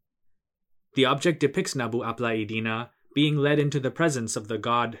Tablet. The object depicts Nabu-apla-iddina being led into the presence of the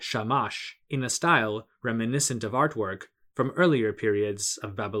god Shamash in a style reminiscent of artwork from earlier periods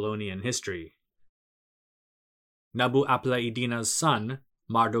of Babylonian history. Nabu-apla-iddina's son,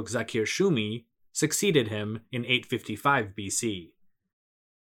 Marduk-zakir-shumi, succeeded him in 855 BC.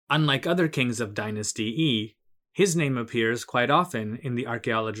 Unlike other kings of Dynasty E, his name appears quite often in the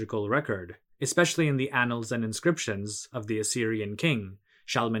archaeological record, especially in the annals and inscriptions of the Assyrian king,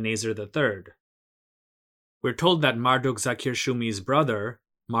 Shalmaneser III. We're told that Marduk-zakir-shumi's brother,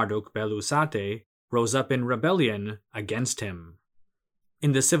 Marduk-belusate, rose up in rebellion against him.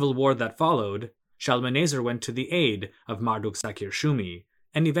 In the civil war that followed, Shalmaneser went to the aid of Marduk-zakir-shumi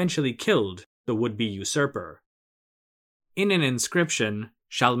and eventually killed the would-be usurper. In an inscription,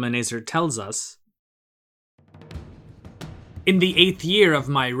 Shalmaneser tells us, In the 8th year of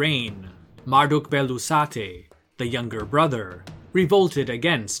my reign, Marduk-belusate, the younger brother, revolted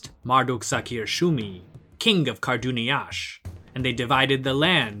against Marduk-zakir-shumi, king of Karduniash, and they divided the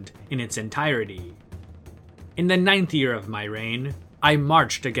land in its entirety. In the 9th year of my reign, I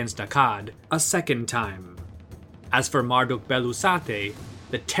marched against Akkad a second time. As for Marduk-belusate,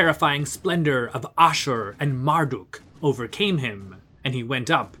 the terrifying splendor of Ashur and Marduk overcame him, and he went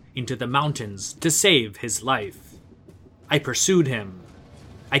up into the mountains to save his life. I pursued him.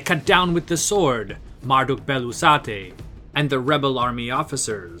 I cut down with the sword Marduk-belusate and the rebel army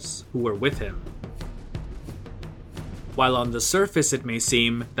officers who were with him. While on the surface it may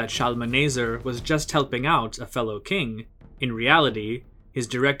seem that Shalmaneser was just helping out a fellow king, in reality, his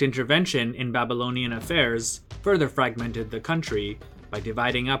direct intervention in Babylonian affairs further fragmented the country by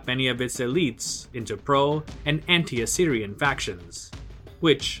dividing up many of its elites into pro- and anti-Assyrian factions,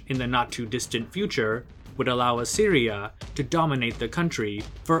 which, in the not-too-distant future, would allow Assyria to dominate the country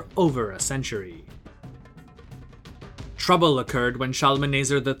for over a century. Trouble occurred when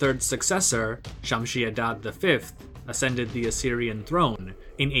Shalmaneser III's successor, Shamshi-Adad V, ascended the Assyrian throne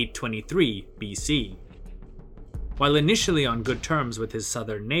in 823 BC. While initially on good terms with his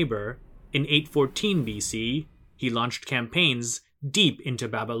southern neighbor, in 814 BC, he launched campaigns deep into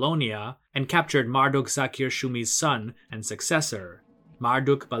Babylonia and captured Marduk-zakir-shumi's son and successor,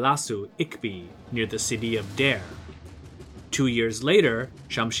 Marduk-balassu-ikbi, near the city of Der. 2 years later,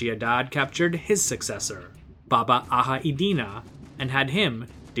 Shamshi-Adad captured his successor, Baba-aha-iddina, and had him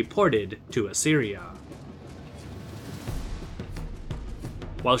deported to Assyria.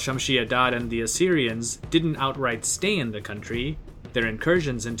 While Shamshi-Adad and the Assyrians didn't outright stay in the country, their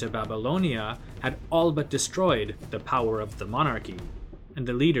incursions into Babylonia had all but destroyed the power of the monarchy, and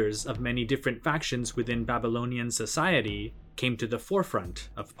the leaders of many different factions within Babylonian society came to the forefront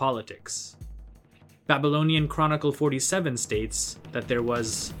of politics. Babylonian Chronicle 47 states that there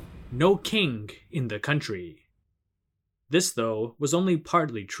was no king in the country. This, though, was only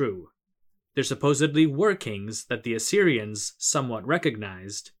partly true. There supposedly were kings that the Assyrians somewhat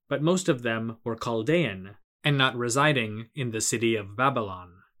recognized, but most of them were Chaldean and not residing in the city of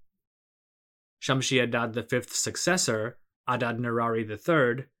Babylon. Shamshi-Adad V's successor, Adad-nirari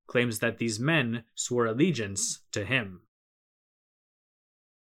III, claims that these men swore allegiance to him.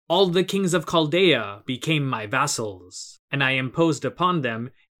 All the kings of Chaldea became my vassals, and I imposed upon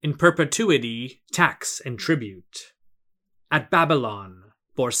them in perpetuity tax and tribute. At Babylon,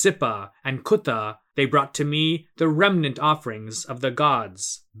 Borsippa, and Kutha, they brought to me the remnant offerings of the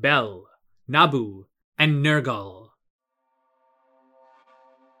gods Bel, Nabu, and Nergal.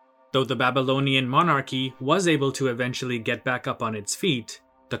 Though the Babylonian monarchy was able to eventually get back up on its feet,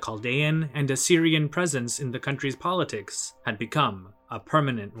 the Chaldean and Assyrian presence in the country's politics had become a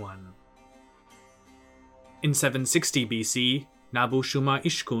permanent one. In 760 BC,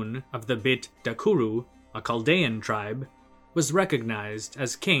 Nabu-shuma-ishkun of the Bit Dakuru, a Chaldean tribe, was recognized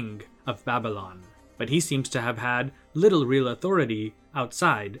as king of Babylon, but he seems to have had little real authority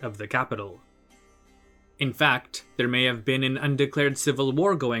outside of the capital. In fact, there may have been an undeclared civil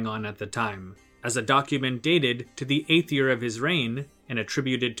war going on at the time, as a document dated to the 8th year of his reign and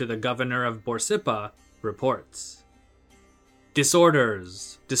attributed to the governor of Borsippa reports.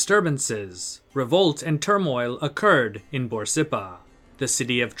 Disorders, disturbances, revolt, and turmoil occurred in Borsippa, the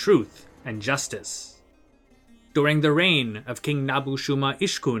city of truth and justice. During the reign of King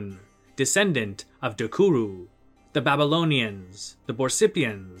Nabu-shuma-ishkun, descendant of Dakuru, the Babylonians, the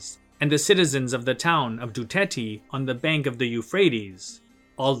Borsippians, and the citizens of the town of Duteti on the bank of the Euphrates,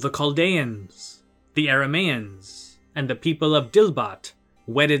 all the Chaldeans, the Aramaeans, and the people of Dilbat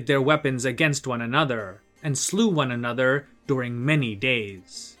whetted their weapons against one another and slew one another during many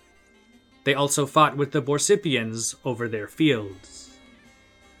days. They also fought with the Borsippians over their fields.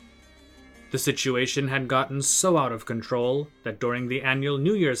 The situation had gotten so out of control that during the annual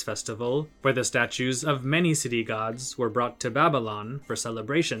New Year's festival, where the statues of many city gods were brought to Babylon for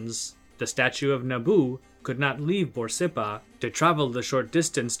celebrations, the statue of Nabu could not leave Borsippa to travel the short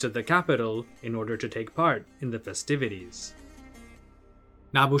distance to the capital in order to take part in the festivities.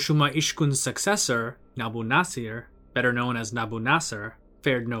 Nabu-shuma-ishkun's successor, Nabu-nasir, better known as Nabu-nasser,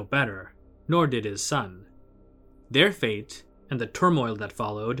 fared no better, nor did his son. Their fate, and the turmoil that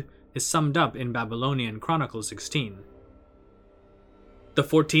followed, is summed up in Babylonian Chronicle 16. The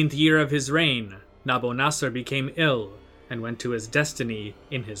 14th year of his reign, Nabu-nasser became ill and went to his destiny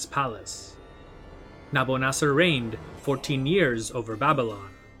in his palace. Nabu-nasser reigned 14 years over Babylon.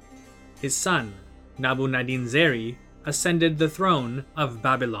 His son, Nabu-nadin-zeri, ascended the throne of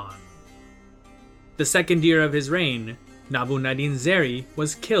Babylon. The 2nd year of his reign, Nabu-nadin-zeri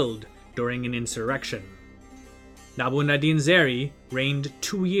was killed during an insurrection. Nabu-nadin-zeri reigned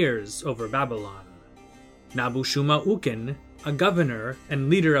 2 years over Babylon. Nabu-shuma-ukin, a governor and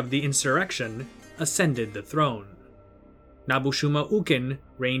leader of the insurrection, ascended the throne. Nabu-shuma-ukin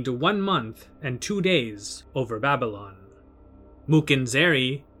reigned 1 month and 2 days over Babylon.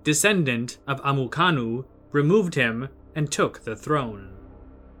 Mukin-zeri, descendant of Amukanu, removed him and took the throne.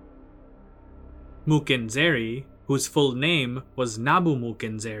 Mukin-zeri, whose full name was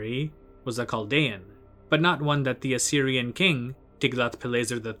Nabu-mukin-zeri, was a Chaldean, but not one that the Assyrian king,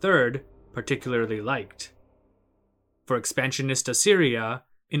 Tiglath-Pileser III, particularly liked. For expansionist Assyria,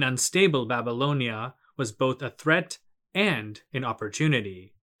 an unstable Babylonia was both a threat and an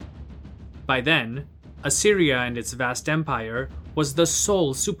opportunity. By then, Assyria and its vast empire was the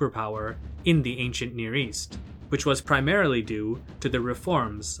sole superpower in the ancient Near East, which was primarily due to the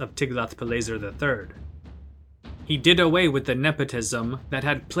reforms of Tiglath-Pileser III. He did away with the nepotism that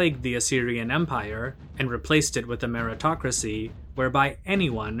had plagued the Assyrian Empire and replaced it with a meritocracy whereby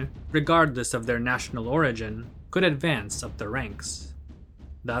anyone, regardless of their national origin, could advance up the ranks.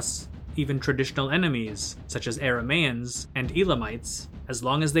 Thus, even traditional enemies, such as Aramaeans and Elamites, as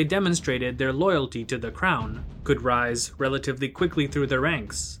long as they demonstrated their loyalty to the crown, could rise relatively quickly through the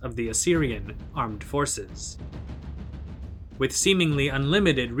ranks of the Assyrian armed forces. With seemingly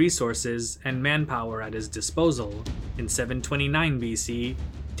unlimited resources and manpower at his disposal, in 729 BC,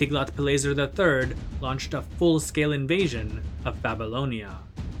 Tiglath-Pileser III launched a full-scale invasion of Babylonia.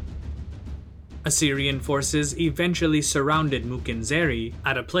 Assyrian forces eventually surrounded Mukin-zeri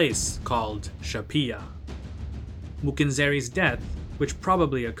at a place called Shapiya. Mukin-zeri's death, which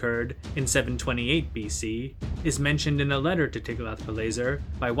probably occurred in 728 BC, is mentioned in a letter to Tiglath-Pileser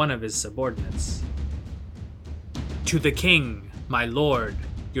by one of his subordinates. To the king, my lord,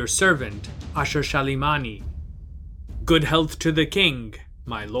 your servant, Ashur-shali-mani. Good health to the king,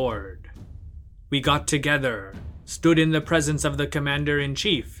 my lord. We got together, stood in the presence of the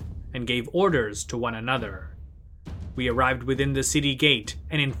commander-in-chief, and gave orders to one another. we arrived within the city gate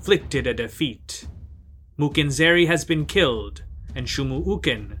and inflicted a defeat. Mukenzeri has been killed, and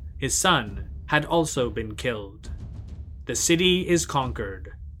Shumuuken, his son, had also been killed. The city is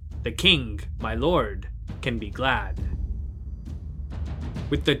conquered. The king, my lord, can be glad."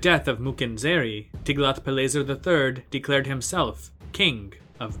 With the death of Mukenzeri, Tiglath-Pileser III declared himself king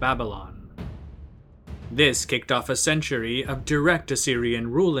of Babylon. This kicked off a century of direct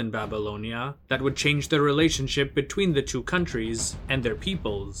Assyrian rule in Babylonia that would change the relationship between the two countries and their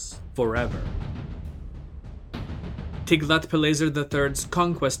peoples forever. Tiglath-Pileser III's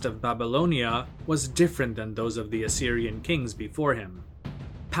conquest of Babylonia was different than those of the Assyrian kings before him.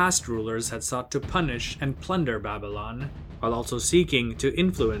 Past rulers had sought to punish and plunder Babylon, while also seeking to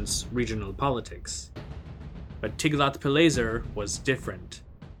influence regional politics. But Tiglath-Pileser was different.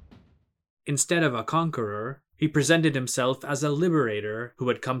 Instead of a conqueror, he presented himself as a liberator who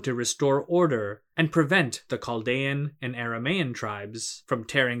had come to restore order and prevent the Chaldean and Aramaean tribes from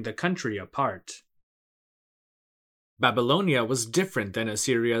tearing the country apart. Babylonia was different than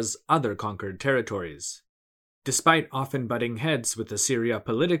Assyria's other conquered territories. Despite often butting heads with Assyria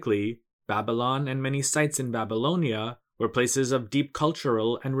politically, Babylon and many sites in Babylonia were places of deep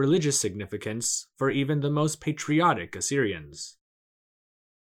cultural and religious significance for even the most patriotic Assyrians.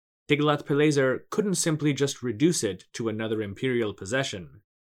 Tiglath-Pileser couldn't simply just reduce it to another imperial possession.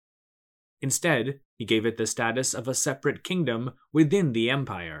 Instead, he gave it the status of a separate kingdom within the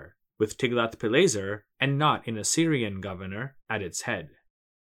empire, with Tiglath-Pileser, and not an Assyrian governor, at its head.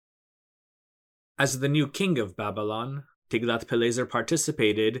 As the new king of Babylon, Tiglath-Pileser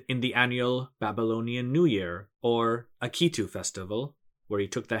participated in the annual Babylonian New Year, or Akitu festival, where he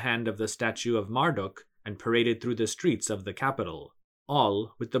took the hand of the statue of Marduk and paraded through the streets of the capital,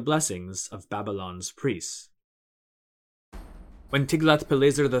 all with the blessings of Babylon's priests. When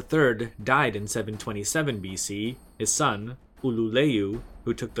Tiglath-Pileser III died in 727 BC, his son, Ululayu,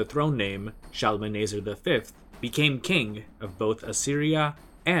 who took the throne name Shalmaneser V, became king of both Assyria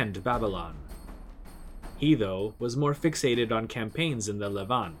and Babylon. He, though, was more fixated on campaigns in the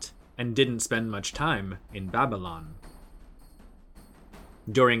Levant, and didn't spend much time in Babylon.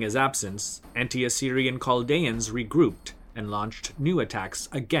 During his absence, anti-Assyrian Chaldeans regrouped and launched new attacks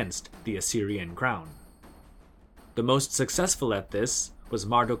against the Assyrian crown. The most successful at this was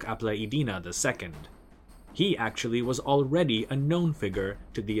Marduk-apla-iddina II. He actually was already a known figure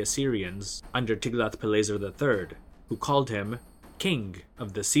to the Assyrians under Tiglath-Pileser III, who called him King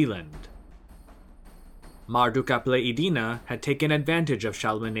of the Sealand. Marduk-apla-iddina had taken advantage of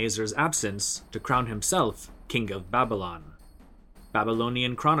Shalmaneser's absence to crown himself king of Babylon.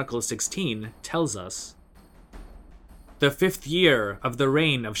 Babylonian Chronicle 16 tells us, "The 5th year of the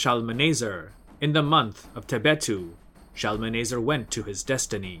reign of Shalmaneser, in the month of Tebetu, Shalmaneser went to his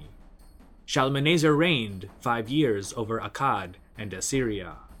destiny. Shalmaneser reigned 5 years over Akkad and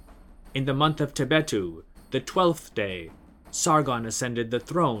Assyria. In the month of Tebetu, the 12th day, Sargon ascended the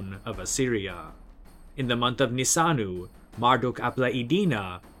throne of Assyria. In the month of Nisanu,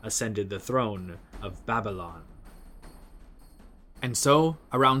 Marduk-apla-iddina ascended the throne of Babylon." And so,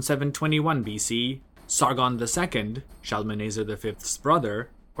 around 721 BC, Sargon II, Shalmaneser V's brother,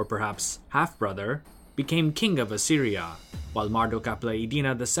 or perhaps half-brother, became king of Assyria, while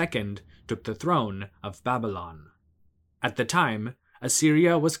Marduk-apla-iddina II took the throne of Babylon. At the time,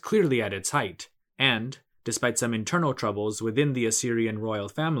 Assyria was clearly at its height, and, despite some internal troubles within the Assyrian royal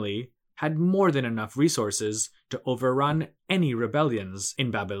family, had more than enough resources to overrun any rebellions in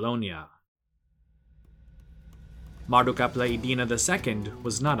Babylonia. Marduk-apla-iddina II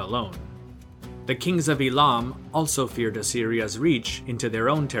was not alone. The kings of Elam also feared Assyria's reach into their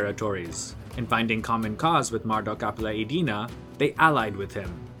own territories, and finding common cause with Marduk-apla-iddina, they allied with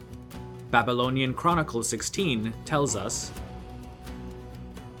him. Babylonian Chronicle 16 tells us,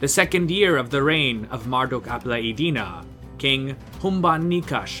 "The 2nd year of the reign of Marduk-apla-iddina, King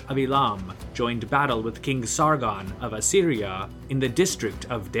Humban-Nikash of Elam joined battle with King Sargon of Assyria in the district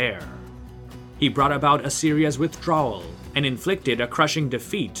of Dare. He brought about Assyria's withdrawal and inflicted a crushing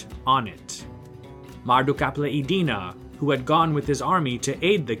defeat on it. Marduk-apla-iddina, who had gone with his army to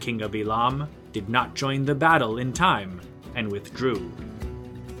aid the king of Elam, did not join the battle in time and withdrew."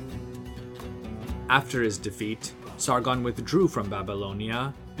 After his defeat, Sargon withdrew from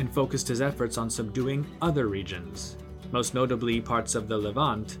Babylonia and focused his efforts on subduing other regions, most notably parts of the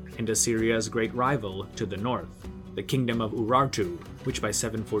Levant and Assyria's great rival to the north, the kingdom of Urartu, which by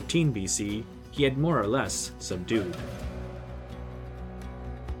 714 BC he had more or less subdued.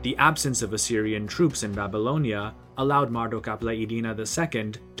 The absence of Assyrian troops in Babylonia allowed Marduk-apla-iddina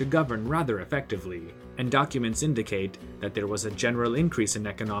II to govern rather effectively, and documents indicate that there was a general increase in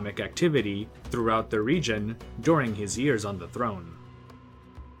economic activity throughout the region during his years on the throne.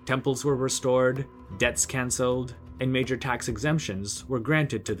 Temples were restored, debts cancelled, and major tax exemptions were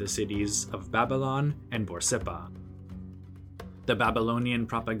granted to the cities of Babylon and Borsippa. The Babylonian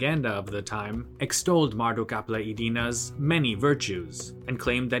propaganda of the time extolled Marduk-apla-iddina's many virtues and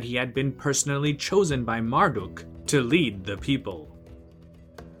claimed that he had been personally chosen by Marduk to lead the people.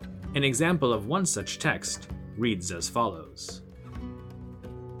 An example of one such text reads as follows.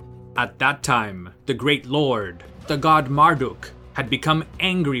 At that time, the great lord, the god Marduk, had become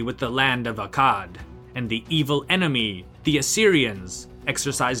angry with the land of Akkad, and the evil enemy, the Assyrians,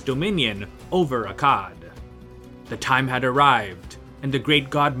 exercised dominion over Akkad. The time had arrived, and the great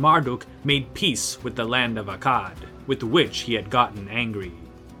god Marduk made peace with the land of Akkad, with which he had gotten angry.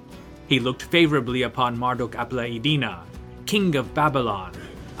 He looked favorably upon Marduk-apla-iddina, king of Babylon,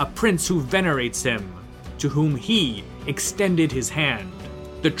 a prince who venerates him, to whom he extended his hand,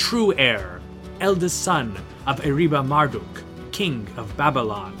 the true heir, eldest son of Eriba Marduk, king of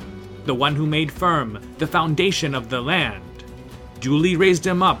Babylon, the one who made firm the foundation of the land, duly raised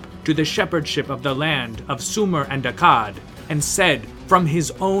him up to the shepherdship of the land of Sumer and Akkad, and said from his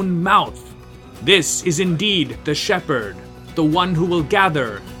own mouth, "This is indeed the shepherd, the one who will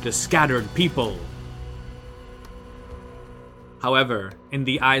gather the scattered people." However, in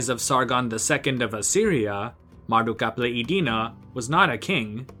the eyes of Sargon II of Assyria, Marduk-apla-iddina was not a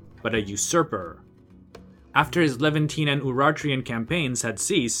king, but a usurper. After his Levantine and Urartian campaigns had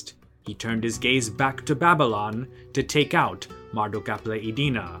ceased, he turned his gaze back to Babylon to take out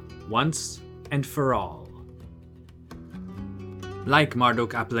Marduk-apla-iddina once and for all. Like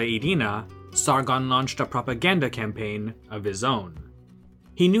Marduk-apla-iddina, Sargon launched a propaganda campaign of his own.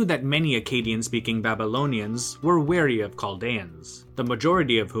 He knew that many Akkadian-speaking Babylonians were wary of Chaldeans, the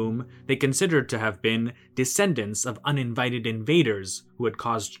majority of whom they considered to have been descendants of uninvited invaders who had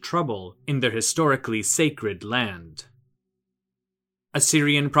caused trouble in their historically sacred land.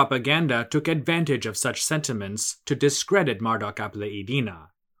 Assyrian propaganda took advantage of such sentiments to discredit Marduk-apla-iddina,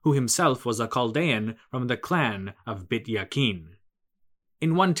 who himself was a Chaldean from the clan of Bit Yakin.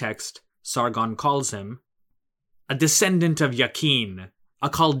 In one text, Sargon calls him a descendant of Yakin, a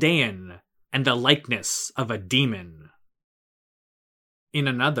Chaldean, and the likeness of a demon. In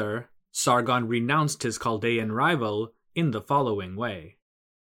another, Sargon renounced his Chaldean rival in the following way.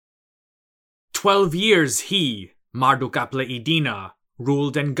 12 years he, Marduk-apla-iddina,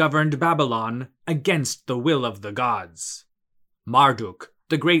 ruled and governed Babylon against the will of the gods. Marduk,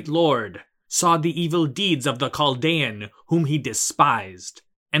 the great lord, saw the evil deeds of the Chaldean whom he despised,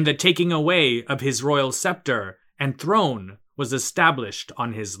 and the taking away of his royal scepter and throne was established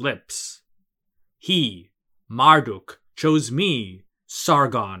on his lips. He, Marduk, chose me,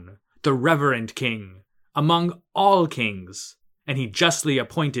 Sargon, the reverend king, among all kings, and he justly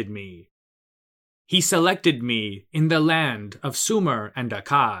appointed me. He selected me in the land of Sumer and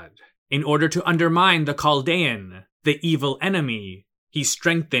Akkad. In order to undermine the Chaldean, the evil enemy, he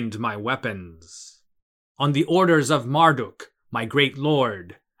strengthened my weapons. On the orders of Marduk, my great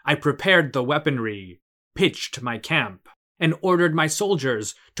lord, I prepared the weaponry, pitched my camp, and ordered my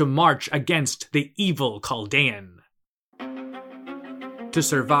soldiers to march against the evil Chaldean. To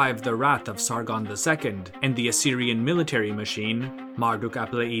survive the wrath of Sargon II and the Assyrian military machine,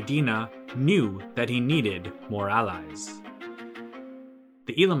 Marduk-apla-iddina knew that he needed more allies.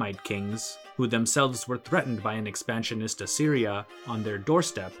 The Elamite kings, who themselves were threatened by an expansionist Assyria on their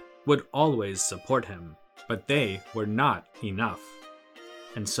doorstep, would always support him, but they were not enough.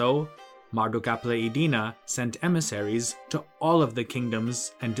 And so, Marduk-apla-iddina sent emissaries to all of the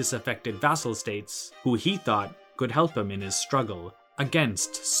kingdoms and disaffected vassal states who he thought could help him in his struggle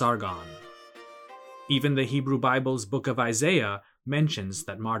against Sargon. Even the Hebrew Bible's Book of Isaiah mentions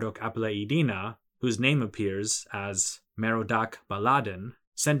that Marduk-apla-iddina, whose name appears as Merodach-Baladan,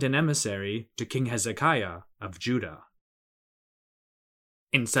 sent an emissary to King Hezekiah of Judah.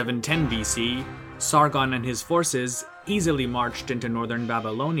 In 710 BC, Sargon and his forces easily marched into northern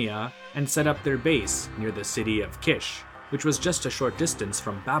Babylonia and set up their base near the city of Kish, which was just a short distance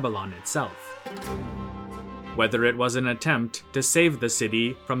from Babylon itself. Whether it was an attempt to save the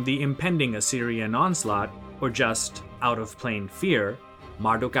city from the impending Assyrian onslaught or just out of plain fear,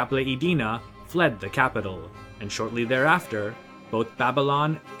 Marduk-apla-iddina fled the capital, and shortly thereafter, both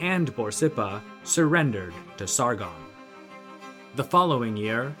Babylon and Borsippa surrendered to Sargon. The following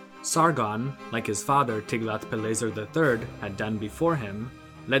year, Sargon, like his father Tiglath-Pileser III had done before him,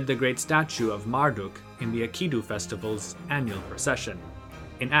 led the great statue of Marduk in the Akidu Festival's annual procession,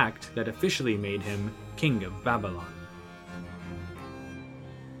 an act that officially made him king of Babylon.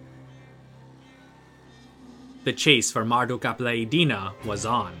 The chase for Marduk-apla-iddina was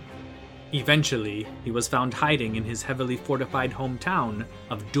on. Eventually, he was found hiding in his heavily fortified hometown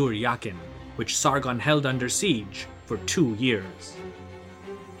of Dur-Yakin, which Sargon held under siege for 2 years.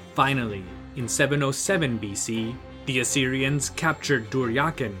 Finally, in 707 BC, the Assyrians captured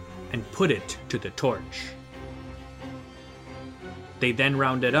Dur-Yakin and put it to the torch. They then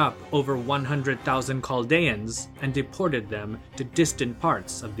rounded up over 100,000 Chaldeans and deported them to distant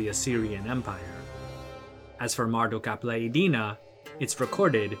parts of the Assyrian Empire. As for Marduk-apla-iddina, it's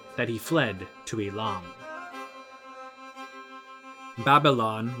recorded that he fled to Elam.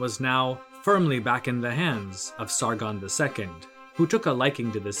 Babylon was now firmly back in the hands of Sargon II, who took a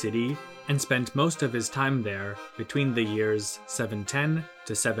liking to the city and spent most of his time there between the years 710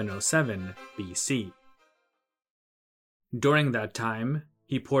 to 707 BC. During that time,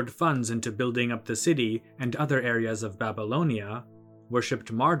 he poured funds into building up the city and other areas of Babylonia,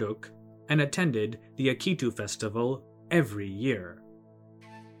 worshipped Marduk, and attended the Akitu festival every year.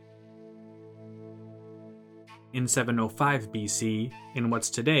 In 705 BC, in what's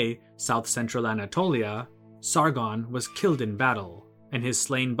today south-central Anatolia, Sargon was killed in battle, and his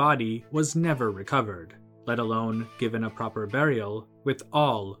slain body was never recovered, let alone given a proper burial with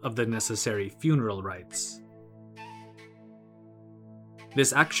all of the necessary funeral rites.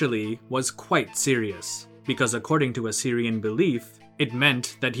 This actually was quite serious, because according to Assyrian belief, it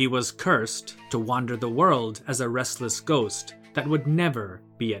meant that he was cursed to wander the world as a restless ghost that would never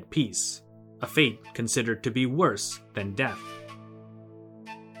be at peace, a fate considered to be worse than death.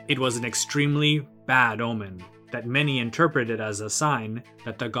 It was an extremely bad omen that many interpreted as a sign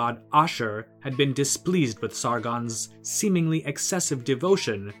that the god Ashur had been displeased with Sargon's seemingly excessive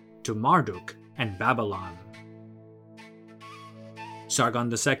devotion to Marduk and Babylon.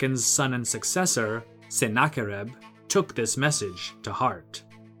 Sargon II's son and successor, Sennacherib, took this message to heart.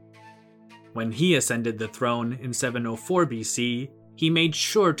 When he ascended the throne in 704 BC, he made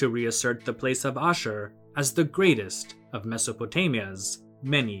sure to reassert the place of Ashur as the greatest of Mesopotamia's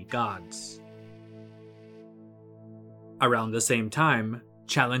many gods. Around the same time,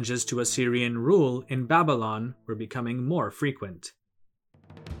 challenges to Assyrian rule in Babylon were becoming more frequent.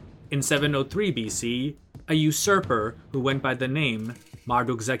 In 703 BC, a usurper who went by the name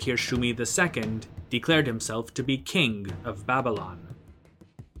Marduk-Zakir-Shumi II declared himself to be king of Babylon.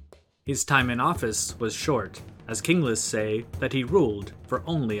 His time in office was short, as king lists say that he ruled for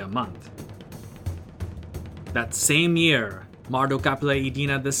only a month. That same year,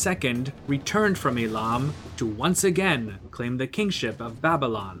 Marduk-apla-iddina II returned from Elam to once again claim the kingship of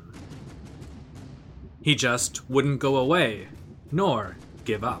Babylon. He just wouldn't go away, nor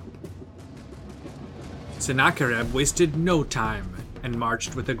give up. Sennacherib wasted no time and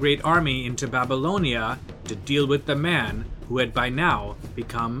marched with a great army into Babylonia to deal with the man who had by now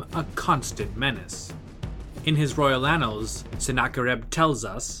become a constant menace. In his royal annals, Sennacherib tells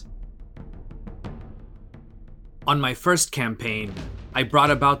us, "On my first campaign, I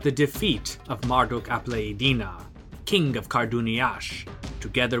brought about the defeat of Marduk-apla-iddina, king of Karduniash,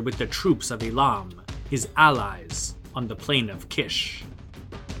 together with the troops of Elam, his allies, on the plain of Kish.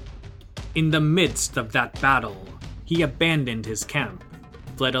 In the midst of that battle, he abandoned his camp,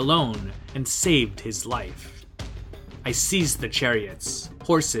 fled alone, and saved his life. I seized the chariots,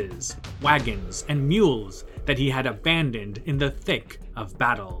 horses, wagons, and mules that he had abandoned in the thick of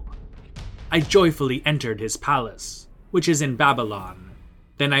battle. I joyfully entered his palace, which is in Babylon.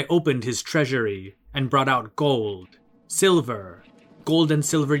 Then I opened his treasury and brought out gold, silver, gold and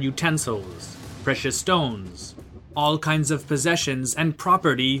silver utensils, precious stones, all kinds of possessions and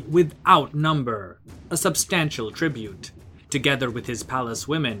property without number, a substantial tribute, together with his palace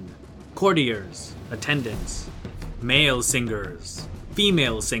women, courtiers, attendants, male singers,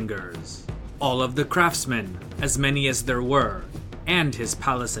 female singers, all of the craftsmen, as many as there were, and his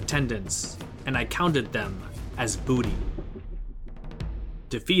palace attendants, and I counted them as booty."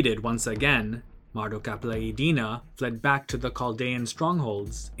 Defeated once again, Marduk-apla-iddina fled back to the Chaldean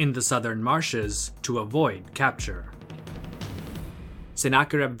strongholds in the southern marshes to avoid capture.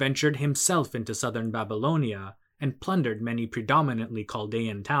 Sennacherib ventured himself into southern Babylonia and plundered many predominantly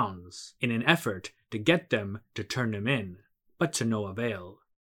Chaldean towns in an effort to get them to turn him in, but to no avail.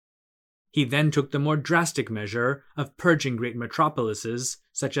 He then took the more drastic measure of purging great metropolises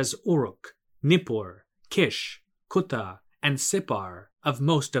such as Uruk, Nippur, Kish, Kutha, and Sippar of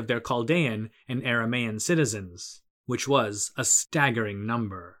most of their Chaldean and Aramaean citizens, which was a staggering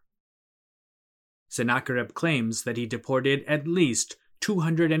number. Sennacherib claims that he deported at least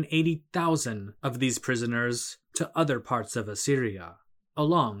 280,000 of these prisoners to other parts of Assyria,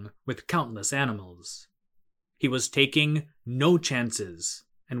 along with countless animals, He was taking no chances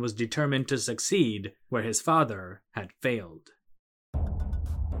and was determined to succeed where his father had failed.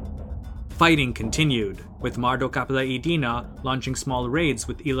 Fighting continued, with Marduk-apla-iddina launching small raids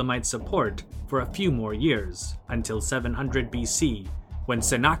with Elamite support for a few more years, until 700 BC, when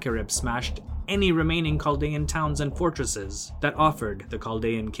Sennacherib smashed any remaining Chaldean towns and fortresses that offered the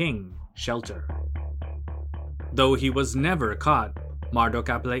Chaldean king shelter. Though he was never caught,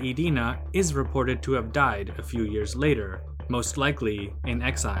 Marduk-apla-iddina is reported to have died a few years later, most likely in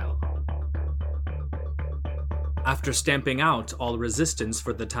exile. After stamping out all resistance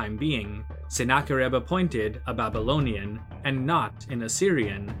for the time being, Sennacherib appointed a Babylonian, and not an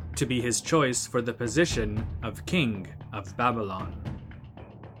Assyrian, to be his choice for the position of King of Babylon.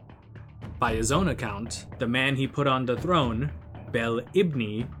 By his own account, the man he put on the throne,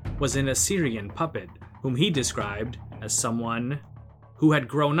 Bel-ibni, was an Assyrian puppet, whom he described as someone who had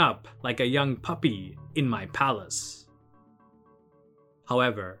grown up like a young puppy in my palace.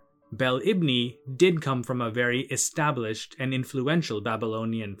 However, Bel-ibni did come from a very established and influential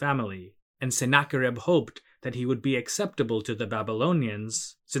Babylonian family, and Sennacherib hoped that he would be acceptable to the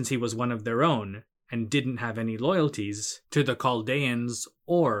Babylonians since he was one of their own and didn't have any loyalties to the Chaldeans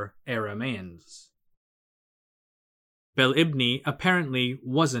or Aramaeans. Bel-ibni apparently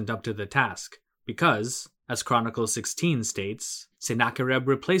wasn't up to the task because, as Chronicle 16 states, Sennacherib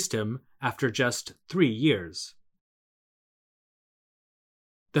replaced him after just 3 years.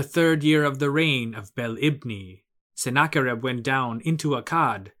 The 3rd year of the reign of Bel-ibni, Sennacherib went down into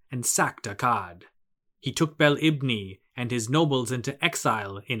Akkad and sacked Akkad. He took Bel-ibni and his nobles into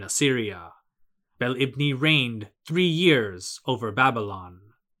exile in Assyria. Bel-ibni reigned 3 years over Babylon.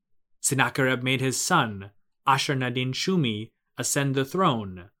 Sennacherib made his son, Ashur-nadin-shumi, ascend the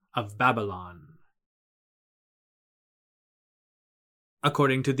throne of Babylon.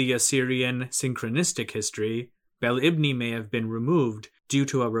 According to the Assyrian synchronistic history, Bel-ibni may have been removed due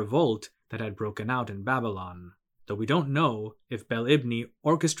to a revolt that had broken out in Babylon, though we don't know if Bel-ibni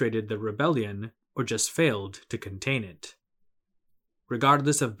orchestrated the rebellion or just failed to contain it.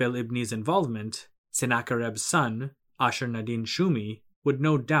 Regardless of Bel-ibni's involvement, Sennacherib's son, Ashur-nadin-shumi, would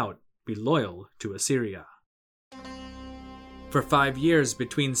no doubt be loyal to Assyria. For 5 years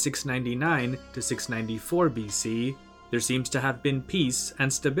between 699 to 694 BC, there seems to have been peace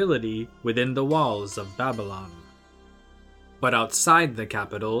and stability within the walls of Babylon. But outside the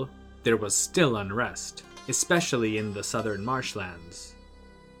capital, there was still unrest, especially in the southern marshlands.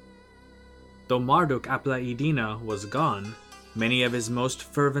 Though Marduk-apla-iddina was gone, many of his most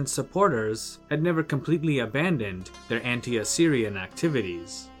fervent supporters had never completely abandoned their anti-Assyrian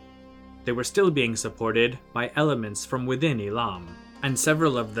activities. They were still being supported by elements from within Elam, and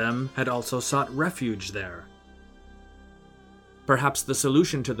several of them had also sought refuge there. Perhaps the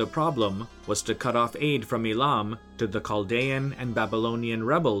solution to the problem was to cut off aid from Elam to the Chaldean and Babylonian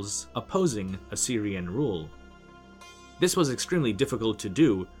rebels opposing Assyrian rule. This was extremely difficult to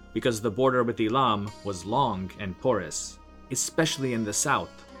do because the border with Elam was long and porous, especially in the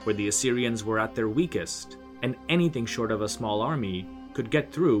south, where the Assyrians were at their weakest, and anything short of a small army could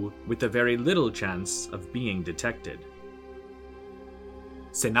get through with a very little chance of being detected.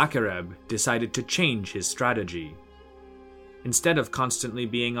 Sennacherib decided to change his strategy. Instead of constantly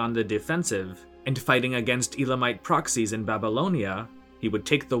being on the defensive and fighting against Elamite proxies in Babylonia, he would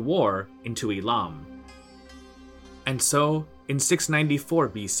take the war into Elam. And so, in 694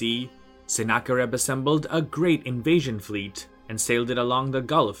 BC, Sennacherib assembled a great invasion fleet and sailed it along the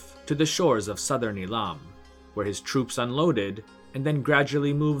Gulf to the shores of southern Elam, where his troops unloaded and then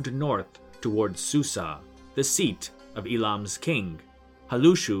gradually moved north towards Susa, the seat of Elam's king,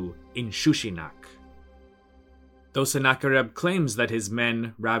 Halushu in Shushinak. Though Sennacherib claims that his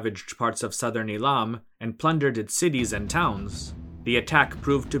men ravaged parts of southern Elam and plundered its cities and towns, the attack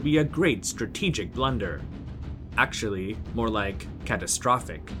proved to be a great strategic blunder. Actually, more like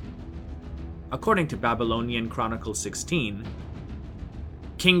catastrophic. According to Babylonian Chronicle 16,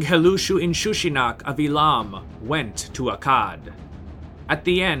 King Halushu in Shushinak of Elam went to Akkad. At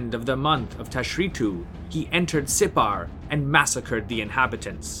the end of the month of Tashritu, he entered Sippar and massacred the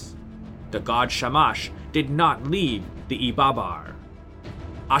inhabitants. The god Shamash did not leave the Ibabar.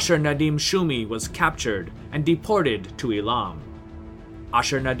 Ashur-nadin-shumi was captured and deported to Elam.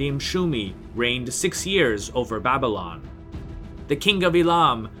 Ashur-nadin-shumi reigned 6 years over Babylon. The king of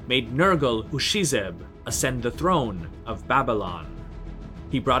Elam made Nergal-ushizeb ascend the throne of Babylon.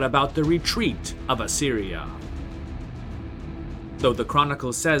 He brought about the retreat of Assyria. Though the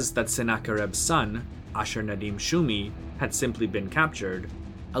chronicle says that Sennacherib's son, Ashur-nadin-shumi, had simply been captured,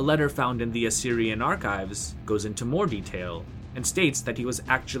 a letter found in the Assyrian archives goes into more detail and states that he was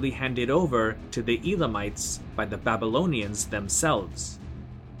actually handed over to the Elamites by the Babylonians themselves.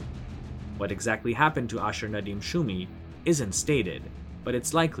 What exactly happened to Ashur-nadin-shumi isn't stated, but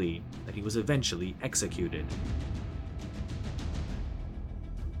it's likely that he was eventually executed.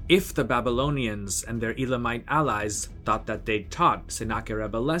 If the Babylonians and their Elamite allies thought that they'd taught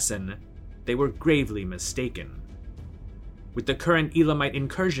Sennacherib a lesson, they were gravely mistaken. With the current Elamite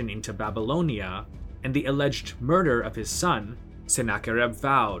incursion into Babylonia and the alleged murder of his son, Sennacherib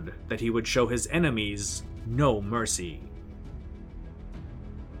vowed that he would show his enemies no mercy.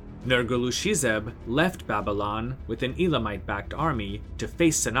 Nergal-ushizib left Babylon with an Elamite-backed army to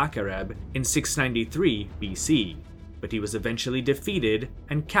face Sennacherib in 693 BC, but he was eventually defeated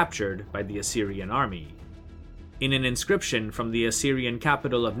and captured by the Assyrian army. In an inscription from the Assyrian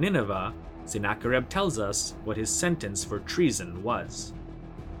capital of Nineveh, Sennacherib tells us what his sentence for treason was.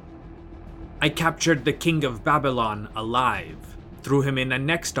 "I captured the king of Babylon alive, threw him in a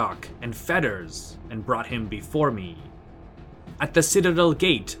neckstock and fetters, and brought him before me. At the citadel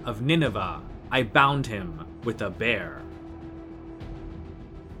gate of Nineveh, I bound him with a bear."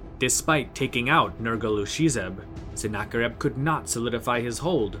 Despite taking out Nergal-ushizib, Sennacherib could not solidify his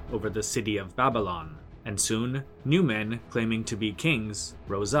hold over the city of Babylon, and soon new men claiming to be kings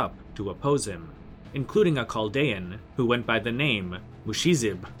rose up to oppose him, including a Chaldean who went by the name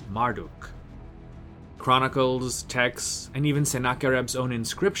Mushizib-Marduk. Chronicles, texts, and even Sennacherib's own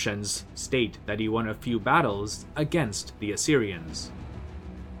inscriptions state that he won a few battles against the Assyrians.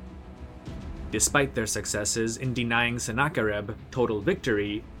 Despite their successes in denying Sennacherib total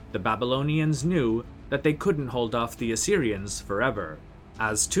victory, the Babylonians knew that they couldn't hold off the Assyrians forever,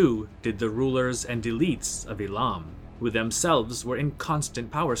 as too did the rulers and elites of Elam, who themselves were in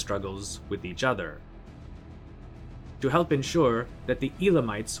constant power struggles with each other. To help ensure that the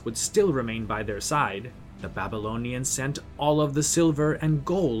Elamites would still remain by their side, the Babylonians sent all of the silver and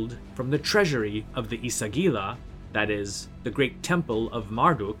gold from the treasury of the Isagila, that is, the great temple of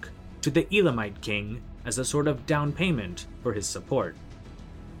Marduk, to the Elamite king as a sort of down payment for his support.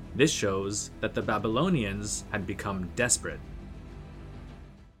 This shows that the Babylonians had become desperate.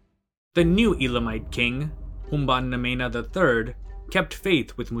 The new Elamite king, Humban-Nemena III, kept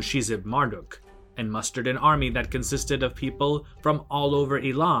faith with Mushizib-Marduk, and mustered an army that consisted of people from all over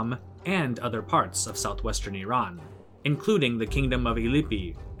Elam and other parts of southwestern Iran, including the kingdom of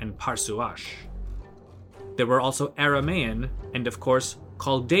Ilipi and Parsuash. There were also Aramaean and, of course,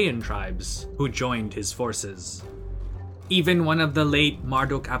 Chaldean tribes who joined his forces. Even one of the late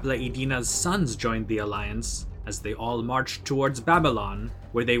Marduk-apla-iddina's sons joined the alliance, as they all marched towards Babylon,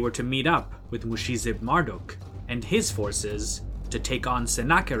 where they were to meet up with Mushizib-Marduk and his forces to take on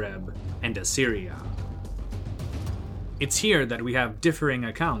Sennacherib and Assyria. It's here that we have differing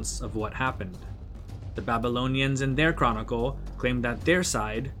accounts of what happened. The Babylonians in their chronicle claim that their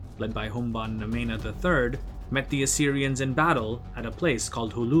side, led by Humban-Nemena III, met the Assyrians in battle at a place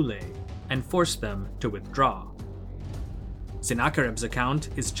called Hulule and forced them to withdraw. Sennacherib's account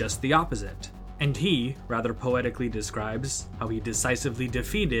is just the opposite, and he rather poetically describes how he decisively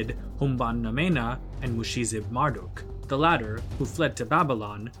defeated Humban-Nemena and Mushizib-Marduk, the latter who fled to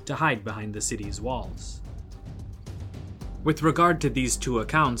Babylon to hide behind the city's walls. With regard to these two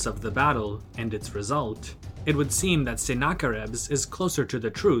accounts of the battle and its result, it would seem that Sennacherib's is closer to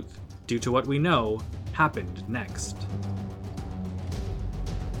the truth due to what we know happened next.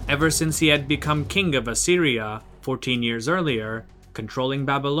 Ever since he had become king of Assyria 14 years earlier, controlling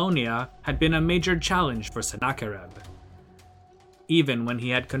Babylonia had been a major challenge for Sennacherib. Even when he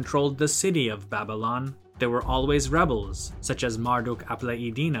had controlled the city of Babylon, there were always rebels, such as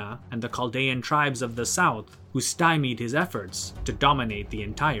Marduk-apla-iddina and the Chaldean tribes of the south, who stymied his efforts to dominate the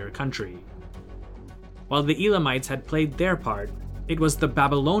entire country. While the Elamites had played their part, it was the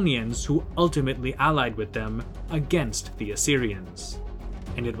Babylonians who ultimately allied with them against the Assyrians.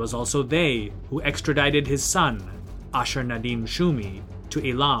 And it was also they who extradited his son, Ashur-nadin-shumi, to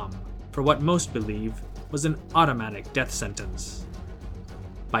Elam for what most believe was an automatic death sentence.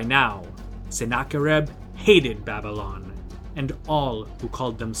 By now, Sennacherib hated Babylon and all who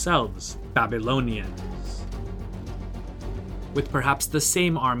called themselves Babylonians. With perhaps the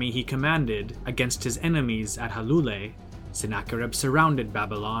same army he commanded against his enemies at Hulule, Sennacherib surrounded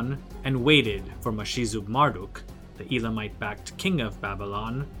Babylon and waited for Mushizib-Marduk, the Elamite-backed king of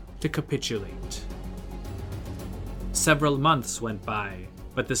Babylon, to capitulate. Several months went by,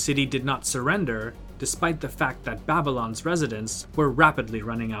 but the city did not surrender despite the fact that Babylon's residents were rapidly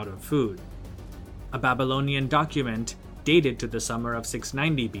running out of food. A Babylonian document dated to the summer of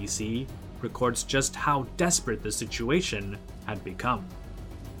 690 BC records just how desperate the situation had become.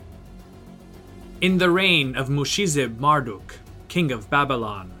 In the reign of Mushizib Marduk, king of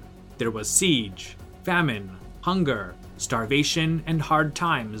Babylon, there was siege, famine, hunger, starvation, and hard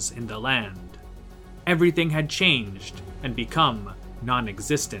times in the land. Everything had changed and become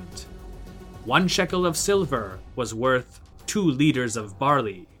non-existent. 1 shekel of silver was worth 2 liters of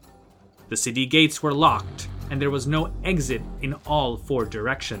barley. The city gates were locked, and there was no exit in all 4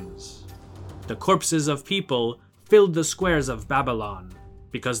 directions. The corpses of people filled the squares of Babylon,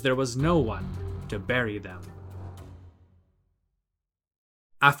 because there was no one to bury them.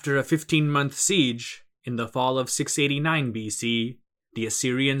 After a 15-month siege, in the fall of 689 BC, the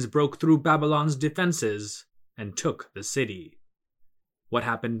Assyrians broke through Babylon's defenses and took the city. What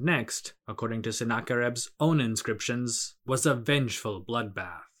happened next, according to Sennacherib's own inscriptions, was a vengeful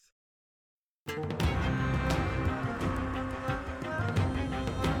bloodbath.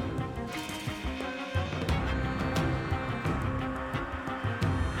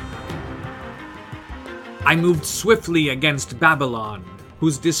 I moved swiftly against Babylon,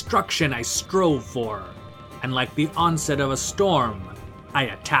 whose destruction I strove for, and like the onset of a storm, I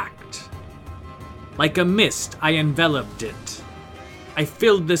attacked. Like a mist, I enveloped it. I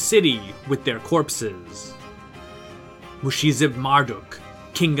filled the city with their corpses. Mushizib Marduk,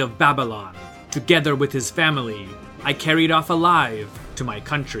 king of Babylon, together with his family, I carried off alive to my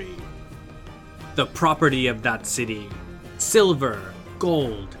country. The property of that city, silver,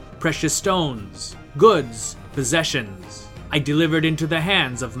 gold, precious stones, goods, possessions, I delivered into the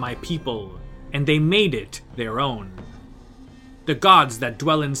hands of my people, and they made it their own. The gods that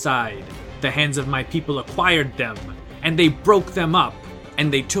dwell inside, the hands of my people acquired them, and they broke them up,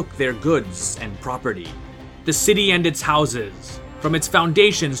 and they took their goods and property. The city and its houses, from its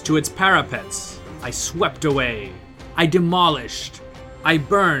foundations to its parapets, I swept away. I demolished. I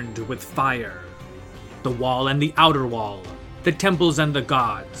burned with fire. The wall and the outer wall, the temples and the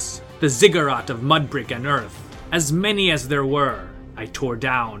gods, the ziggurat of mud brick and earth, as many as there were, I tore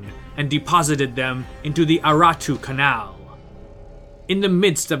down and deposited them into the Aratu Canal. In the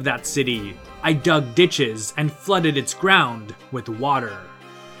midst of that city, I dug ditches and flooded its ground with water.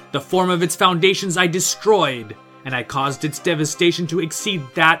 The form of its foundations I destroyed, and I caused its devastation to exceed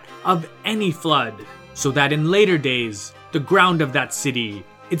that of any flood, so that in later days, the ground of that city,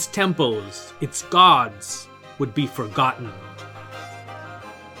 its temples, its gods, would be forgotten.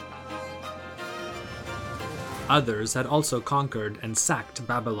 Others had also conquered and sacked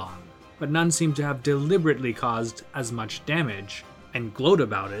Babylon, but none seemed to have deliberately caused as much damage and gloat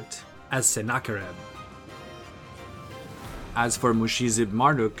about it as Sennacherib. As for Mushizib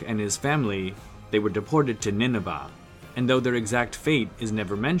Marduk and his family, they were deported to Nineveh, and though their exact fate is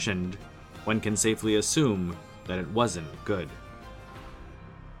never mentioned, one can safely assume that it wasn't good.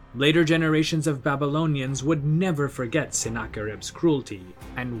 Later generations of Babylonians would never forget Sennacherib's cruelty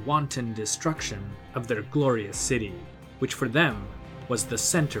and wanton destruction of their glorious city, which for them was the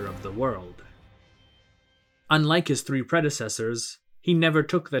center of the world. Unlike his 3 predecessors, he never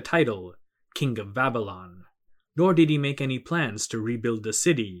took the title King of Babylon, nor did he make any plans to rebuild the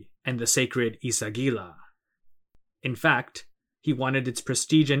city and the sacred Isagila. In fact, he wanted its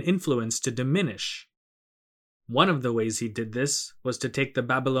prestige and influence to diminish. One of the ways he did this was to take the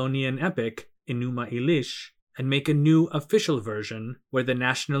Babylonian epic Enuma Elish and make a new official version where the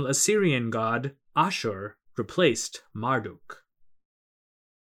national Assyrian god Ashur replaced Marduk.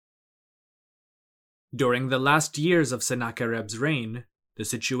 During the last years of Sennacherib's reign, the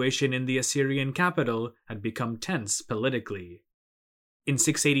situation in the Assyrian capital had become tense politically. In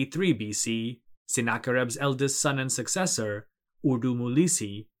 683 BC, Sennacherib's eldest son and successor,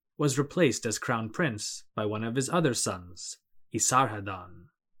 Urdumulisi, was replaced as crown prince by one of his other sons, Esarhaddon.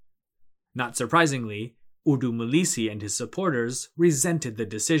 Not surprisingly, Urdumulisi and his supporters resented the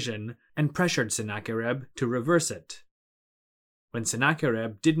decision and pressured Sennacherib to reverse it. When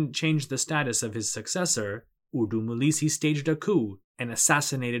Sennacherib didn't change the status of his successor, Urdumulisi staged a coup and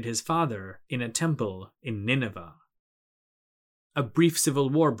assassinated his father in a temple in Nineveh. A brief civil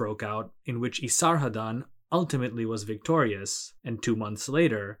war broke out in which Esarhaddon ultimately was victorious and 2 months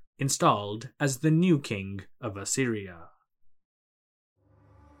later installed as the new king of Assyria.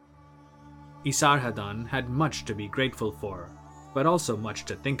 Esarhaddon had much to be grateful for, but also much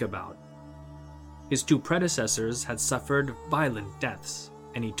to think about. His 2 predecessors had suffered violent deaths,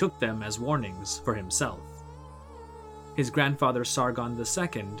 and he took them as warnings for himself. His grandfather Sargon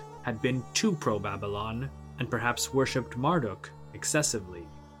II had been too pro-Babylon and perhaps worshipped Marduk excessively,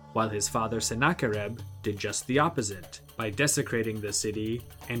 while his father Sennacherib did just the opposite by desecrating the city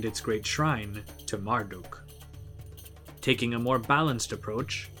and its great shrine to Marduk. Taking a more balanced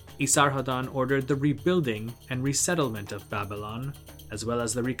approach, Esarhaddon ordered the rebuilding and resettlement of Babylon as well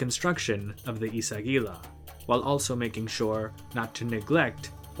as the reconstruction of the Isagila, while also making sure not to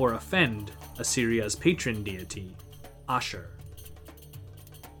neglect or offend Assyria's patron deity, Ashur.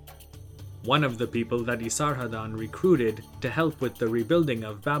 One of the people that Esarhaddon recruited to help with the rebuilding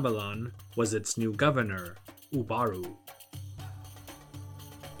of Babylon was its new governor, Ubaru.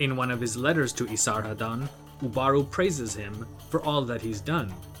 In one of his letters to Esarhaddon, Ubaru praises him for all that he's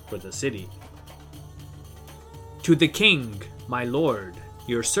done for the city. To the king, my lord,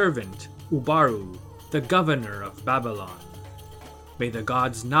 your servant, Ubaru, the governor of Babylon. May the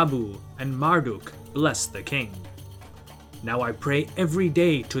gods Nabu and Marduk bless the king. Now I pray every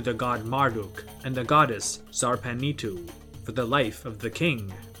day to the god Marduk and the goddess Zarpanitu for the life of the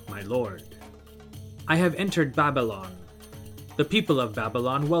king, my lord. I have entered Babylon. The people of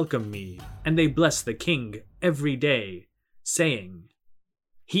Babylon welcome me, and they bless the king every day, saying,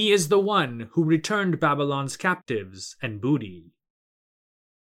 "He is the one who returned Babylon's captives and booty."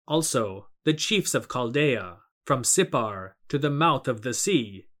 Also, the chiefs of Chaldea, from Sippar to the mouth of the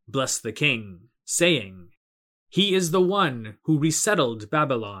sea, bless the king, saying, "He is the one who resettled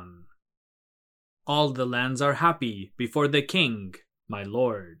Babylon." All the lands are happy before the king, my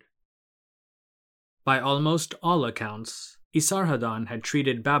lord. By almost all accounts, Esarhaddon had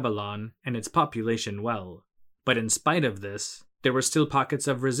treated Babylon and its population well, but in spite of this, there were still pockets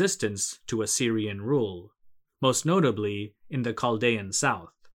of resistance to Assyrian rule, most notably in the Chaldean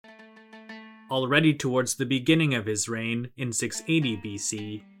south. Already towards the beginning of his reign in 680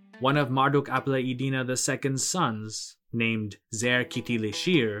 BC, one of Marduk-apla-iddina II's sons, named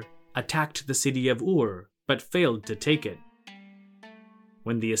Zer-Kiti-Lishir, attacked the city of Ur, but failed to take it.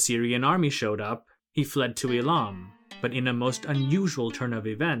 When the Assyrian army showed up, he fled to Elam, but in a most unusual turn of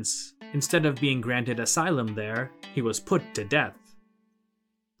events, instead of being granted asylum there, he was put to death.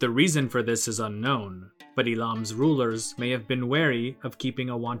 The reason for this is unknown, but Elam's rulers may have been wary of keeping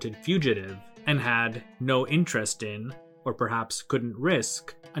a wanted fugitive and had no interest in, or perhaps couldn't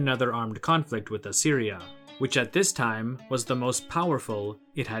risk, another armed conflict with Assyria, which at this time was the most powerful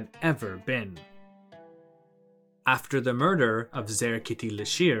it had ever been. After the murder of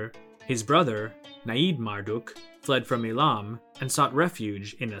Zer-Kiti-Lishir, his brother, Naid Marduk, fled from Elam and sought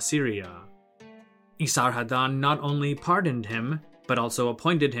refuge in Assyria. Esarhaddon not only pardoned him, but also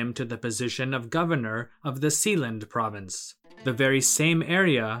appointed him to the position of governor of the Sealand province, the very same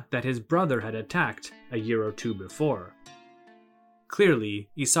area that his brother had attacked a year or two before. Clearly,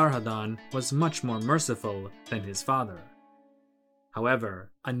 Esarhaddon was much more merciful than his father.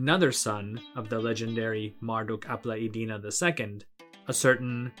 However, another son of the legendary Marduk-apla-iddina II, a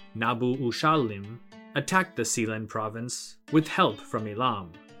certain Nabu-Ushallim, attacked the Sealand province with help from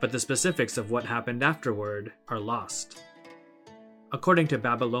Elam, but the specifics of what happened afterward are lost. According to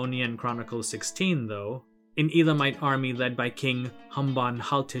Babylonian Chronicles 16, though, an Elamite army led by King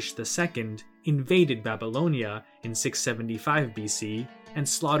Humban-Haltish II invaded Babylonia in 675 BC and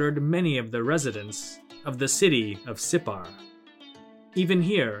slaughtered many of the residents of the city of Sippar. Even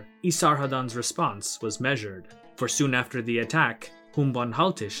here, Esarhaddon's response was measured, for soon after the attack,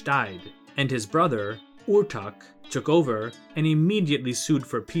 Humban-Haltish died, and his brother, Urtak, took over and immediately sued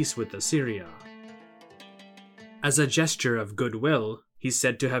for peace with Assyria. As a gesture of goodwill, he's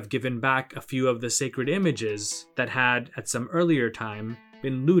said to have given back a few of the sacred images that had, at some earlier time,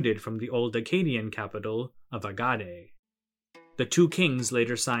 been looted from the old Akkadian capital of Agade. The two kings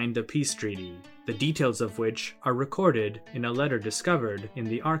later signed a peace treaty, the details of which are recorded in a letter discovered in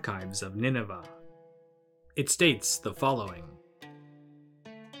the archives of Nineveh. It states the following: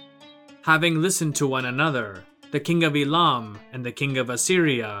 "Having listened to one another, the king of Elam and the king of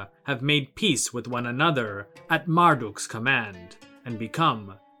Assyria have made peace with one another at Marduk's command, and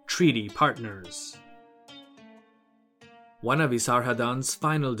become treaty partners." One of Esarhaddon's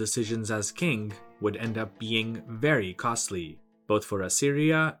final decisions as king would end up being very costly, both for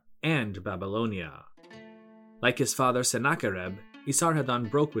Assyria and Babylonia. Like his father Sennacherib, Esarhaddon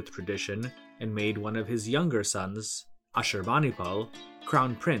broke with tradition and made one of his younger sons, Ashurbanipal,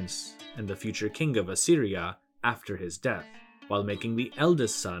 crown prince and the future king of Assyria after his death, while making the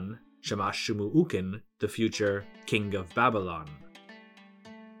eldest son, Shamash-shum-ukin, the future king of Babylon.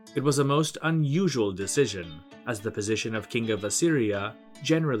 It was a most unusual decision, as the position of king of Assyria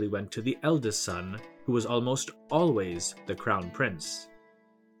generally went to the eldest son, who was almost always the crown prince.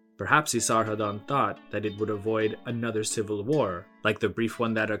 Perhaps Esarhaddon thought that it would avoid another civil war, like the brief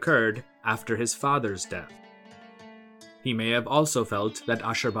one that occurred after his father's death. He may have also felt that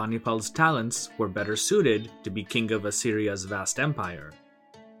Ashurbanipal's talents were better suited to be king of Assyria's vast empire.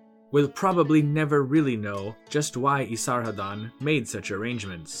 We'll probably never really know just why Esarhaddon made such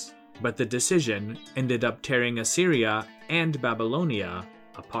arrangements. but the decision ended up tearing Assyria and Babylonia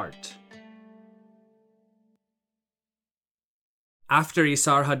apart. After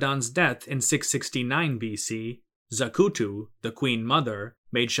Esarhaddon's death in 669 BC, Zakutu, the queen mother,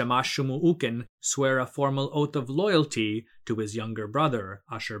 made Shamash-shum-ukin swear a formal oath of loyalty to his younger brother,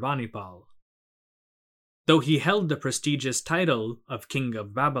 Ashurbanipal. Though he held the prestigious title of King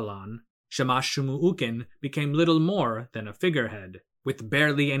of Babylon, Shamash-shum-ukin became little more than a figurehead, with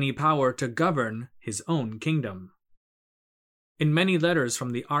barely any power to govern his own kingdom. In many letters from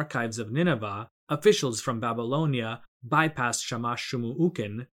the archives of Nineveh, officials from Babylonia bypassed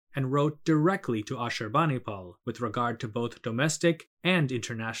Shamash-shum-ukin and wrote directly to Ashurbanipal with regard to both domestic and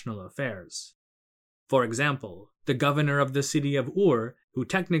international affairs. For example, the governor of the city of Ur, who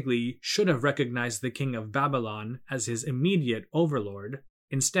technically should have recognized the king of Babylon as his immediate overlord,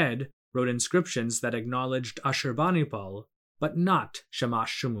 instead wrote inscriptions that acknowledged Ashurbanipal, but not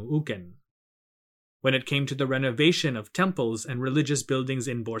Shamash-shum-ukin. When it came to the renovation of temples and religious buildings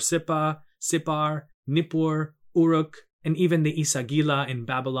in Borsippa, Sippar, Nippur, Uruk, and even the Isagila in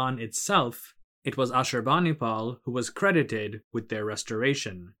Babylon itself, it was Ashurbanipal who was credited with their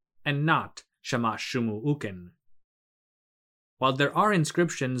restoration, and not Shamash-shum-ukin. While there are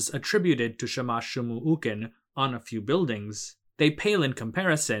inscriptions attributed to Shamash-shum-ukin on a few buildings, they pale in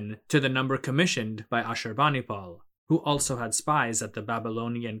comparison to the number commissioned by Ashurbanipal, who also had spies at the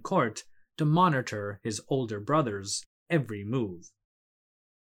Babylonian court to monitor his older brother's every move.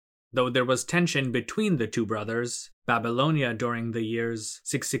 Though there was tension between the two brothers, Babylonia during the years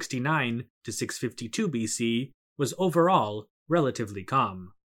 669 to 652 BC was overall relatively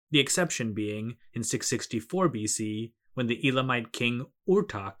calm, the exception being in 664 BC when the Elamite king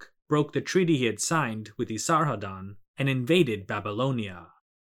Urtak broke the treaty he had signed with Esarhaddon and invaded Babylonia.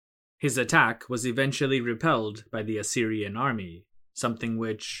 His attack was eventually repelled by the Assyrian army, something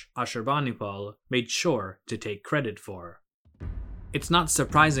which Ashurbanipal made sure to take credit for. It's not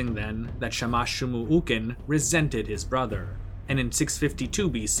surprising then that Shamash-shum-ukin resented his brother, and in 652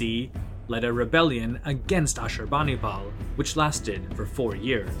 BC led a rebellion against Ashurbanipal, which lasted for 4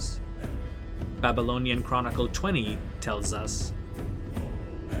 years. Babylonian Chronicle 20 tells us,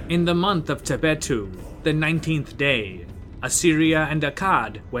 "In the month of Tebetu, the 19th day, Assyria and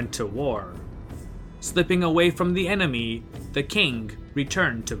Akkad went to war. Slipping away from the enemy, the king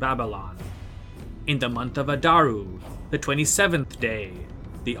returned to Babylon. In the month of Adaru, the 27th day,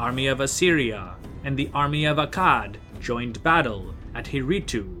 the army of Assyria and the army of Akkad joined battle at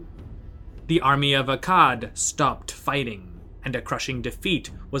Hiritu. The army of Akkad stopped fighting, and a crushing defeat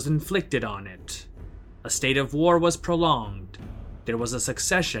was inflicted on it. A state of war was prolonged. There was a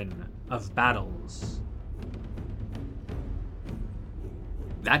succession of battles."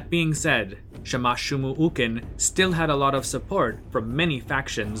 That being said, Shamash-shum-ukin still had a lot of support from many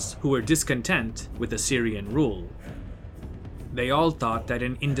factions who were discontent with Assyrian rule. They all thought that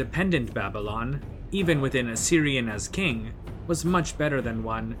an independent Babylon, even with an Assyrian as king, was much better than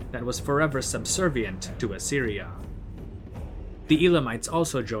one that was forever subservient to Assyria. The Elamites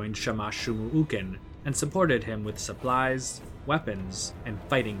also joined Shamash-shum-ukin and supported him with supplies, weapons, and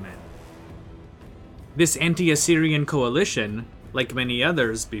fighting men. This anti-Assyrian coalition, like many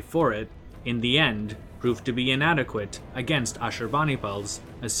others before it, in the end proved to be inadequate against Ashurbanipal's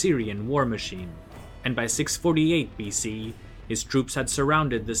Assyrian war machine, and by 648 BC, his troops had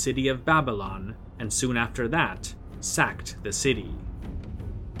surrounded the city of Babylon, and soon after that, sacked the city.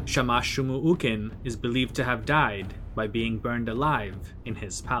 Shamash-shum-ukin is believed to have died by being burned alive in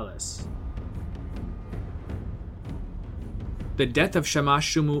his palace. The death of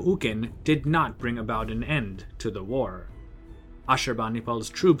Shamash-shum-ukin did not bring about an end to the war. Ashurbanipal's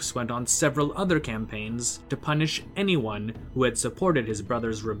troops went on several other campaigns to punish anyone who had supported his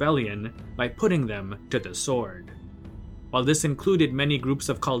brother's rebellion by putting them to the sword. While this included many groups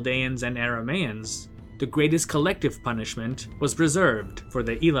of Chaldeans and Aramaeans, the greatest collective punishment was reserved for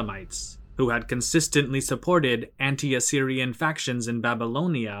the Elamites, who had consistently supported anti-Assyrian factions in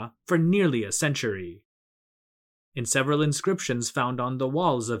Babylonia for nearly a century. In several inscriptions found on the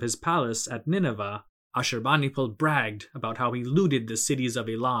walls of his palace at Nineveh, Ashurbanipal bragged about how he looted the cities of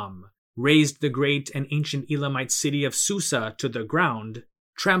Elam, razed the great and ancient Elamite city of Susa to the ground,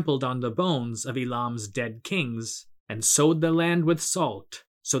 trampled on the bones of Elam's dead kings, and sowed the land with salt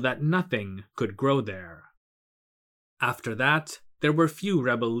so that nothing could grow there. After that, there were few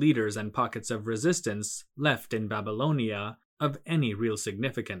rebel leaders and pockets of resistance left in Babylonia of any real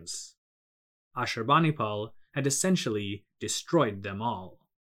significance. Ashurbanipal had essentially destroyed them all.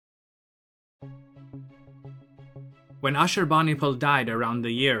 When Ashurbanipal died around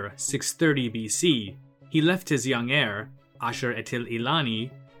the year 630 BC, he left his young heir,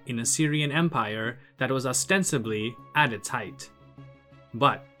 Ashur-etil-ilani, in Assyrian Empire that was ostensibly at its height.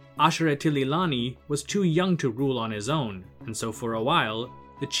 But Ashur-etil-ilani was too young to rule on his own, and so for a while,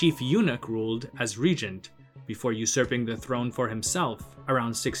 the chief eunuch ruled as regent, before usurping the throne for himself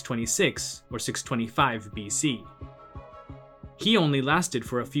around 626 or 625 BC. He only lasted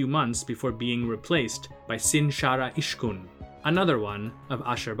for a few months before being replaced by Sin-shara-ishkun, another one of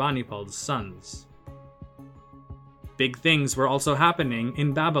Ashurbanipal's sons. Big things were also happening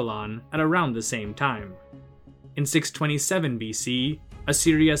in Babylon at around the same time. In 627 BC,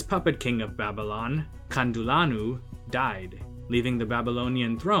 Assyria's puppet king of Babylon, Kandulanu, died, leaving the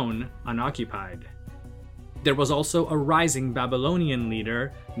Babylonian throne unoccupied. There was also a rising Babylonian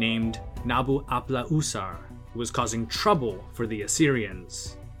leader named Nabu-apla-usar, who was causing trouble for the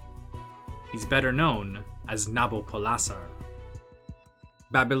Assyrians. He's better known as Nabopolassar.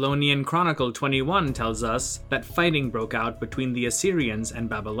 Babylonian Chronicle 21 tells us that fighting broke out between the Assyrians and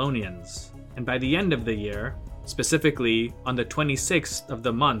Babylonians, and by the end of the year, specifically on the 26th of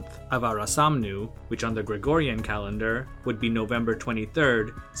the month of Arasamnu, which on the Gregorian calendar would be November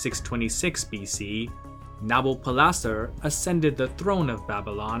 23rd, 626 BC, Nabopolassar ascended the throne of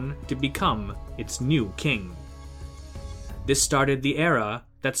Babylon to become its new king. This started the era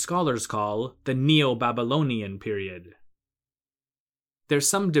that scholars call the Neo-Babylonian period. There's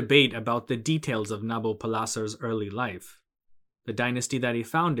some debate about the details of Nabopolassar's early life. The dynasty that he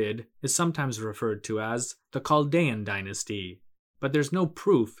founded is sometimes referred to as the Chaldean dynasty, but there's no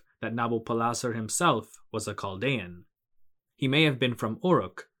proof that Nabopolassar himself was a Chaldean. He may have been from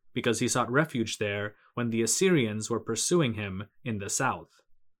Uruk, because he sought refuge there when the Assyrians were pursuing him in the south.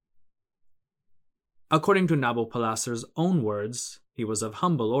 According to Nabopolassar's own words, he was of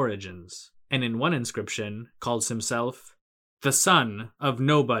humble origins, and in one inscription calls himself the son of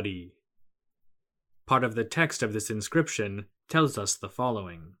nobody. Part of the text of this inscription tells us the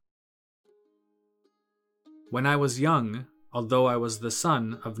following. When I was young, although I was the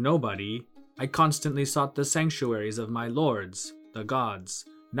son of nobody, I constantly sought the sanctuaries of my lords, the gods,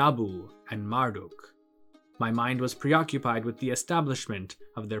 Nabu and Marduk. My mind was preoccupied with the establishment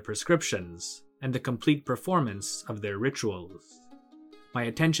of their prescriptions and the complete performance of their rituals. My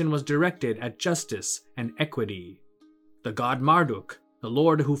attention was directed at justice and equity. The god Marduk, the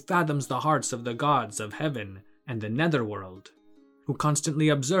lord who fathoms the hearts of the gods of heaven and the netherworld, who constantly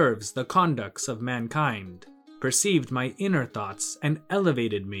observes the conducts of mankind, perceived my inner thoughts and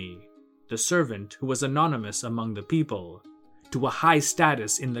elevated me, the servant who was anonymous among the people, to a high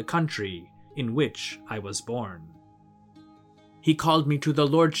status in the country in which I was born. He called me to the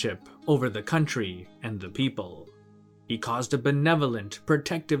lordship over the country and the people. He caused a benevolent,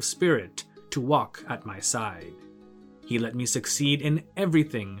 protective spirit to walk at my side. He let me succeed in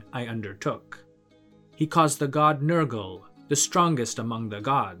everything I undertook. He caused the god Nergal, the strongest among the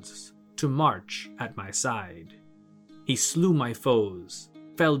gods, to march at my side. He slew my foes,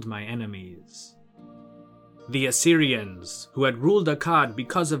 felled my enemies. The Assyrians, who had ruled Akkad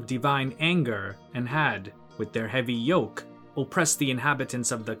because of divine anger and had, with their heavy yoke, oppressed the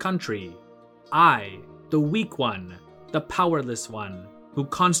inhabitants of the country, I, the weak one, the powerless one, who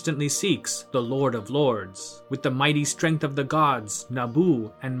constantly seeks the Lord of Lords, with the mighty strength of the gods Nabu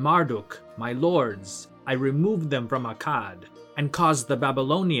and Marduk, my lords, I removed them from Akkad and caused the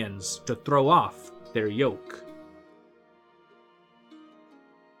Babylonians to throw off their yoke.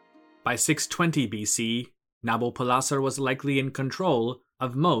 By 620 BC, Nabopolassar was likely in control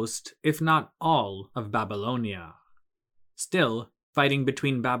of most, if not all, of Babylonia. Still, fighting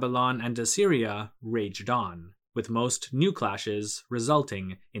between Babylon and Assyria raged on, with most new clashes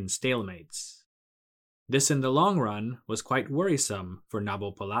resulting in stalemates. This in the long run was quite worrisome for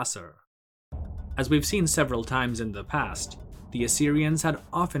Nabopolassar. As we've seen several times in the past, the Assyrians had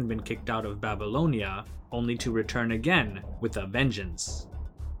often been kicked out of Babylonia, only to return again with a vengeance.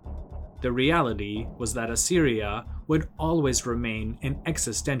 The reality was that Assyria would always remain an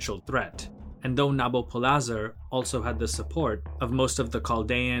existential threat, and though Nabopolassar also had the support of most of the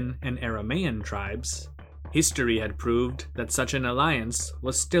Chaldean and Aramaean tribes, history had proved that such an alliance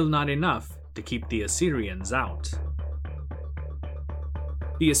was still not enough to keep the Assyrians out.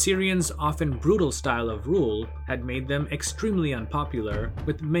 The Assyrians' often brutal style of rule had made them extremely unpopular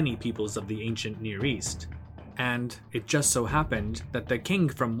with many peoples of the ancient Near East, and it just so happened that the king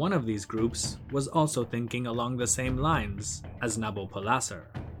from one of these groups was also thinking along the same lines as Nabopolassar.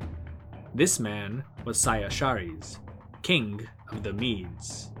 This man was Sayachares, king of the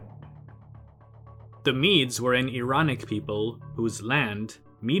Medes. The Medes were an Iranic people whose land,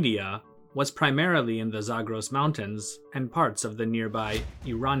 Media, was primarily in the Zagros Mountains and parts of the nearby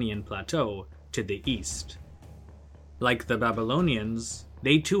Iranian plateau to the east. Like the Babylonians,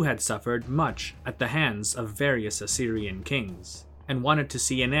 They too had suffered much at the hands of various Assyrian kings, and wanted to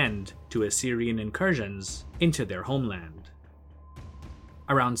see an end to Assyrian incursions into their homeland.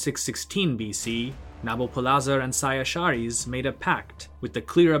 Around 616 BC, Nabopolassar and Syachares made a pact with the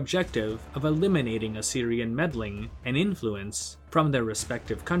clear objective of eliminating Assyrian meddling and influence from their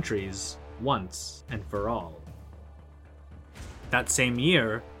respective countries once and for all. That same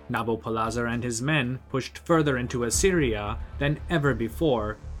year, Nabopolassar and his men pushed further into Assyria than ever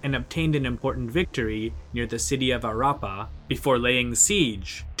before and obtained an important victory near the city of Arrapha before laying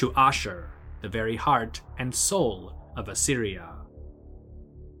siege to Ashur, the very heart and soul of Assyria.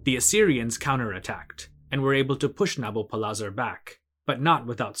 The Assyrians counterattacked and were able to push Nabopolassar back, but not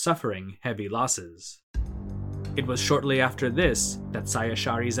without suffering heavy losses. It was shortly after this that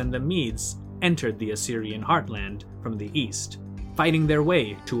Syachares and the Medes entered the Assyrian heartland from the east, fighting their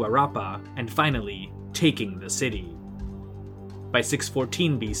way to Arrapha and finally taking the city. By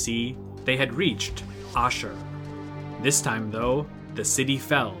 614 BC, they had reached Ashur. This time, though, the city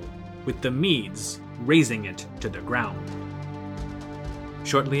fell, with the Medes razing it to the ground.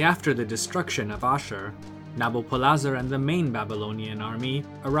 Shortly after the destruction of Ashur, Nabopolassar and the main Babylonian army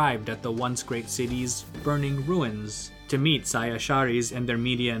arrived at the once great city's burning ruins to meet Syachares and their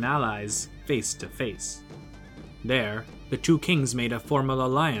Median allies face to face. There, the two kings made a formal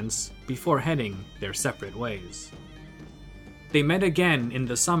alliance before heading their separate ways. They met again in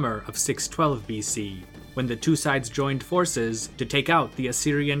the summer of 612 BC, when the two sides joined forces to take out the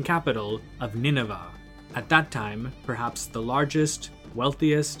Assyrian capital of Nineveh, at that time perhaps the largest,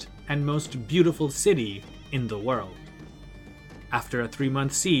 wealthiest, and most beautiful city in the world. After a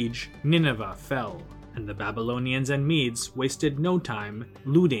 3-month siege, Nineveh fell, and the Babylonians and Medes wasted no time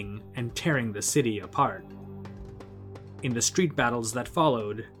looting and tearing the city apart. In the street battles that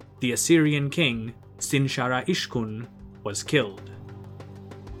followed, the Assyrian king, Sin-shara-ishkun, was killed.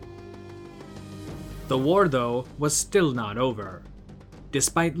 The war, though, was still not over.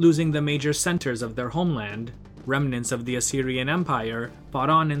 Despite losing the major centers of their homeland, remnants of the Assyrian Empire fought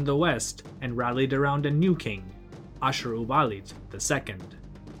on in the west and rallied around a new king, Ashur-uballit II.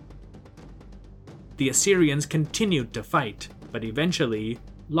 The Assyrians continued to fight, but eventually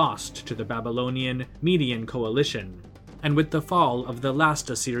lost to the Babylonian Median coalition, and with the fall of the last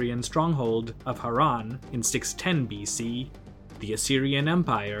Assyrian stronghold of Haran in 610 BC, the Assyrian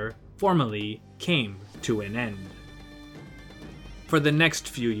Empire formally came to an end. For the next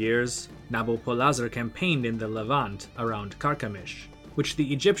few years, Nabopolassar campaigned in the Levant around Carchemish, which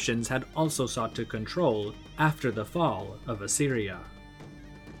the Egyptians had also sought to control after the fall of Assyria.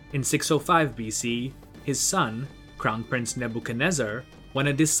 In 605 BC, his son, Crown Prince Nebuchadnezzar, won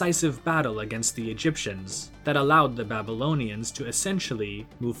a decisive battle against the Egyptians that allowed the Babylonians to essentially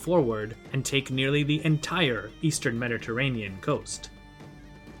move forward and take nearly the entire eastern Mediterranean coast.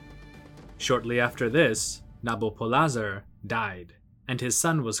 Shortly after this, Nabopolassar died, and his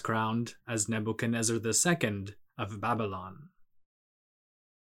son was crowned as Nebuchadnezzar II of Babylon.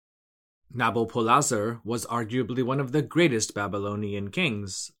 Nabopolassar was arguably one of the greatest Babylonian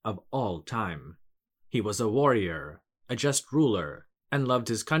kings of all time. He was a warrior, a just ruler, and loved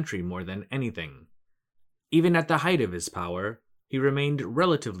his country more than anything. Even at the height of his power, he remained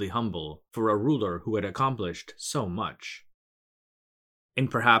relatively humble for a ruler who had accomplished so much. In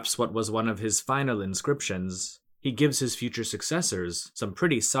perhaps what was one of his final inscriptions, he gives his future successors some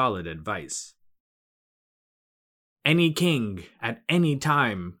pretty solid advice. Any king, at any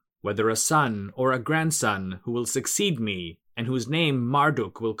time, whether a son or a grandson who will succeed me, and whose name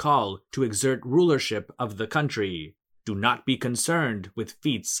Marduk will call to exert rulership of the country, do not be concerned with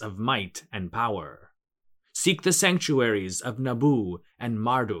feats of might and power. Seek the sanctuaries of Nabu and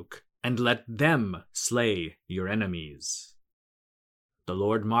Marduk, and let them slay your enemies. The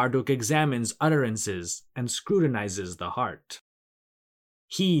Lord Marduk examines utterances and scrutinizes the heart.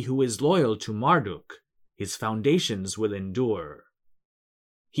 He who is loyal to Marduk, his foundations will endure.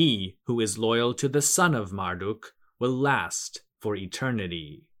 He who is loyal to the son of Marduk will last for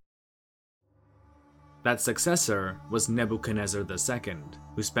eternity. That successor was Nebuchadnezzar II,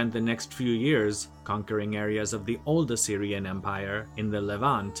 who spent the next few years conquering areas of the old Assyrian Empire in the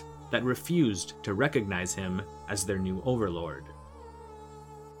Levant that refused to recognize him as their new overlord.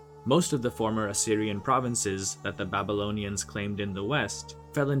 Most of the former Assyrian provinces that the Babylonians claimed in the west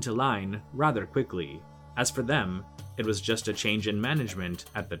fell into line rather quickly. As for them, it was just a change in management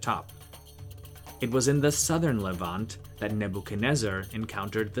at the top. It was in the southern Levant that Nebuchadnezzar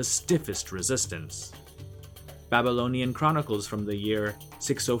encountered the stiffest resistance. Babylonian chronicles from the year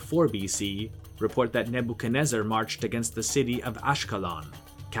 604 BC report that Nebuchadnezzar marched against the city of Ashkelon,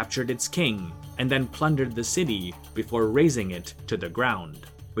 captured its king, and then plundered the city before razing it to the ground,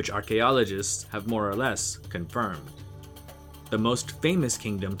 which archaeologists have more or less confirmed. The most famous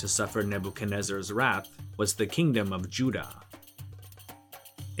kingdom to suffer Nebuchadnezzar's wrath was the kingdom of Judah.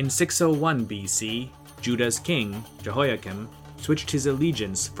 In 601 BC, Judah's king, Jehoiakim, switched his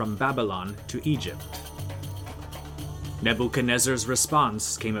allegiance from Babylon to Egypt. Nebuchadnezzar's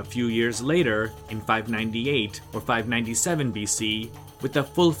response came a few years later, in 598 or 597 BC, with a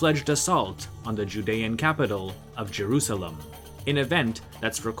full-fledged assault on the Judean capital of Jerusalem, an event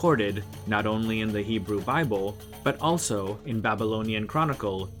that's recorded not only in the Hebrew Bible, but also in Babylonian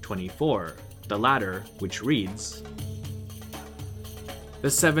Chronicle 24, the latter which reads,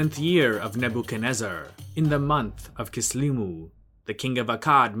 "The 7th year of Nebuchadnezzar, in the month of Kislevu, the king of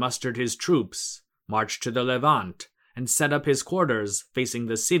Akkad mustered his troops, marched to the Levant, and set up his quarters facing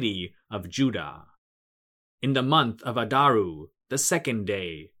the city of Judah. In the month of Adaru, the 2nd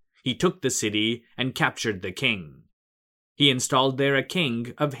day, he took the city and captured the king. He installed there a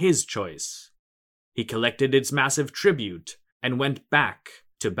king of his choice. He collected its massive tribute and went back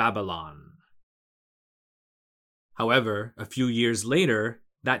to Babylon." However, a few years later,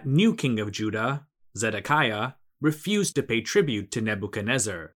 that new king of Judah, Zedekiah, refused to pay tribute to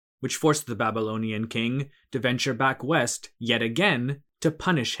Nebuchadnezzar, which forced the Babylonian king to venture back west yet again to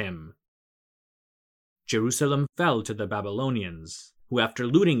punish him. Jerusalem fell to the Babylonians, who, after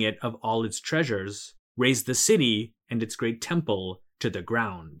looting it of all its treasures, razed the city and its great temple to the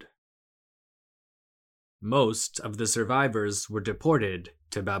ground. Most of the survivors were deported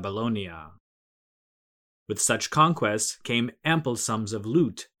to Babylonia. With such conquests came ample sums of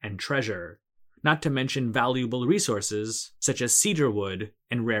loot and treasure, not to mention valuable resources such as cedar wood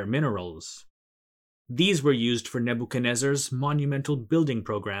and rare minerals. These were used for Nebuchadnezzar's monumental building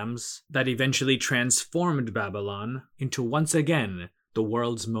programs that eventually transformed Babylon into once again the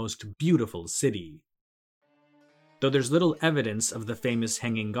world's most beautiful city. Though there's little evidence of the famous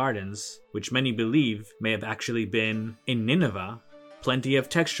Hanging Gardens, which many believe may have actually been in Nineveh, plenty of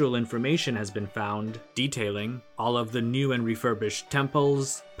textual information has been found detailing all of the new and refurbished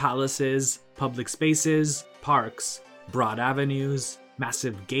temples, palaces, public spaces, parks, broad avenues,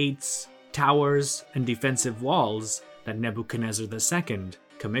 massive gates, towers, and defensive walls that Nebuchadnezzar II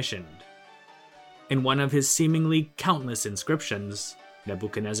commissioned. In one of his seemingly countless inscriptions,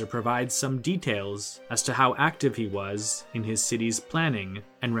 Nebuchadnezzar provides some details as to how active he was in his city's planning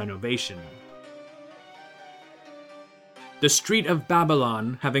and renovation. "The street of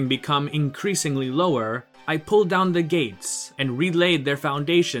Babylon having become increasingly lower, I pulled down the gates and relaid their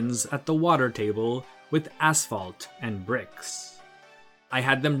foundations at the water table with asphalt and bricks. I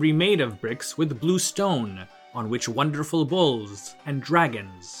had them remade of bricks with blue stone, on which wonderful bulls and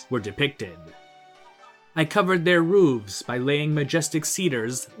dragons were depicted. I covered their roofs by laying majestic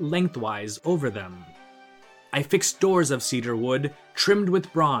cedars lengthwise over them. I fixed doors of cedar wood trimmed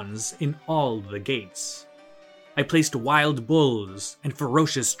with bronze in all the gates. I placed wild bulls and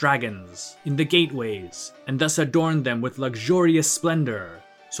ferocious dragons in the gateways, and thus adorned them with luxurious splendor,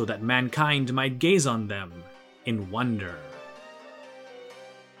 so that mankind might gaze on them in wonder."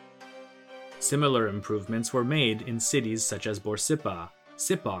 Similar improvements were made in cities such as Borsippa,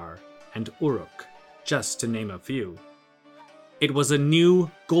 Sippar, and Uruk, just to name a few. It was a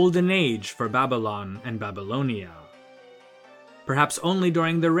new golden age for Babylon and Babylonia. Perhaps only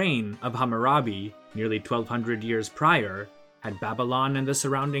during the reign of Hammurabi, nearly 1200 years prior, had Babylon and the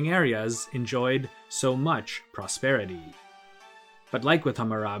surrounding areas enjoyed so much prosperity. But like with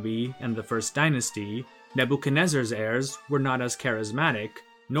Hammurabi and the First Dynasty, Nebuchadnezzar's heirs were not as charismatic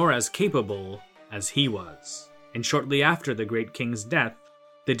nor as capable as he was. And shortly after the great king's death,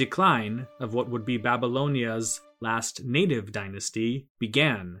 the decline of what would be Babylonia's last native dynasty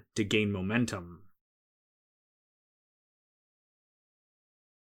began to gain momentum.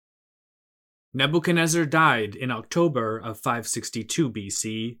 Nebuchadnezzar died in October of 562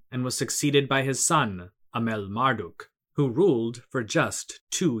 BC and was succeeded by his son, Amel-Marduk, who ruled for just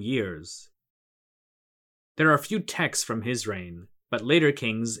 2 years. There are few texts from his reign, but later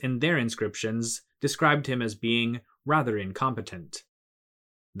kings in their inscriptions described him as being rather incompetent.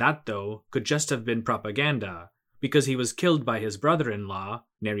 That, though, could just have been propaganda, because he was killed by his brother-in-law,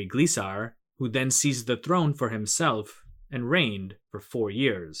 Neriglissar, who then seized the throne for himself and reigned for 4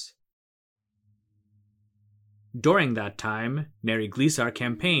 years. During that time, Neriglissar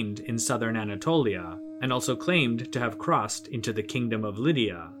campaigned in southern Anatolia and also claimed to have crossed into the kingdom of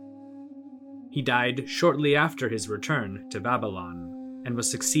Lydia. He died shortly after his return to Babylon and was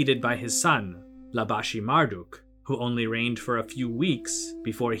succeeded by his son, Labashi-Marduk, who only reigned for a few weeks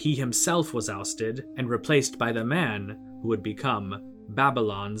before he himself was ousted and replaced by the man who would become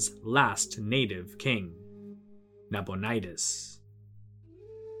Babylon's last native king, Nabonidus.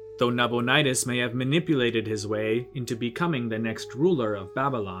 Though Nabonidus may have manipulated his way into becoming the next ruler of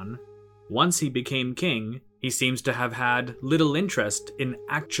Babylon, once he became king, he seems to have had little interest in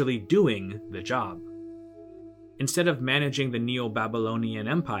actually doing the job. Instead of managing the Neo-Babylonian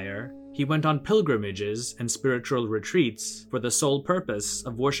Empire, he went on pilgrimages and spiritual retreats for the sole purpose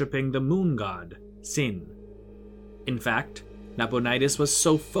of worshipping the moon god, Sin. In fact, Nabonidus was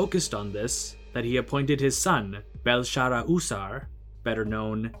so focused on this that he appointed his son, Belshazzar, better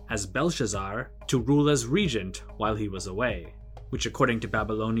known as Belshazzar, to rule as regent while he was away, which according to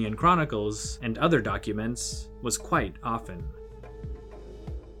Babylonian chronicles and other documents was quite often.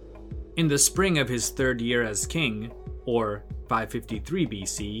 In the spring of his third year as king, or 553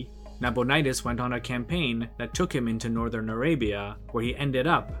 BC, Nabonidus went on a campaign that took him into northern Arabia, where he ended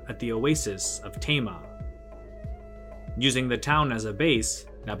up at the oasis of Tema. Using the town as a base,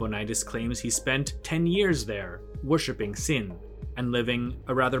 Nabonidus claims he spent 10 years there, worshipping Sin, and living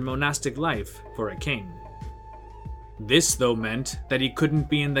a rather monastic life for a king. This, though, meant that he couldn't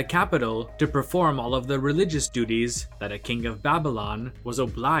be in the capital to perform all of the religious duties that a king of Babylon was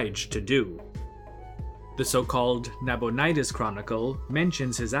obliged to do. The so-called Nabonidus Chronicle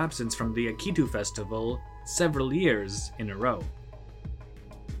mentions his absence from the Akitu festival several years in a row.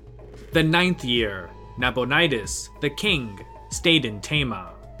 The 9th year, Nabonidus, the king, stayed in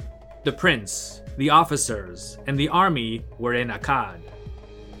Tema. The prince, the officers, and the army were in Akkad.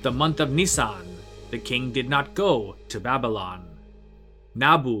 The month of Nisan, the king did not go to Babylon.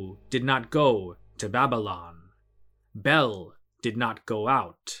 Nabu did not go to Babylon. Bel did not go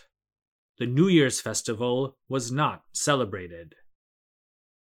out. The New Year's festival was not celebrated.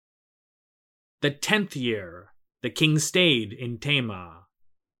 The 10th year, the king stayed in Tema.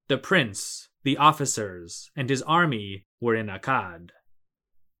 The prince, the officers, and his army were in Akkad.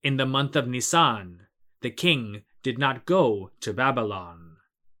 In the month of Nisan, the king did not go to Babylon.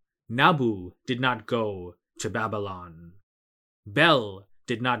 Nabu did not go to Babylon. Bel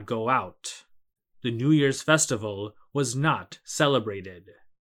did not go out. The New Year's festival was not celebrated.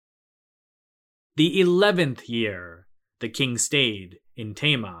 The 11th year, the king stayed in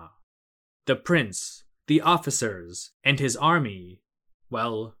Tema. The prince, the officers, and his army,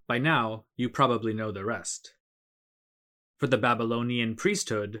 well, by now you probably know the rest. For the Babylonian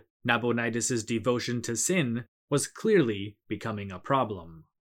priesthood, Nabonidus' devotion to Sin was clearly becoming a problem.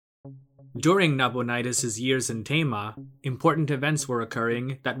 During Nabonidus' years in Tema, important events were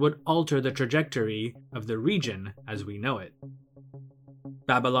occurring that would alter the trajectory of the region as we know it.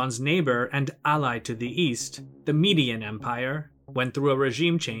 Babylon's neighbor and ally to the east, the Median Empire, went through a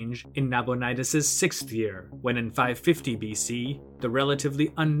regime change in Nabonidus' 6th year, when in 550 BC, the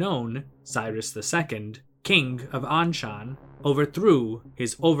relatively unknown Cyrus II, king of Anshan, overthrew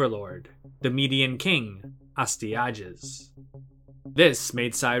his overlord, the Median king, Astyages. This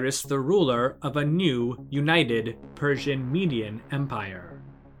made Cyrus the ruler of a new, united Persian-Median empire.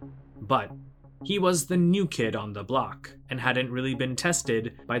 But he was the new kid on the block, and hadn't really been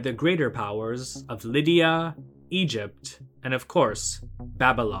tested by the greater powers of Lydia, Egypt, and of course,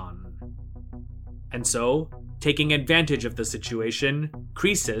 Babylon. And so, taking advantage of the situation,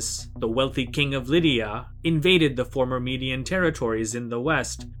 Croesus, the wealthy king of Lydia, invaded the former Median territories in the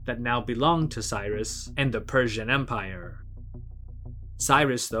west that now belonged to Cyrus and the Persian Empire.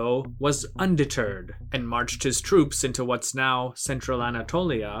 Cyrus, though, was undeterred and marched his troops into what's now central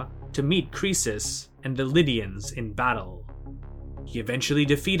Anatolia to meet Croesus and the Lydians in battle. He eventually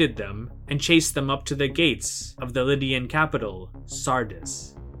defeated them and chased them up to the gates of the Lydian capital,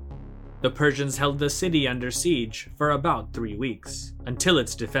 Sardis. The Persians held the city under siege for about 3 weeks, until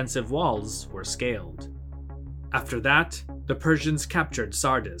its defensive walls were scaled. After that, the Persians captured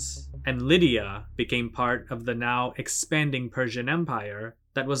Sardis, and Lydia became part of the now expanding Persian Empire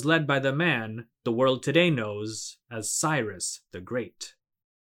that was led by the man the world today knows as Cyrus the Great.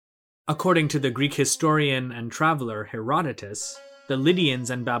 According to the Greek historian and traveler Herodotus, the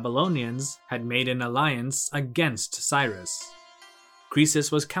Lydians and Babylonians had made an alliance against Cyrus.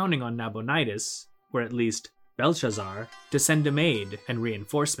 Croesus was counting on Nabonidus, or at least Belshazzar, to send him aid and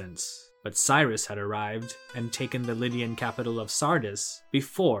reinforcements, but Cyrus had arrived and taken the Lydian capital of Sardis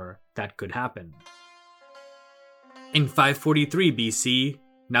before that could happen. In 543 BC,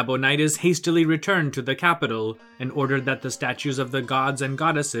 Nabonidus hastily returned to the capital and ordered that the statues of the gods and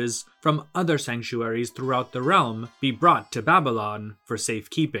goddesses from other sanctuaries throughout the realm be brought to Babylon for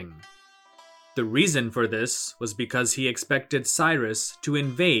safekeeping. The reason for this was because he expected Cyrus to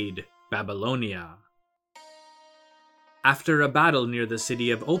invade Babylonia. After a battle near the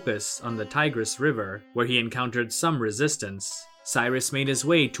city of Opis on the Tigris River, where he encountered some resistance, Cyrus made his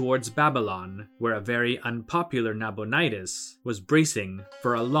way towards Babylon, where a very unpopular Nabonidus was bracing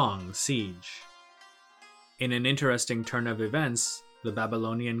for a long siege. In an interesting turn of events, the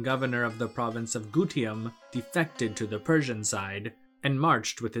Babylonian governor of the province of Gutium defected to the Persian side and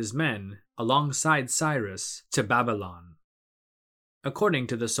marched with his men alongside Cyrus to Babylon. According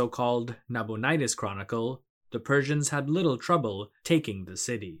to the so-called Nabonidus Chronicle, the Persians had little trouble taking the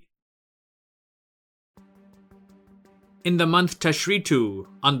city. In the month Tashritu,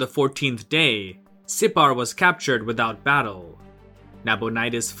 on the 14th day, Sippar was captured without battle.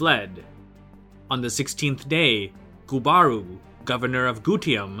 Nabonidus fled. On the 16th day, Gubaru, governor of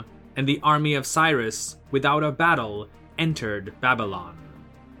Gutium, and the army of Cyrus, without a battle, entered Babylon.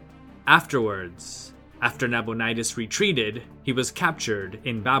 Afterwards, after Nabonidus retreated, he was captured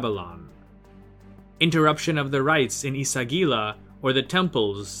in Babylon. Interruption of the rites in Isagila or the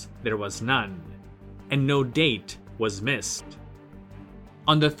temples there was none, and no date was missed.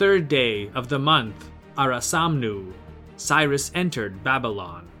 On the 3rd day of the month, Arasamnu, Cyrus entered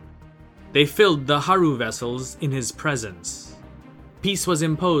Babylon. They filled the Haru vessels in his presence. Peace was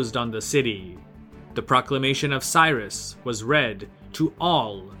imposed on the city. The proclamation of Cyrus was read to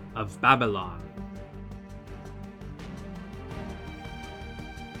all of Babylon.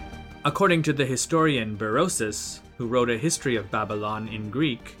 According to the historian Berosus, who wrote a history of Babylon in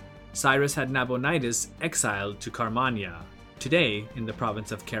Greek, Cyrus had Nabonidus exiled to Karmania, today in the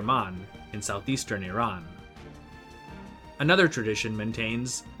province of Kerman, in southeastern Iran. Another tradition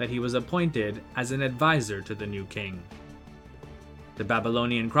maintains that he was appointed as an advisor to the new king. The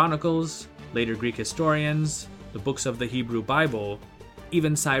Babylonian chronicles, later Greek historians, the books of the Hebrew Bible,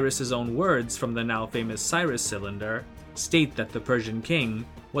 even Cyrus's own words from the now famous Cyrus Cylinder state that the Persian king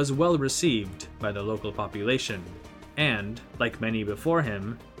was well received by the local population, and, like many before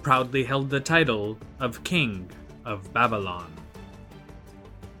him, proudly held the title of King of Babylon.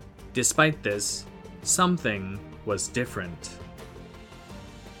 Despite this, something was different.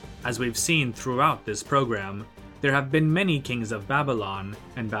 As we've seen throughout this program, there have been many kings of Babylon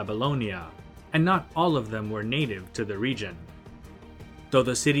and Babylonia, and not all of them were native to the region. Though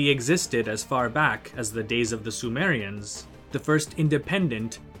the city existed as far back as the days of the Sumerians, the first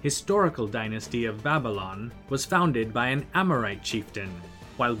independent, historical dynasty of Babylon was founded by an Amorite chieftain,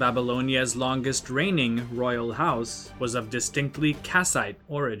 while Babylonia's longest reigning royal house was of distinctly Kassite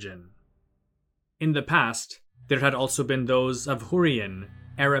origin. In the past, there had also been those of Hurrian,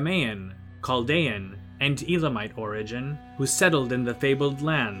 Aramaean, Chaldean, and Elamite origin who settled in the fabled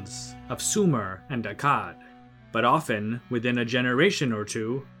lands of Sumer and Akkad, but often, within a generation or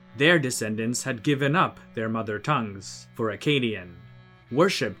two, their descendants had given up their mother tongues for Akkadian,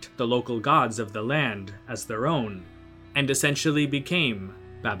 worshipped the local gods of the land as their own, and essentially became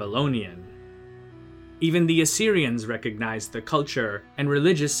Babylonian. Even the Assyrians recognized the culture and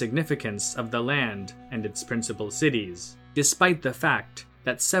religious significance of the land and its principal cities, despite the fact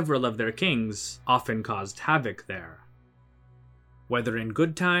that several of their kings often caused havoc there. Whether in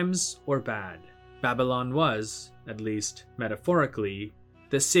good times or bad, Babylon was, at least metaphorically,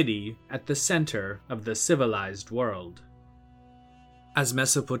 the city at the center of the civilized world. As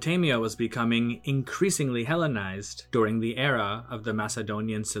Mesopotamia was becoming increasingly Hellenized during the era of the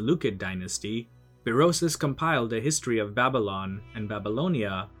Macedonian Seleucid dynasty, Berosus compiled a history of Babylon and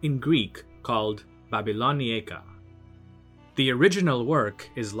Babylonia in Greek called Babyloniaca. The original work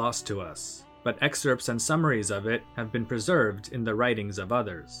is lost to us, but excerpts and summaries of it have been preserved in the writings of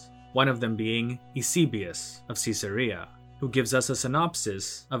others, one of them being Eusebius of Caesarea, who gives us a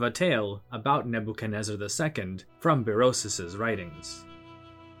synopsis of a tale about Nebuchadnezzar II from Berosus's writings.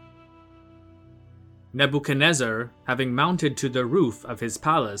 Nebuchadnezzar, having mounted to the roof of his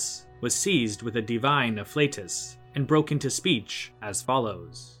palace, was seized with a divine afflatus and broke into speech as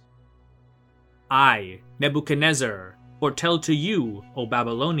follows. I, Nebuchadnezzar, foretell to you, O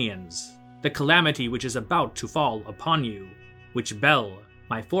Babylonians, the calamity which is about to fall upon you, which Bel,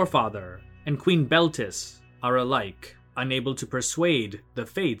 my forefather, and Queen Beltis are alike unable to persuade the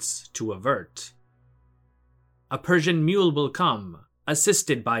fates to avert. A Persian mule will come,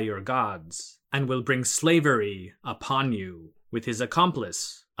 assisted by your gods, and will bring slavery upon you, with his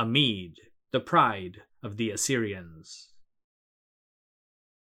accomplice, a Mede, the pride of the Assyrians.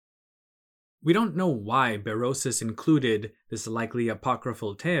 We don't know why Berosus included this likely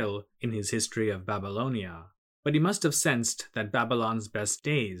apocryphal tale in his history of Babylonia, but he must have sensed that Babylon's best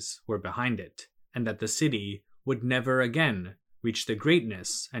days were behind it, and that the city would never again reach the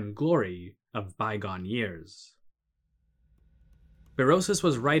greatness and glory of bygone years. Berosus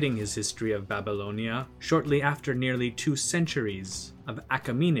was writing his history of Babylonia shortly after nearly 2 centuries of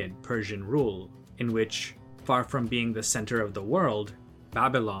Achaemenid Persian rule, in which, Far from being the center of the world,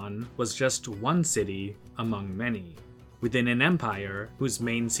 Babylon was just one city among many, within an empire whose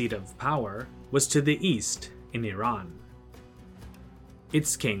main seat of power was to the east in Iran.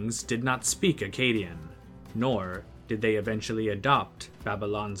 Its kings did not speak Akkadian, nor did they eventually adopt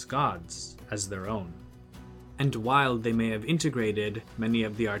Babylon's gods as their own. And while they may have integrated many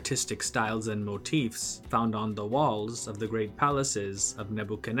of the artistic styles and motifs found on the walls of the great palaces of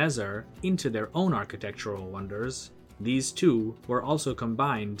Nebuchadnezzar into their own architectural wonders, these too were also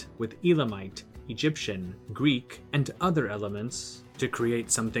combined with Elamite, Egyptian, Greek, and other elements to create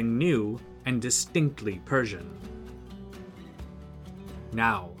something new and distinctly Persian.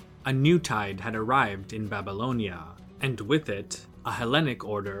 Now, a new tide had arrived in Babylonia, and with it, a Hellenic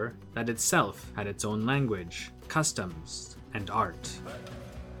order that itself had its own language, customs, and art.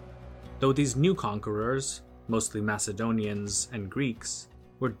 Though these new conquerors, mostly Macedonians and Greeks,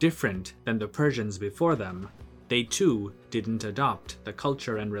 were different than the Persians before them, they too didn't adopt the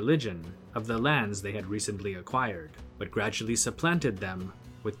culture and religion of the lands they had recently acquired, but gradually supplanted them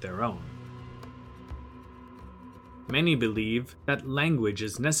with their own. Many believe that language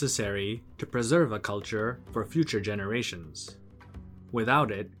is necessary to preserve a culture for future generations.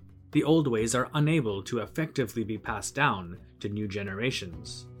 Without it, the old ways are unable to effectively be passed down to new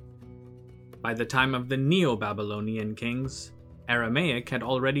generations. By the time of the Neo-Babylonian kings, Aramaic had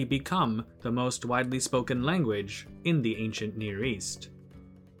already become the most widely spoken language in the ancient Near East.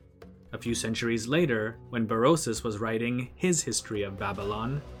 A few centuries later, when Berosus was writing his history of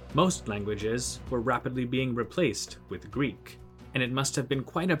Babylon, most languages were rapidly being replaced with Greek, and it must have been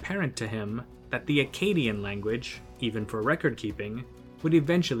quite apparent to him that the Akkadian language, even for record-keeping, would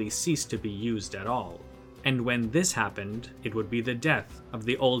eventually cease to be used at all. And when this happened, it would be the death of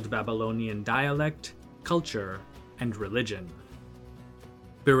the old Babylonian dialect, culture, and religion.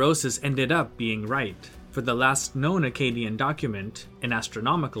 Berosus ended up being right, for the last known Akkadian document, an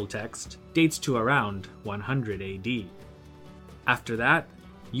astronomical text, dates to around 100 AD. After that,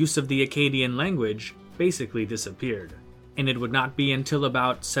 use of the Akkadian language basically disappeared, and it would not be until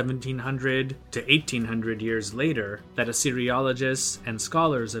about 1700 to 1800 years later that Assyriologists and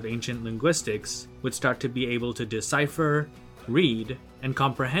scholars of ancient linguistics would start to be able to decipher, read, and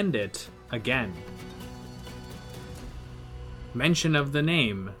comprehend it again. Mention of the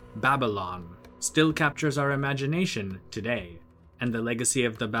name Babylon still captures our imagination today, and the legacy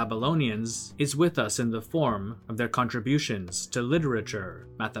of the Babylonians is with us in the form of their contributions to literature,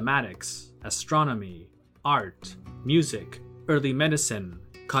 mathematics, astronomy, art, music, early medicine,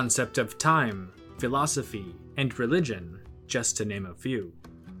 concept of time, philosophy, and religion, just to name a few.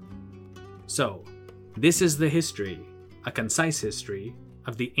 So, this is the history, a concise history,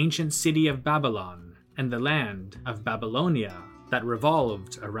 of the ancient city of Babylon and the land of Babylonia that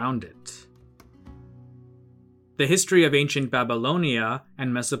revolved around it. The history of ancient Babylonia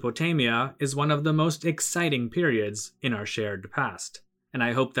and Mesopotamia is one of the most exciting periods in our shared past, and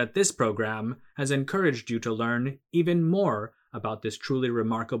I hope that this program has encouraged you to learn even more about this truly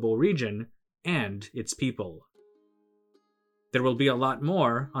remarkable region and its people. There will be a lot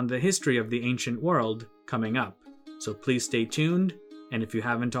more on the history of the ancient world coming up, so please stay tuned, and if you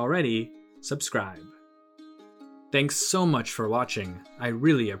haven't already, subscribe. Thanks so much for watching, I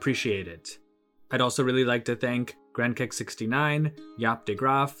really appreciate it. I'd also really like to thank Grandkek69, Jaap de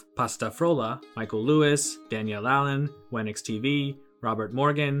Graaf, Pasta Frola, Michael Lewis, Danielle Allen, WenXTV, Robert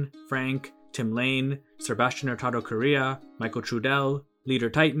Morgan, Frank, Tim Lane, Sebastian Hurtado Correa, Michael Trudell, Leader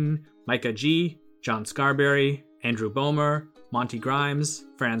Titan, Micah G, John Scarberry, Andrew Bomer, Monty Grimes,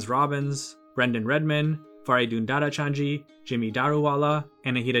 Franz Robbins, Brendan Redman, Faridun Dadachanji, Jimmy Daruwala,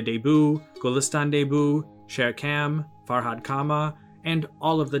 Anahita Debu, Gulistan Debu, Sher Kam, Farhad Kama, and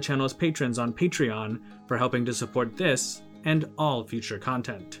all of the channel's patrons on Patreon for helping to support this and all future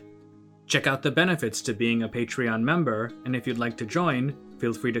content. Check out the benefits to being a Patreon member, and if you'd like to join,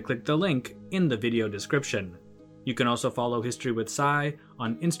 feel free to click the link in the video description. You can also follow History with Sai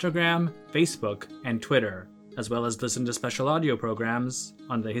on Instagram, Facebook, and Twitter, as well as listen to special audio programs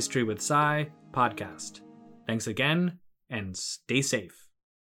on the History with Sai podcast. Thanks again, and stay safe.